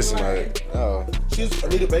gonna hear this tonight. Oh. She's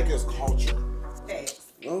Anita Baker's culture.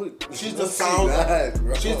 No, She's the sound.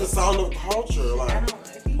 She's the sound of culture. Like,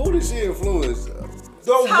 who did she influence?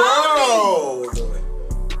 The world.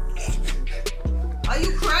 Are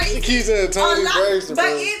you crazy? She keeps saying Tony Braxton, but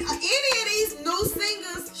bro. any of these new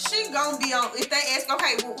singers, she go gonna be on. If they ask,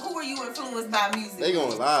 okay, well, who are you influenced by music? They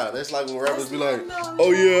gonna lie. That's like when rappers be like,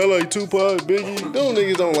 oh yeah, I like Tupac, Biggie. Them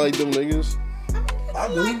niggas don't like them niggas. I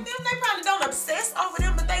do. Like them. They probably don't obsess over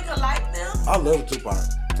them, but they could like them. I love Tupac.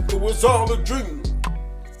 It was all a dream.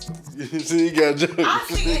 See, you got jokes. I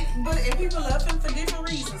see it, and people love him for different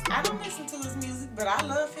reasons. I don't listen to his music, but I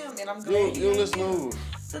love him, and I'm glad you don't listen to who?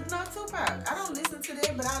 No, Tupac. I don't listen to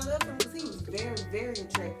that, but I love him because he was very, very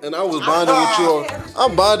attractive. And I was bonding with you.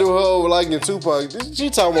 I'm bonding with her over liking Tupac. She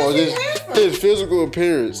talking about his physical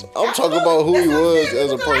appearance. I'm talking about who he was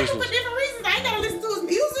as a person. Like him for different reasons. I ain't gotta listen to his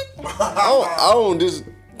music. I don't just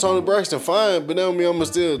Tony Braxton fine, but that don't mean I'ma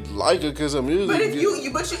still like her because of music.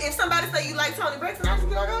 But if somebody say you like Tony Braxton, I just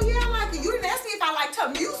be like, oh yeah, I like her. You didn't ask me if I liked her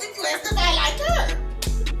music. You asked if I liked her.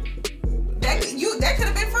 That could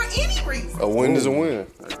have been for any reason. A win is a win,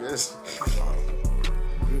 I guess.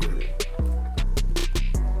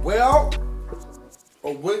 Well,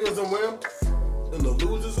 a win is a win, and a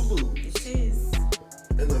lose is a lose. It is.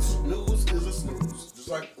 And a snooze is a snooze. Just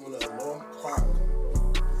like when an alarm clock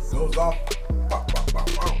goes off, pop, pop, pop,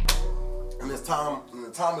 pop, and the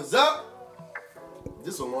time is up.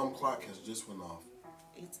 This alarm clock has just went off.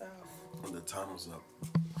 It's off. And the time is up.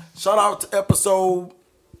 Shout out to episode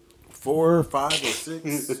 4, 5, or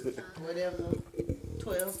 6. Whatever.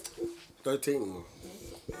 12. 13.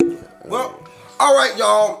 Well, all right,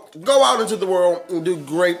 y'all. Go out into the world and do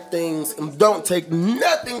great things and don't take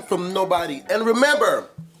nothing from nobody. And remember,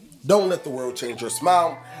 don't let the world change your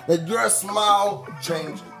smile. Let your smile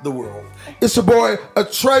change the world. It's your boy,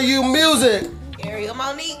 Atreyu Music. Ariel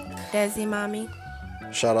Monique. Desi Mommy.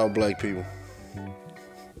 Shout out black people.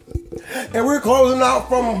 And we're closing out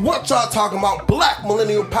from What Y'all Talking About, Black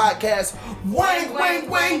Millennial Podcast. Wang, wang,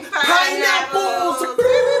 wang, pineapples.